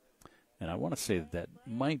 And I want to say that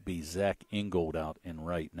might be Zach Ingold out in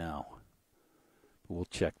right now. But we'll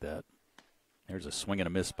check that. There's a swing and a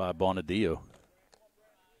miss by Bonadillo.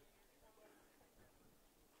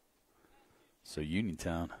 So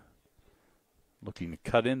Uniontown looking to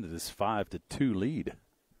cut into this 5-2 lead.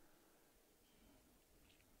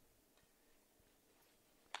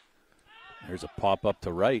 There's a pop up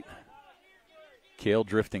to right. Kale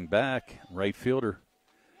drifting back, right fielder.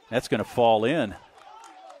 That's going to fall in.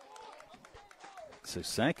 So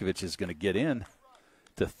Sankovic is going to get in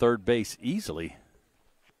to third base easily.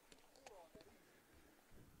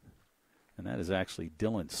 And that is actually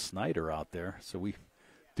Dylan Snyder out there. So we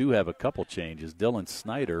do have a couple changes. Dylan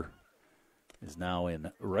Snyder is now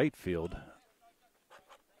in right field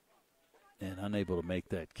and unable to make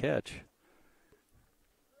that catch.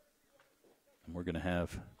 And we're going to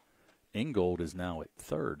have Ingold is now at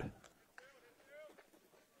third.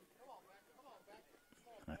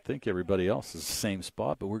 I think everybody else is the same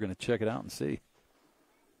spot, but we're going to check it out and see.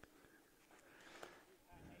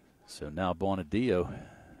 So now Bonadillo,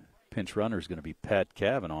 pinch runner is going to be Pat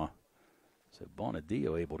Cavanaugh. So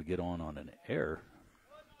Bonadillo able to get on an error.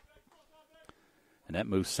 And that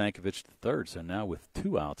moves Sankovic to third. So now with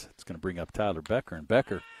 2 outs, it's going to bring up Tyler Becker. And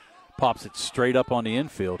Becker pops it straight up on the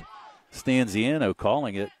infield. Stanziano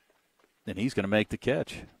calling it, and he's going to make the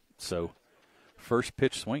catch. So first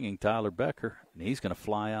pitch swinging Tyler Becker, and he's going to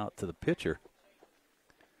fly out to the pitcher.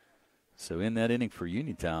 So in that inning for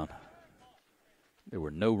Uniontown, there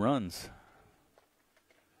were no runs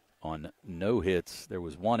on no hits. There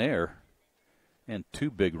was one error and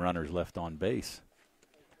two big runners left on base.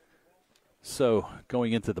 So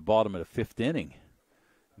going into the bottom of the fifth inning,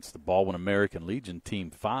 it's the Baldwin American Legion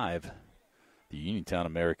Team 5, the Uniontown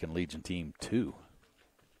American Legion Team 2.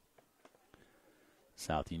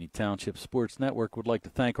 South Union Township Sports Network would like to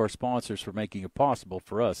thank our sponsors for making it possible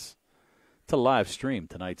for us to live stream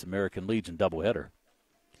tonight's American Legion doubleheader.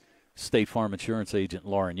 State Farm Insurance Agent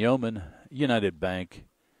Lauren Yeoman, United Bank,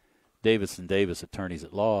 Davis & Davis Attorneys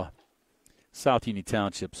at Law, South Union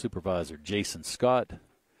Township Supervisor Jason Scott,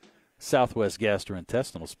 Southwest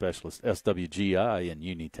Gastrointestinal Specialist SWGI in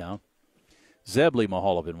Uniontown, Zebley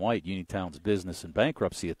Mahaloff and White, Uniontown's business and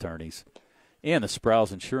bankruptcy attorneys, and the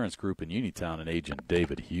Sprouse Insurance Group in Uniontown and Agent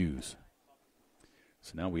David Hughes.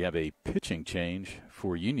 So now we have a pitching change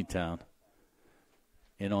for Uniontown.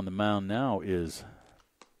 And on the mound now is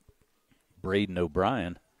Braden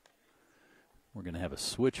O'Brien. We're going to have a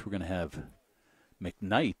switch. We're going to have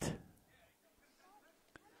McKnight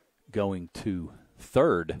going to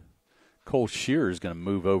third. Cole Shearer is going to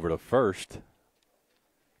move over to first.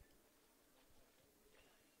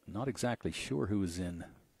 Not exactly sure who is in.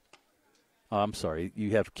 I'm sorry.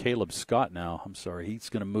 You have Caleb Scott now. I'm sorry. He's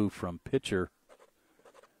going to move from pitcher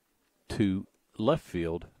to left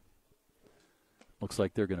field. Looks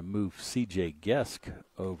like they're going to move C.J. Gesk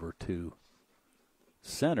over to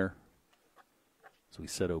center. So we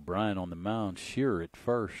set O'Brien on the mound, Shearer at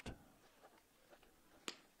first.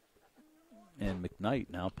 And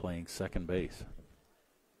McKnight now playing second base.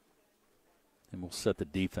 And we'll set the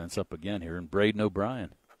defense up again here. And Braden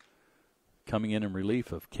O'Brien coming in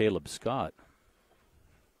relief of Caleb Scott.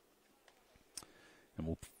 And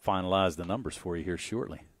we'll finalize the numbers for you here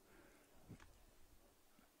shortly.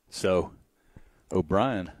 So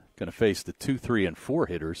O'Brien going to face the 2, 3, and 4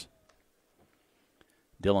 hitters.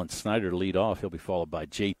 Dylan Snyder to lead off. He'll be followed by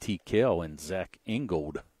J.T. Kell and Zach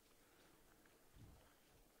Ingold.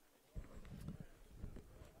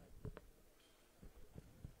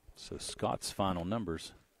 So Scott's final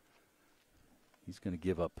numbers. He's going to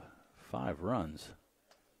give up 5 runs.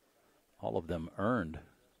 All of them earned.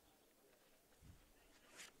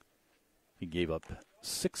 He gave up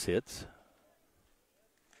 6 hits.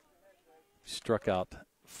 Struck out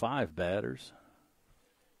 5 batters.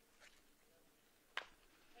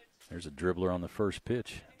 There's a dribbler on the first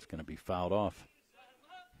pitch. It's going to be fouled off.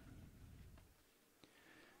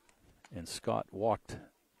 And Scott walked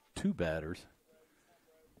 2 batters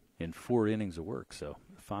in 4 innings of work. So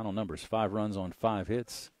the final numbers, 5 runs on 5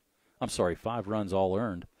 hits. 5 runs all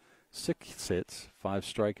earned, 6 hits, 5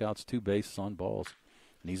 strikeouts, 2 bases on balls.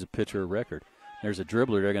 And he's a pitcher of record. There's a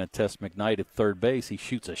dribbler. They're going to test McKnight at third base. He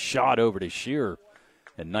shoots a shot over to Shearer.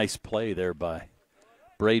 And nice play there by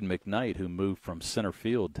Braden McKnight, who moved from center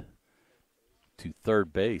field to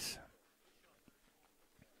third base.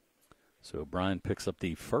 So O'Brien picks up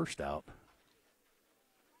the first out.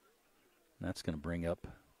 And that's going to bring up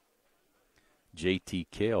J.T.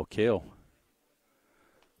 Kell. Kell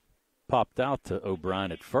popped out to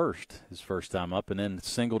O'Brien at first, his first time up, and then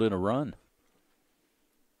singled in a run.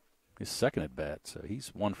 His second at bat, so he's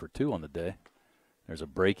 1 for 2 on the day. There's a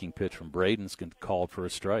breaking pitch from Braden. It's called for a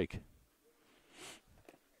strike.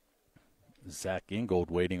 Zach Ingold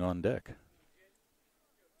waiting on deck.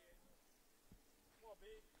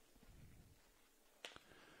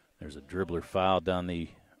 There's a dribbler foul down the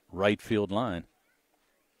right field line.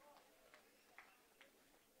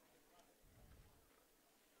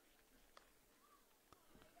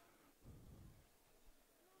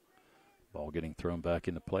 Ball getting thrown back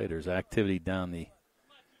into play. There's activity down the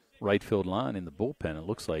right field line in the bullpen. It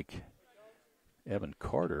looks like Evan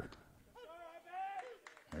Carter.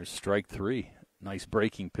 There's strike 3. Nice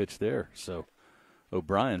breaking pitch there. So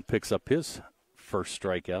O'Brien picks up his first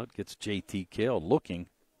strikeout, gets J.T. Kell looking.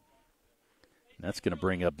 And that's going to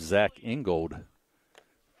bring up Zach Ingold.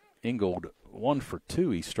 Ingold 1 for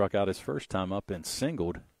 2. He struck out his first time up and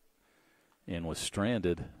singled and was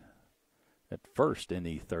stranded at first in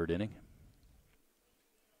the third inning.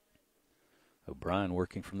 O'Brien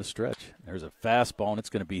working from the stretch. There's a fastball, and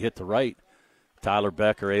it's going to be hit to right. Tyler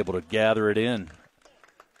Becker able to gather it in.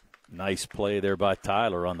 Nice play there by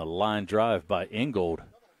Tyler on the line drive by Ingold.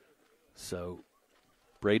 So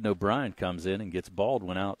Braden O'Brien comes in and gets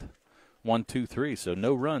Baldwin out 1, 2, 3. So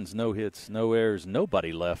no runs, no hits, no errors,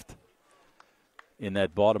 nobody left in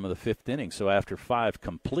that bottom of the 5th inning. So after 5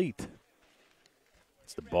 complete,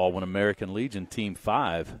 it's the Baldwin American Legion Team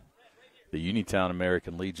 5, the Uniontown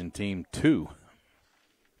American Legion Team 2.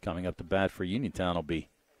 Coming up to bat for Uniontown will be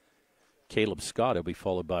Caleb Scott will be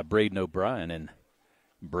followed by Braden O'Brien and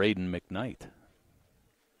Braden McKnight.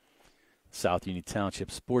 South Union Township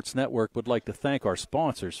Sports Network would like to thank our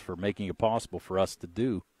sponsors for making it possible for us to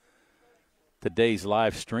do today's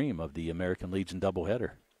live stream of the American Legion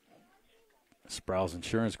doubleheader. Sprouse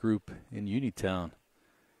Insurance Group in Uniontown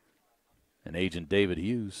and Agent David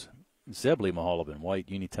Hughes. Zebley, Mahalob, and White,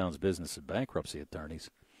 Uniontown's business and bankruptcy attorneys.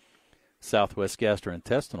 Southwest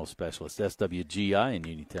Gastrointestinal Specialist, SWGI in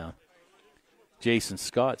Uniontown. Jason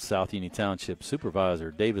Scott, South Union Township Supervisor.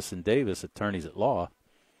 Davis & Davis, attorneys at law.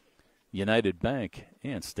 United Bank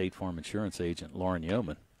and State Farm Insurance Agent Lauren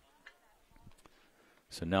Yeoman.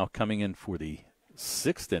 So now coming in for the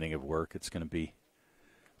sixth inning of work, it's going to be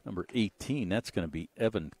number 18. That's going to be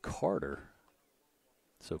Evan Carter.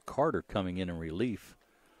 So Carter coming in relief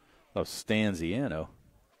of Stanziano.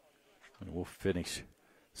 And we'll finish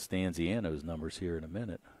Stanziano's numbers here in a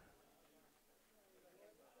minute.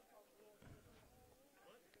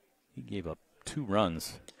 He gave up 2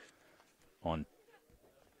 runs on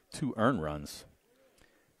 2 earned runs.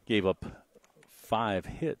 Gave up 5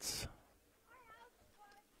 hits.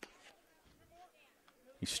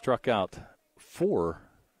 He struck out 4,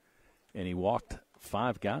 and he walked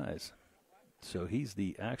 5 guys. So he's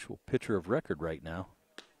the actual pitcher of record right now.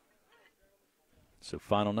 So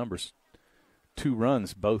final numbers, 2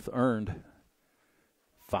 runs, both earned,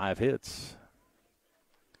 5 hits,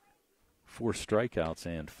 4 strikeouts,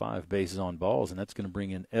 and 5 bases on balls, and that's going to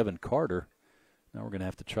bring in Evan Carter. Now we're going to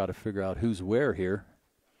have to try to figure out who's where here.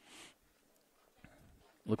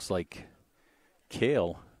 Looks like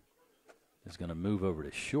Cale is going to move over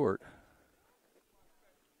to short.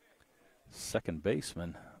 Second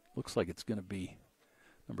baseman, looks like it's going to be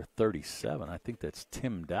number 37. I think that's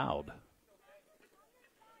Tim Dowd.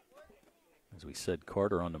 As we said,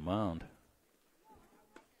 Carter on the mound.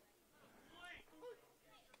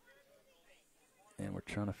 And we're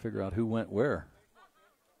trying to figure out who went where.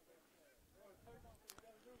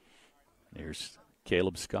 Here's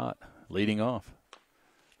Caleb Scott leading off.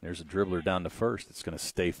 There's a dribbler down to first. It's going to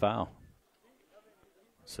stay foul.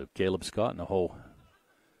 So Caleb Scott in the hole.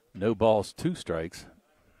 No balls, 2 strikes.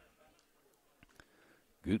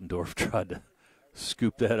 Gutendorf tried to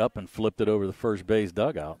scoop that up and flipped it over the first base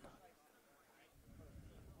dugout.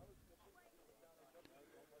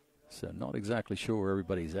 So not exactly sure where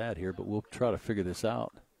everybody's at here, but we'll try to figure this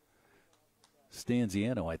out.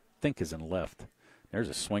 Stanziano, I think, is in left. There's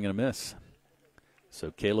a swing and a miss.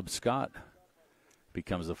 So Caleb Scott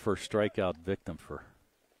becomes the first strikeout victim for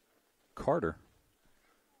Carter.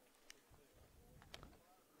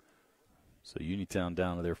 So Uniontown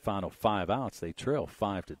down to their final 5 outs. They trail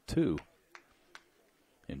 5-2.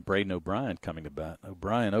 And Braden O'Brien coming to bat.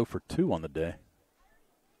 O'Brien 0 for 2 on the day.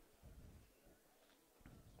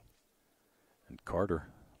 And Carter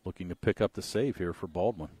looking to pick up the save here for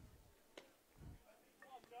Baldwin.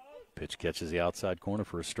 Pitch catches the outside corner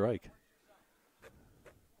for a strike.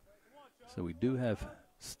 So we do have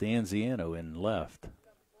Stanziano in left.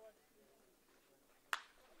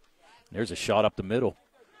 There's a shot up the middle.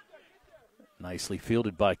 Nicely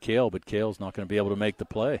fielded by Cale, but Cale's not going to be able to make the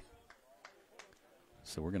play.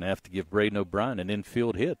 So we're going to have to give Braden O'Brien an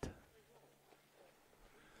infield hit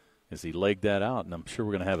as he legged that out, and I'm sure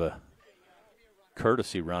we're going to have a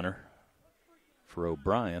courtesy runner for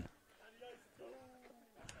O'Brien.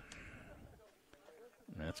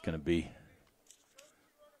 And that's going to be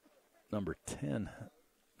number 10.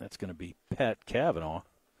 That's going to be Pat Cavanaugh,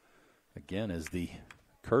 again, as the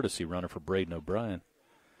courtesy runner for Braden O'Brien.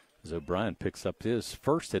 As O'Brien picks up his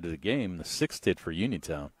first hit of the game, the 6th hit for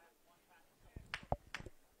Uniontown.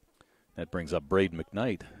 That brings up Braden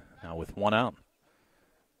McKnight, now with 1 out.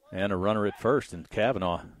 And a runner at first, and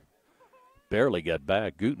Cavanaugh barely got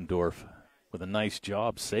back. Gutendorf with a nice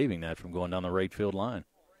job saving that from going down the right field line.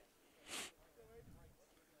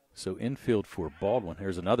 So infield for Baldwin.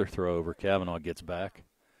 Here's another throw over. Cavanaugh gets back.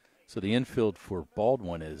 So the infield for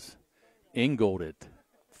Baldwin is Ingold at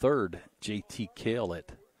third, J.T. Cale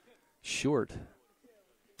at short,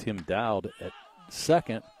 Tim Dowd at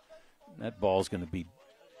second. That ball's going to be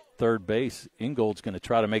third base. Ingold's going to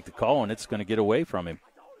try to make the call, and it's going to get away from him.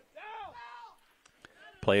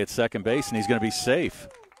 Play at second base, and he's going to be safe.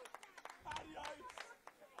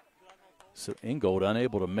 So Ingold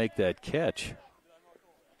unable to make that catch.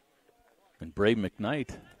 And Braden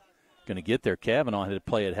McKnight going to get there. Cavanaugh had to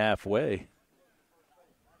play it halfway.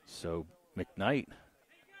 So McKnight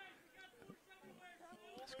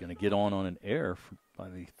is going to get on an error by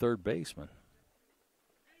the third baseman.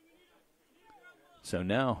 So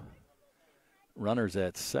now runners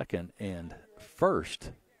at second and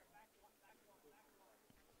first.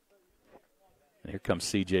 And here comes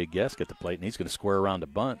C.J. Gesk at the plate, and he's going to square around a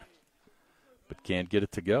bunt, but can't get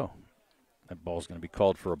it to go. That ball's going to be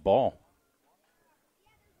called for a ball.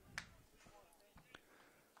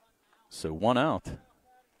 So 1 out,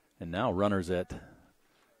 and now runners at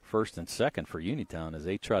first and second for Uniontown as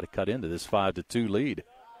they try to cut into this 5-2 lead.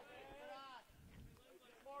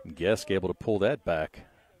 And Gesk able to pull that back.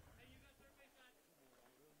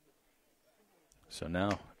 So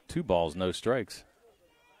now 2 balls, no strikes.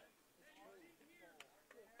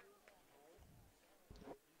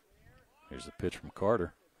 Here's the pitch from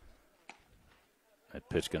Carter. That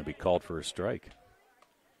pitch going to be called for a strike.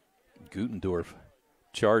 Gutendorf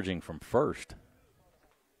charging from first.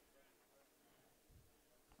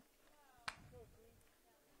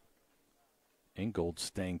 Ingold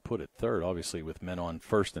staying put at third, obviously with men on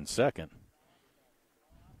first and second.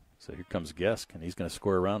 So here comes Gesk, and he's going to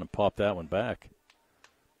square around and pop that one back.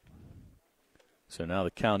 So now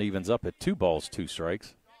the count evens up at 2 balls, 2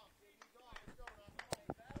 strikes.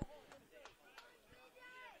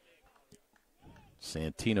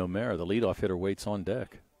 Santino Mera, the leadoff hitter, waits on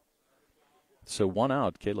deck. So 1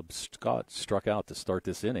 out, Caleb Scott struck out to start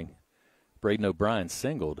this inning. Braden O'Brien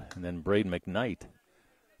singled, and then Braden McKnight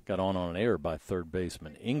got on an error by third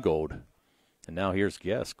baseman Ingold. And now here's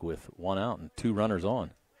Gesk with 1 out and 2 runners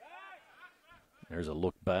on. There's a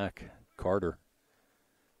look back. Carter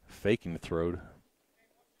faking the throw.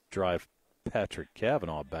 Drive Patrick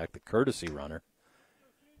Cavanaugh back, the courtesy runner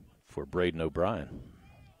for Braden O'Brien.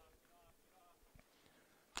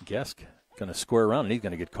 Gesk going to square around, and he's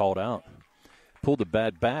going to get called out. Pulled the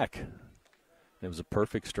bat back. It was a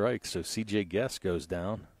perfect strike, so C.J. Gesk goes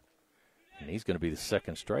down, and he's going to be the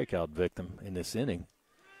second strikeout victim in this inning,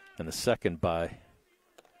 and the second by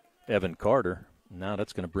Evan Carter. Now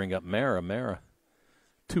that's going to bring up Mara. Mara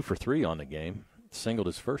 2 for 3 on the game. Singled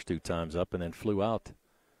his first 2 times up and then flew out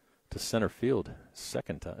to center field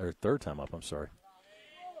third time up, I'm sorry.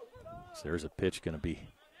 So there's a pitch going to be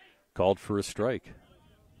called for a strike.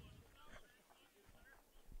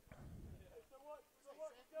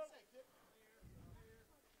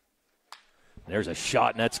 There's a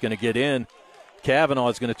shot, and that's going to get in. Cavanaugh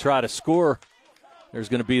is going to try to score. There's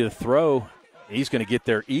going to be the throw. He's going to get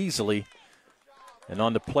there easily. And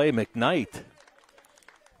on the play, McKnight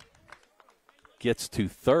gets to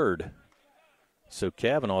third. So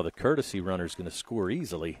Cavanaugh, the courtesy runner, is going to score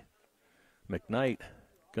easily. McKnight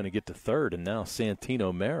going to get to third, and now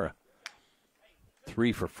Santino Mera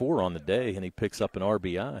 3 for 4 on the day, and he picks up an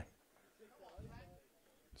RBI.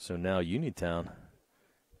 So now Uniontown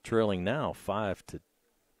trailing now 5-3.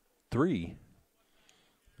 And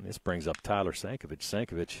this brings up Tyler Sankovic.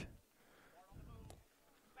 Sankovic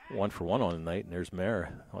 1 for 1 on the night, and there's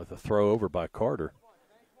Mara with a throw over by Carter.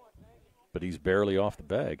 But he's barely off the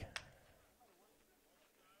bag.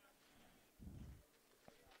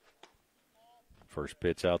 First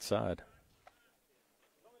pitch outside.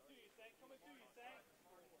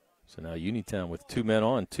 So now Uniontown with 2 men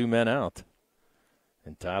on, 2 men out.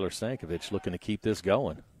 And Tyler Sankovic looking to keep this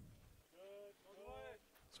going.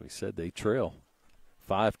 So we said they trail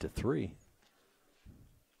 5-3.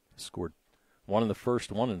 Scored 1 in the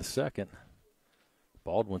first, 1 in the second.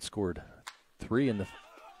 Baldwin scored 3 in the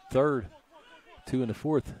third, 2 in the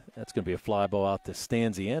fourth. That's going to be a fly ball out to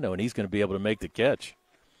Stanziano, and he's going to be able to make the catch.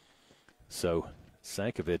 So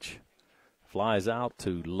Sankovic flies out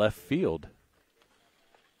to left field.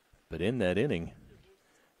 But in that inning,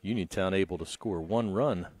 Uniontown able to score 1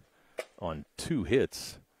 run on 2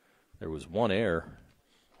 hits. There was 1 error,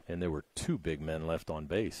 and there were 2 big men left on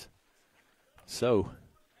base. So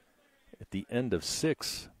at the end of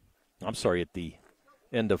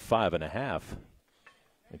 5.5,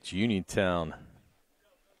 it's Uniontown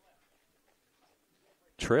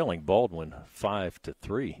trailing Baldwin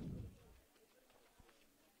 5-3.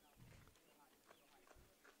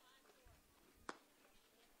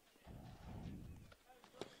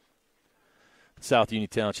 South Union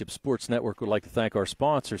Township Sports Network would like to thank our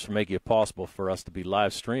sponsors for making it possible for us to be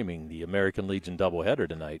live streaming the American Legion doubleheader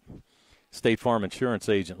tonight. State Farm Insurance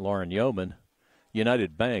Agent Lauren Yeoman,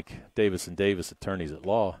 United Bank, Davis & Davis Attorneys at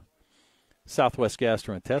Law, Southwest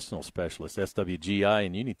Gastrointestinal Specialist, SWGI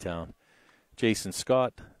in Uniontown, Jason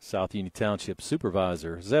Scott, South Union Township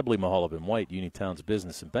Supervisor, Zebly Mahalaban White, Uniontown's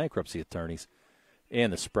Business and Bankruptcy Attorneys,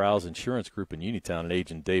 and the Sprouse Insurance Group in Uniontown and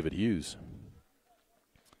Agent David Hughes.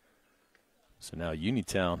 So now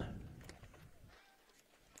Uniontown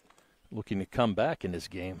looking to come back in this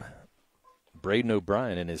game. Braden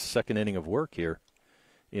O'Brien in his second inning of work here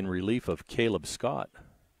in relief of Caleb Scott.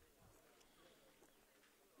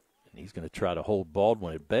 And he's going to try to hold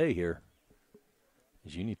Baldwin at bay here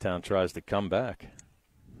as Uniontown tries to come back.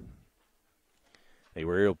 They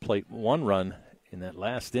were able to plate one run in that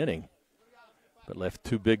last inning, but left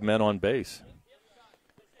two big men on base.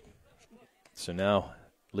 So now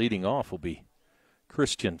leading off will be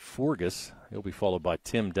Christian Forgus. He'll be followed by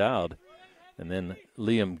Tim Dowd, and then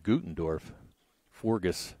Liam Gutendorf.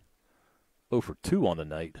 Forgus 0 for 2 on the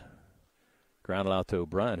night. Grounded out to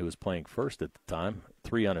O'Brien, who was playing first at the time,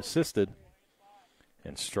 3 unassisted,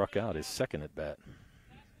 and struck out his second at bat.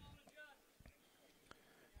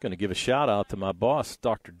 Going to give a shout out to my boss,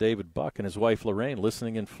 Dr. David Buck, and his wife Lorraine,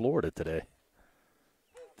 listening in Florida today.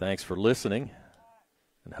 Thanks for listening,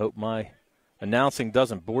 and hope my announcing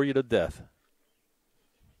doesn't bore you to death.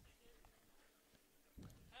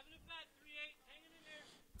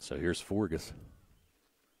 So here's Forgus.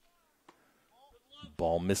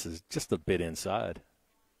 Ball misses just a bit inside.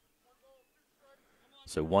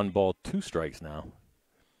 So 1 ball, 2 strikes now.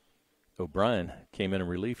 O'Brien came in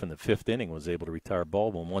relief in the 5th inning, was able to retire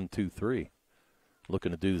Baldwin 1-2-3.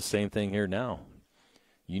 Looking to do the same thing here now.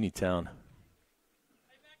 Uniontown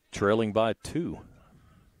trailing by 2.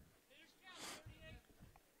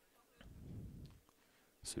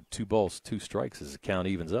 So 2 balls, 2 strikes as the count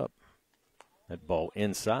evens up. That ball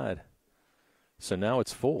inside. So now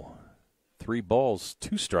it's full. 3 balls,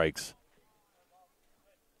 2 strikes.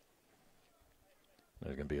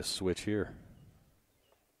 There's going to be a switch here.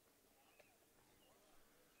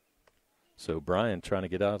 So Brian trying to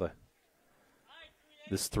get out of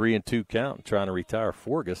this 3-2 count, trying to retire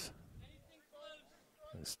Forgus.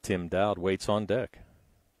 As Tim Dowd waits on deck.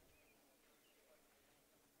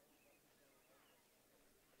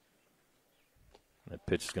 That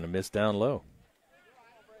pitch is going to miss down low.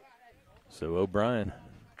 So O'Brien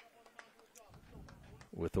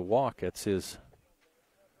with a walk. That's his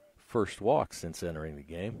first walk since entering the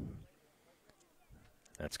game.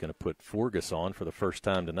 That's going to put Forgus on for the first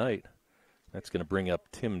time tonight. That's going to bring up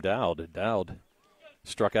Tim Dowd. Dowd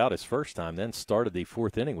struck out his first time, then started the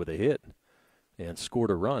 4th inning with a hit and scored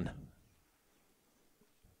a run.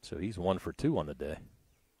 So he's 1 for 2 on the day.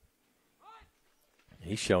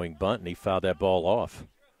 He's showing bunt, and he fouled that ball off.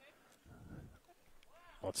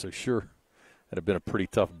 Not so sure. That'd have been a pretty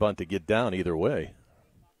tough bunt to get down either way.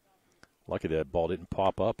 Lucky that ball didn't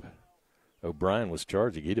pop up. O'Brien was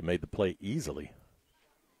charging. He'd have made the play easily.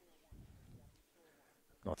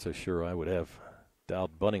 Not so sure I would have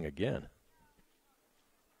Dowd bunting again.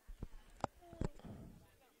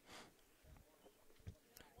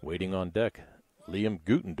 Waiting on deck, Liam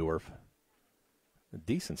Gutendorf. A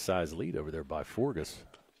decent-sized lead over there by Forgus.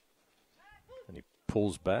 And he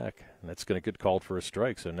pulls back, and that's going to get called for a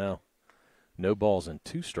strike. So now no balls and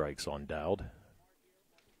 2 strikes on Dowd.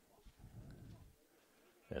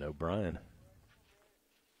 And O'Brien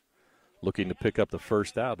looking to pick up the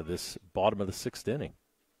first out of this bottom of the 6th inning.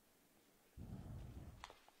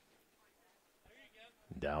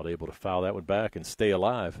 Dowd able to foul that one back and stay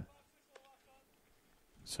alive.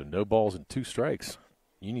 So no balls and 2 strikes.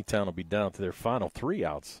 Uniontown will be down to their final 3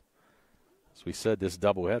 outs. As we said, this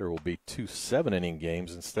doubleheader will be 2 7-inning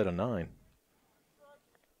games instead of 9.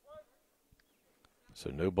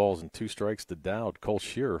 So no balls and 2 strikes to Dowd. Cole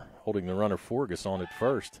Shearer holding the runner Forgus on at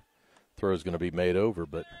first. Throw is going to be made over,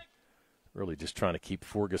 but really just trying to keep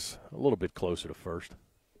Forgus a little bit closer to first.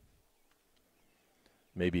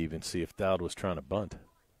 Maybe even see if Dowd was trying to bunt.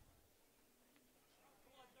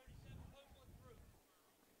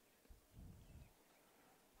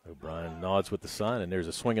 O'Brien nods with the sign, and there's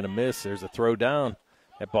a swing and a miss. There's a throw down.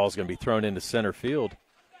 That ball's going to be thrown into center field.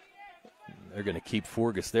 They're going to keep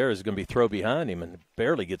Forgus there. It's going to be throw behind him, and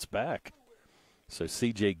barely gets back. So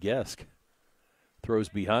C.J. Gesk throws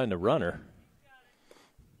behind the runner.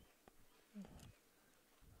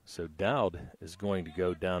 So Dowd is going to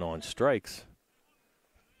go down on strikes.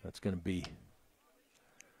 That's going to be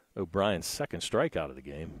O'Brien's second strikeout of the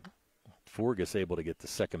game. Forgus able to get to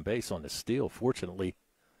second base on the steal. Fortunately,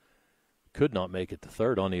 could not make it to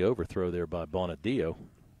third on the overthrow there by Bonadillo.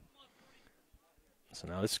 So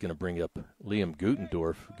now this is going to bring up Liam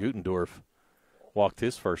Gutendorf. Gutendorf walked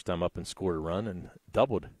his first time up and scored a run, and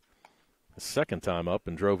doubled the second time up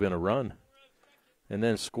and drove in a run, and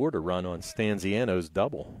then scored a run on Stanziano's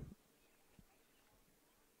double.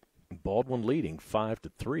 Baldwin leading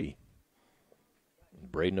 5-3.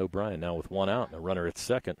 Braden O'Brien now with 1 out and a runner at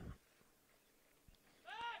second.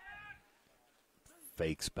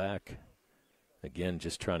 Fakes back. Again,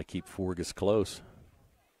 just trying to keep Forgus close.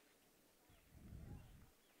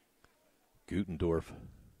 Gutendorf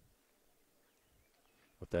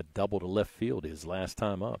with that double to left field his last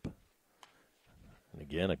time up. And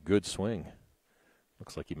again, a good swing.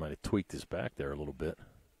 Looks like he might have tweaked his back there a little bit.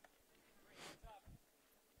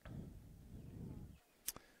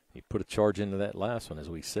 He put a charge into that last one, as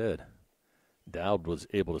we said. Dowd was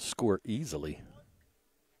able to score easily.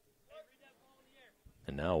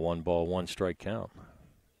 And now 1 ball, 1 strike count.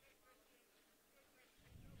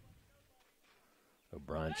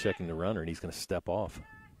 O'Brien checking the runner, and he's going to step off.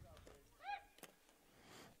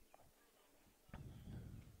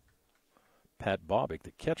 Pat Bobick,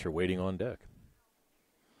 the catcher, waiting on deck.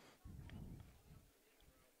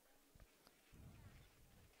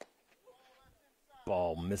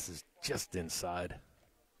 Ball misses just inside.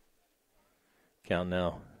 Count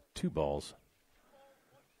now 2 balls,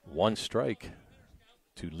 1 strike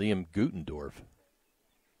to Liam Gutendorf.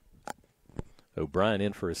 O'Brien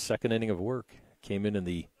in for his second inning of work. Came in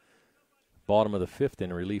the bottom of the 5th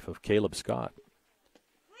in relief of Caleb Scott.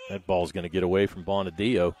 That ball's going to get away from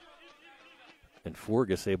Bonadillo. And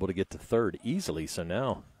Forgus able to get to third easily. So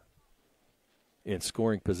now in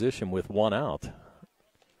scoring position with 1 out.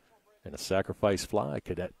 And a sacrifice fly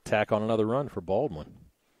could tack on another run for Baldwin.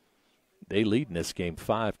 They lead in this game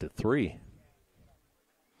 5-3.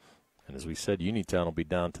 And as we said, Uniontown will be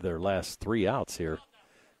down to their last 3 outs here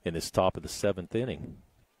in this top of the 7th inning.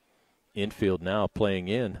 Infield now playing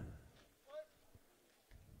in.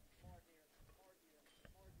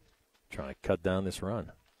 Trying to cut down this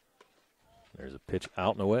run. There's a pitch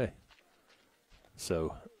out and away.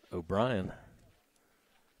 So O'Brien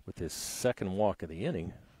with his second walk of the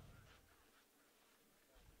inning.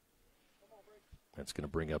 That's going to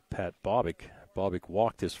bring up Pat Bobick. Bobick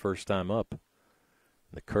walked his first time up.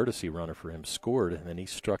 The courtesy runner for him scored, and then he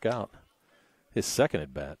struck out his second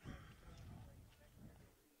at bat.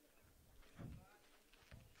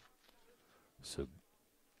 So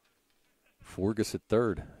Forgus at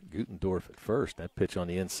third, Gutendorf at first. That pitch on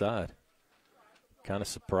the inside. Kind of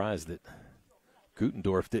surprised that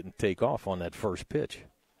Gutendorf didn't take off on that first pitch.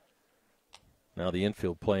 Now the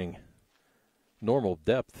infield playing normal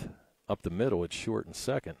depth up the middle at short and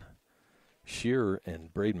second. Shearer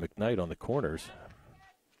and Braden McKnight on the corners.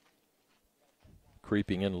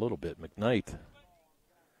 Creeping in a little bit. McKnight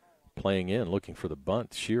playing in, looking for the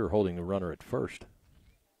bunt. Shearer holding the runner at first.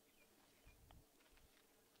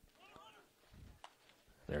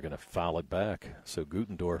 They're going to foul it back. So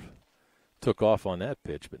Gutendorf took off on that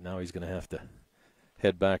pitch, but now he's going to have to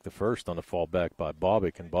head back to first on the fall back by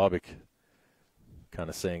Bobick. And Bobick kind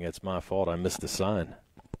of saying, it's my fault, I missed the sign.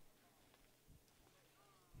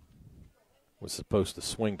 Was supposed to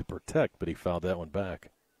swing to protect, but he fouled that one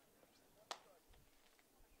back.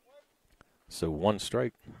 So 1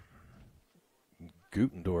 strike.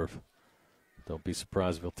 Gutendorf, don't be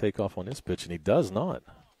surprised if he'll take off on this pitch, and he does not.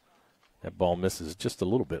 That ball misses just a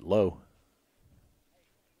little bit low.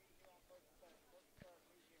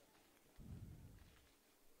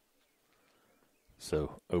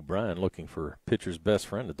 So O'Brien looking for pitcher's best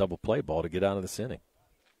friend, a double play ball to get out of this inning.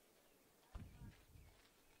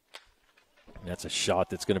 That's a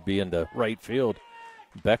shot that's going to be into right field.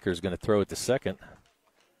 Becker's going to throw it to second.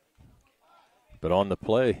 But on the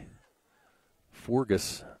play,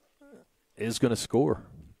 Forgus is going to score.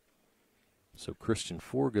 So Christian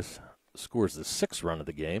Forgus scores the 6th run of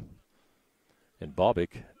the game. And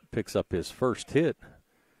Bobick picks up his first hit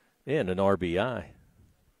and an RBI.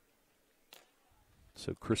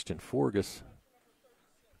 So Christian Forgus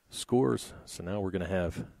scores. So now we're going to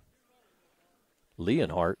have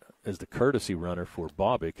Leonhardt as the courtesy runner for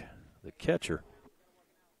Bobick, the catcher.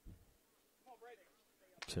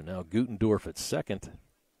 So now Gutendorf at second.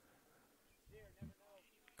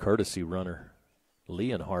 Courtesy runner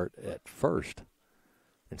Leonhardt at first.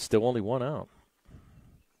 And still only 1 out.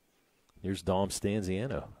 Here's Dom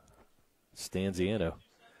Stanziano. Stanziano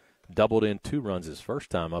doubled in 2 runs his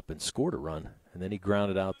first time up and scored a run. And then he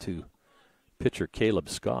grounded out to pitcher Caleb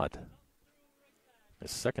Scott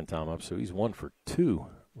his second time up. So he's 1 for 2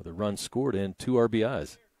 with a run scored and 2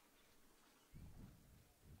 RBIs.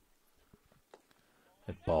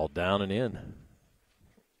 That ball down and in.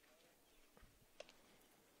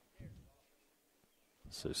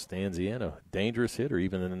 So Stanziano, dangerous hitter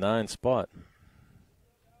even in the 9 spot.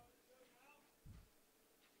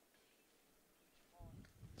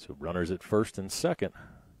 So runners at first and second.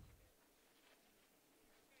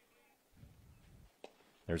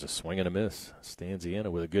 There's a swing and a miss. Stanziano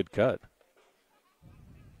with a good cut.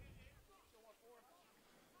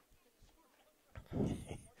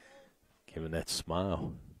 Giving that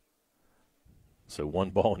smile. So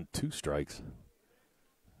 1 ball and 2 strikes.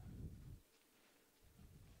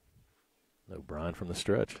 O'Brien from the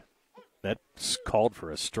stretch. That's called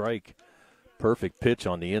for a strike. Perfect pitch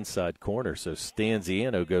on the inside corner. So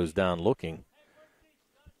Stanziano goes down looking.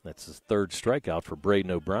 That's his 3rd strikeout for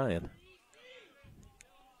Braden O'Brien.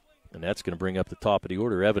 And that's going to bring up the top of the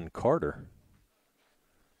order, Evan Carter.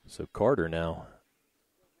 So Carter now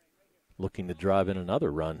looking to drive in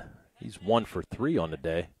another run. He's 1 for 3 on the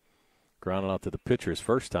day. Grounded out to the pitcher his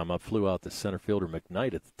first time up, flew out to center fielder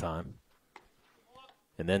McKnight at the time.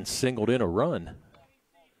 And then singled in a run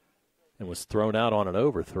and was thrown out on an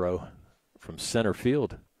overthrow from center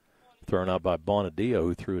field. Thrown out by Bonadillo,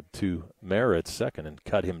 who threw it to Mara at second and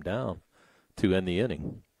cut him down to end the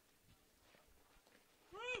inning.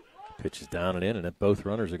 Pitch is down and in, and both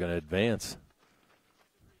runners are going to advance.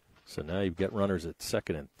 So now you've got runners at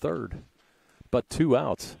second and third, but 2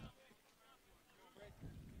 outs.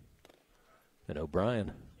 And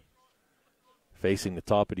O'Brien facing the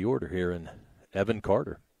top of the order here in Evan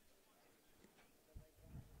Carter.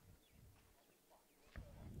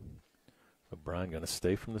 O'Brien going to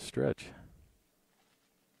stay from the stretch.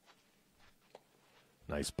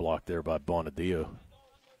 Nice block there by Bonadillo.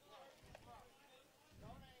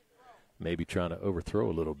 Maybe trying to overthrow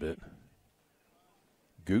a little bit.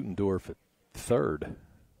 Gutendorf at third.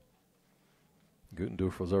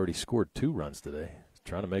 Gutendorf was already scored 2 runs today. He's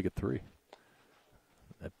trying to make it 3.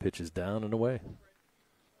 That pitch is down and away.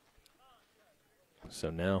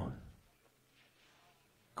 So now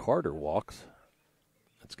Carter walks.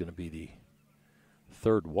 That's going to be the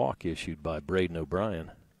 3rd walk issued by Braden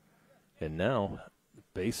O'Brien. And now the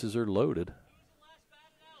bases are loaded.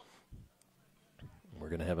 We're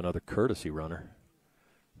going to have another courtesy runner.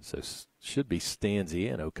 So should be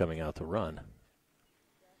Stanziano coming out to run.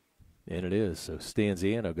 And it is. So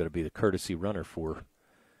Stanziano going to be the courtesy runner for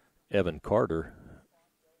Evan Carter,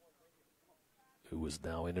 who was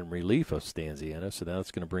now in relief of Stanziano. So now it's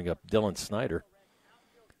going to bring up Dylan Snyder.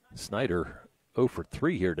 Snyder 0 for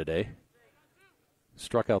 3 here today.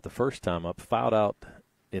 Struck out the first time up, fouled out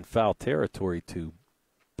in foul territory to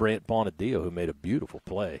Brant Bonadillo, who made a beautiful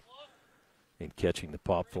play in catching the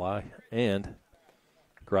pop fly and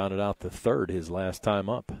grounded out the third his last time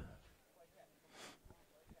up.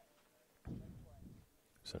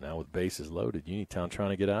 So now with bases loaded, Uniontown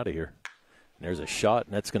trying to get out of here. And there's a shot,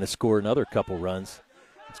 and that's going to score another couple runs.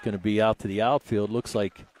 It's going to be out to the outfield. Looks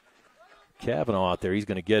like Cavanaugh out there. He's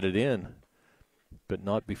going to get it in, but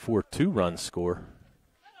not before 2 runs score.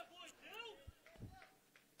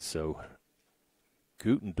 So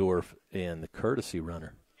Gutendorf and the courtesy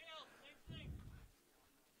runner.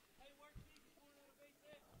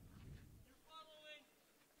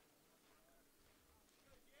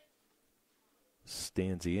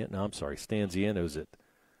 Stanziano's it.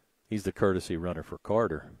 He's the courtesy runner for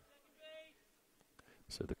Carter.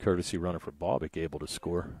 So the courtesy runner for Bobick able to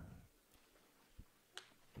score.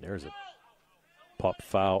 And there's a pop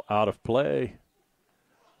foul out of play.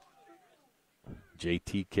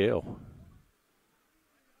 J.T. Kale.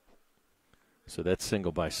 So that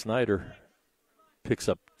single by Snyder picks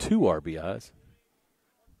up 2 RBIs.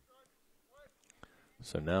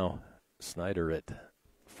 So now Snyder at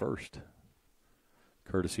first.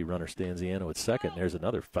 Courtesy runner Stanziano at second. There's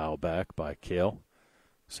another foul back by Kale.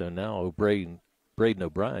 So now Braden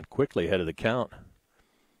O'Brien quickly ahead of the count.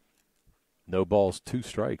 No balls, 2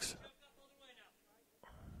 strikes.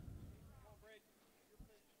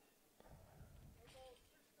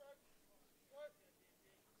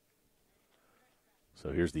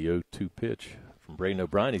 So here's the 0-2 pitch from Braden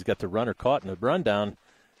O'Brien. He's got the runner caught in the rundown.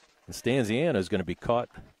 And Stanziano is going to be caught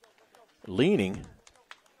leaning.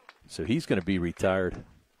 So he's going to be retired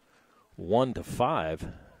 1-5,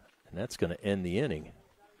 and that's going to end the inning.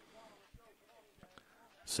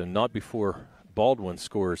 So not before Baldwin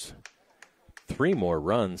scores 3 more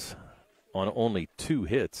runs on only 2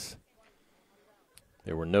 hits.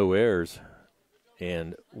 There were no errors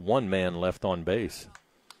and 1 man left on base.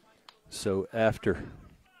 So after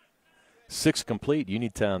 6 complete,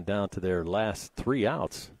 Uniontown down to their last 3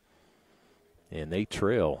 outs, and they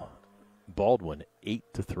trail Baldwin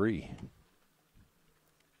 8-3.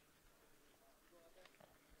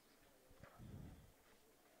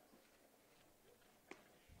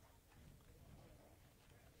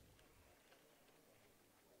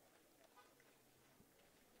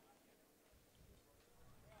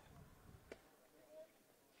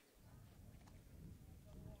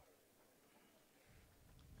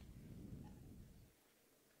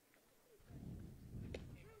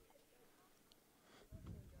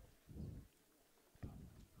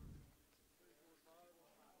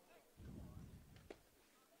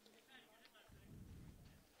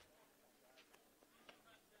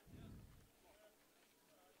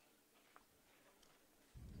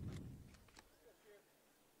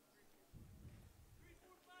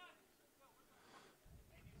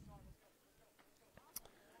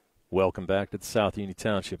 Welcome back to the South Union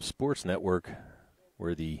Township Sports Network,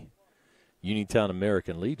 where the Uniontown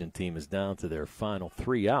American Legion team is down to their final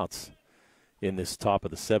 3 outs in this top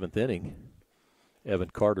of the 7th inning. Evan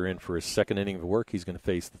Carter in for his second inning of work. He's going to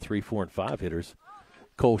face the 3, 4, and 5 hitters.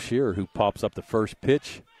 Cole Shearer, who pops up the first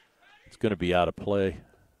pitch, is going to be out of play.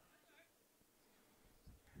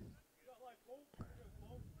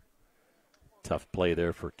 Tough play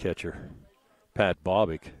there for catcher Pat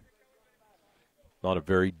Bobick. Not a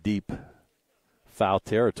very deep foul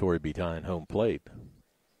territory behind home plate.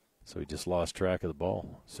 So he just lost track of the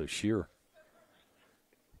ball. So Shearer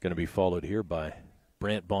going to be followed here by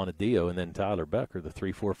Brant Bonadillo and then Tyler Becker, the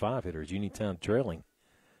 3, 4, 5 hitters. Uniontown trailing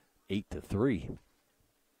 8-3.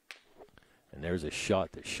 And there's a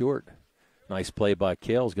shot to short. Nice play by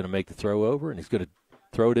Kale. He's going to make the throw over, and he's going to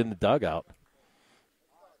throw it in the dugout.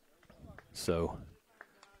 So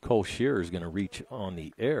Cole Shearer is going to reach on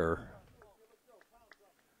the air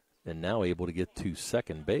and now able to get to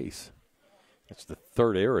second base. That's the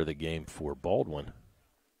 3rd error of the game for Baldwin.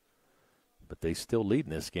 But they still lead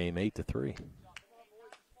in this game 8-3.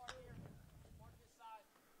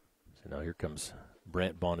 So now here comes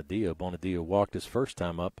Brant Bonadillo. Bonadillo walked his first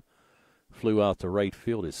time up, flew out to right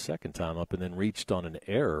field his second time up, and then reached on an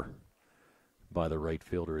error by the right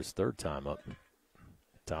fielder his third time up.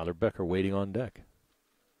 Tyler Becker waiting on deck.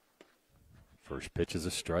 First pitch is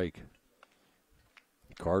a strike.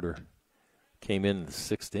 Carter came in the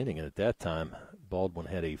 6th inning, and at that time, Baldwin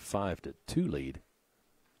had a 5-2 lead.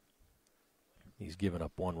 He's given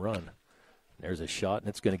up 1 run. There's a shot, and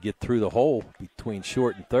it's going to get through the hole between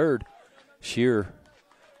short and third. Shearer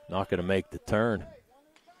not going to make the turn.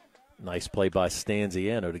 Nice play by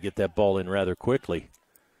Stanziano to get that ball in rather quickly.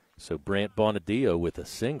 So Brant Bonadillo with a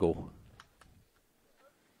single.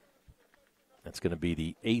 That's going to be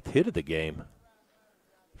the 8th hit of the game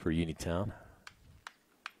for Uniontown.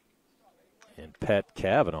 And Pat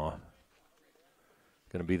Cavanaugh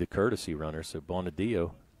going to be the courtesy runner. So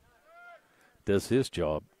Bonadillo does his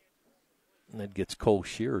job. And that gets Cole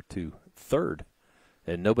Shearer to third.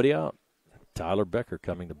 And nobody out. Tyler Becker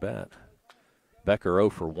coming to bat. Becker 0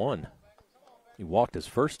 for 1. He walked his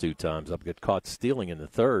first 2 times up, got caught stealing in the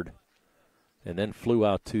third, and then flew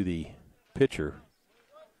out to the pitcher,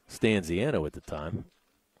 Stanziano at the time.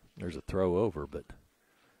 There's a throw over, but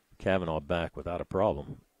Cavanaugh back without a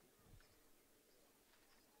problem.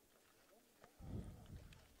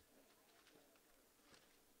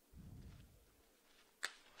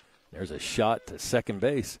 There's a shot to second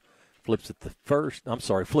base. Flips it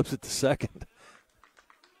to second.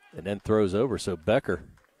 And then throws over. So Becker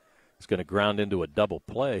is going to ground into a double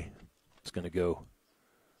play. It's going to go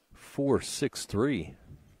 4-6-3.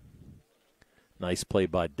 Nice play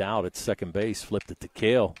by Dowd at second base. Flipped it to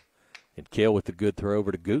Kale. And Kale with the good throw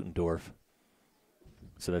over to Gutendorf.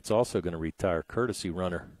 So that's also going to retire courtesy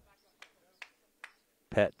runner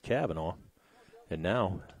Pat Cavanaugh. And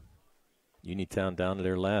now Uniontown down to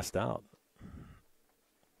their last out.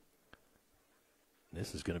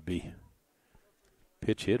 This is going to be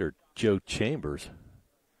pitch hitter Joe Chambers.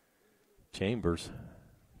 Chambers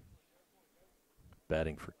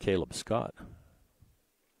batting for Caleb Scott.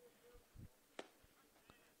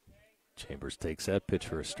 Chambers takes that pitch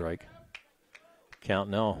for a strike. Count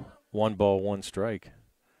now, 1 ball, 1 strike.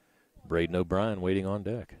 Braden O'Brien waiting on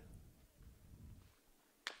deck.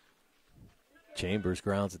 Chambers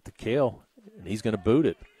grounds it to Kale, and he's going to boot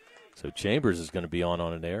it. So Chambers is going to be on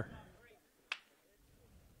an air.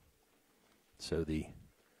 So the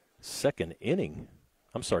second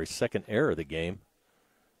error of the game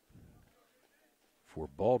for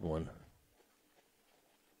Baldwin.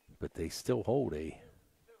 But they still hold a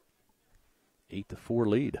 8-4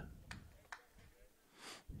 lead.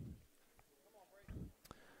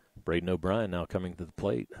 Braden O'Brien now coming to the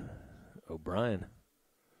plate. O'Brien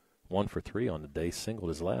 1 for 3 on the day, singled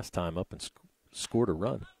his last time up and scored a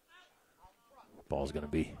run. Ball's going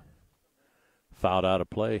to be fouled out of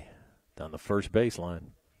play down the first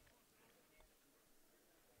baseline.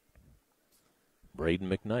 Braden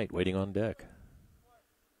McKnight waiting on deck.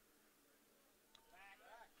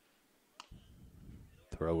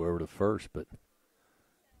 Throw over to first, but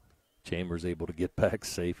Chambers able to get back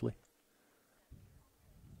safely.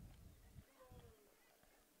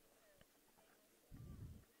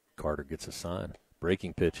 Carter gets a sign.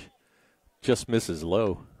 Breaking pitch. Just misses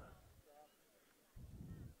low.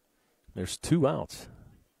 There's 2 outs.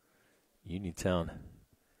 Uniontown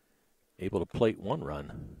able to plate 1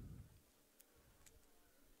 run.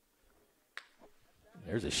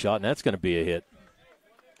 There's a shot, and that's going to be a hit.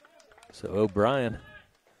 So O'Brien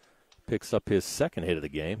picks up his second hit of the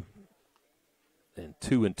game in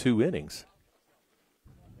 2 innings.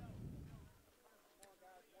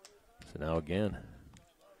 So now again,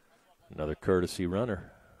 Another courtesy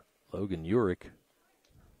runner, Logan Urick,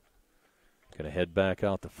 going to head back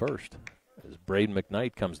out to first as Braden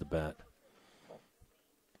McKnight comes to bat.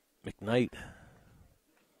 McKnight,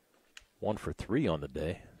 1 for 3 on the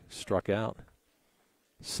day, struck out,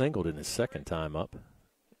 singled in his second time up,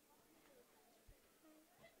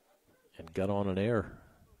 and got on an error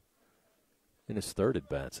in his third at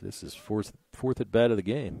bat. So this is fourth at bat of the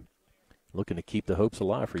game. Looking to keep the hopes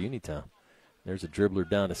alive for Uniontown. There's a dribbler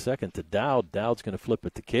down to second to Dowd. Dowd's going to flip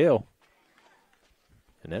it to Kale.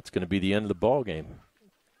 And that's going to be the end of the ball game.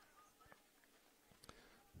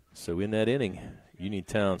 So in that inning,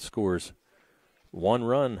 Uniontown scores 1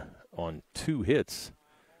 run on 2 hits.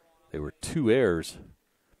 There were 2 errors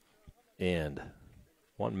and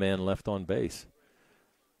 1 man left on base.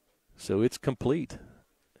 So it's complete.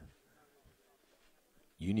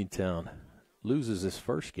 Uniontown loses this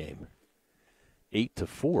first game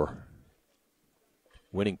 8-4.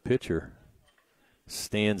 Winning pitcher,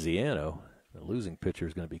 Stan Ziano. The losing pitcher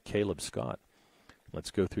is going to be Caleb Scott.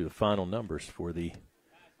 Let's go through the final numbers for the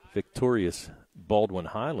victorious Baldwin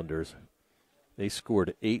Highlanders. They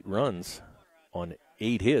scored 8 runs on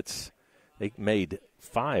 8 hits. They made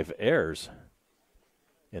 5 errors,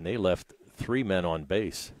 and they left 3 men on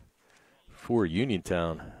base. For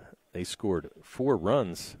Uniontown, they scored 4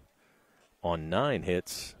 runs on 9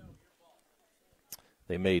 hits.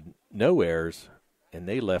 They made no errors, and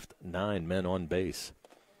they left 9 men on base.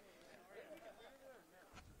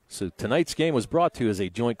 So tonight's game was brought to you as a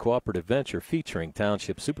joint cooperative venture featuring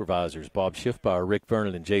Township Supervisors Bob Schiffbauer, Rick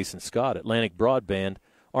Vernon, and Jason Scott, Atlantic Broadband,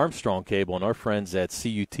 Armstrong Cable, and our friends at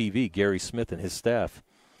CUTV, Gary Smith and his staff.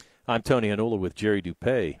 I'm Tony Hanula with Jerry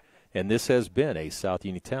Dupay, and this has been a South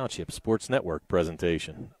Union Township Sports Network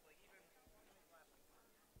presentation.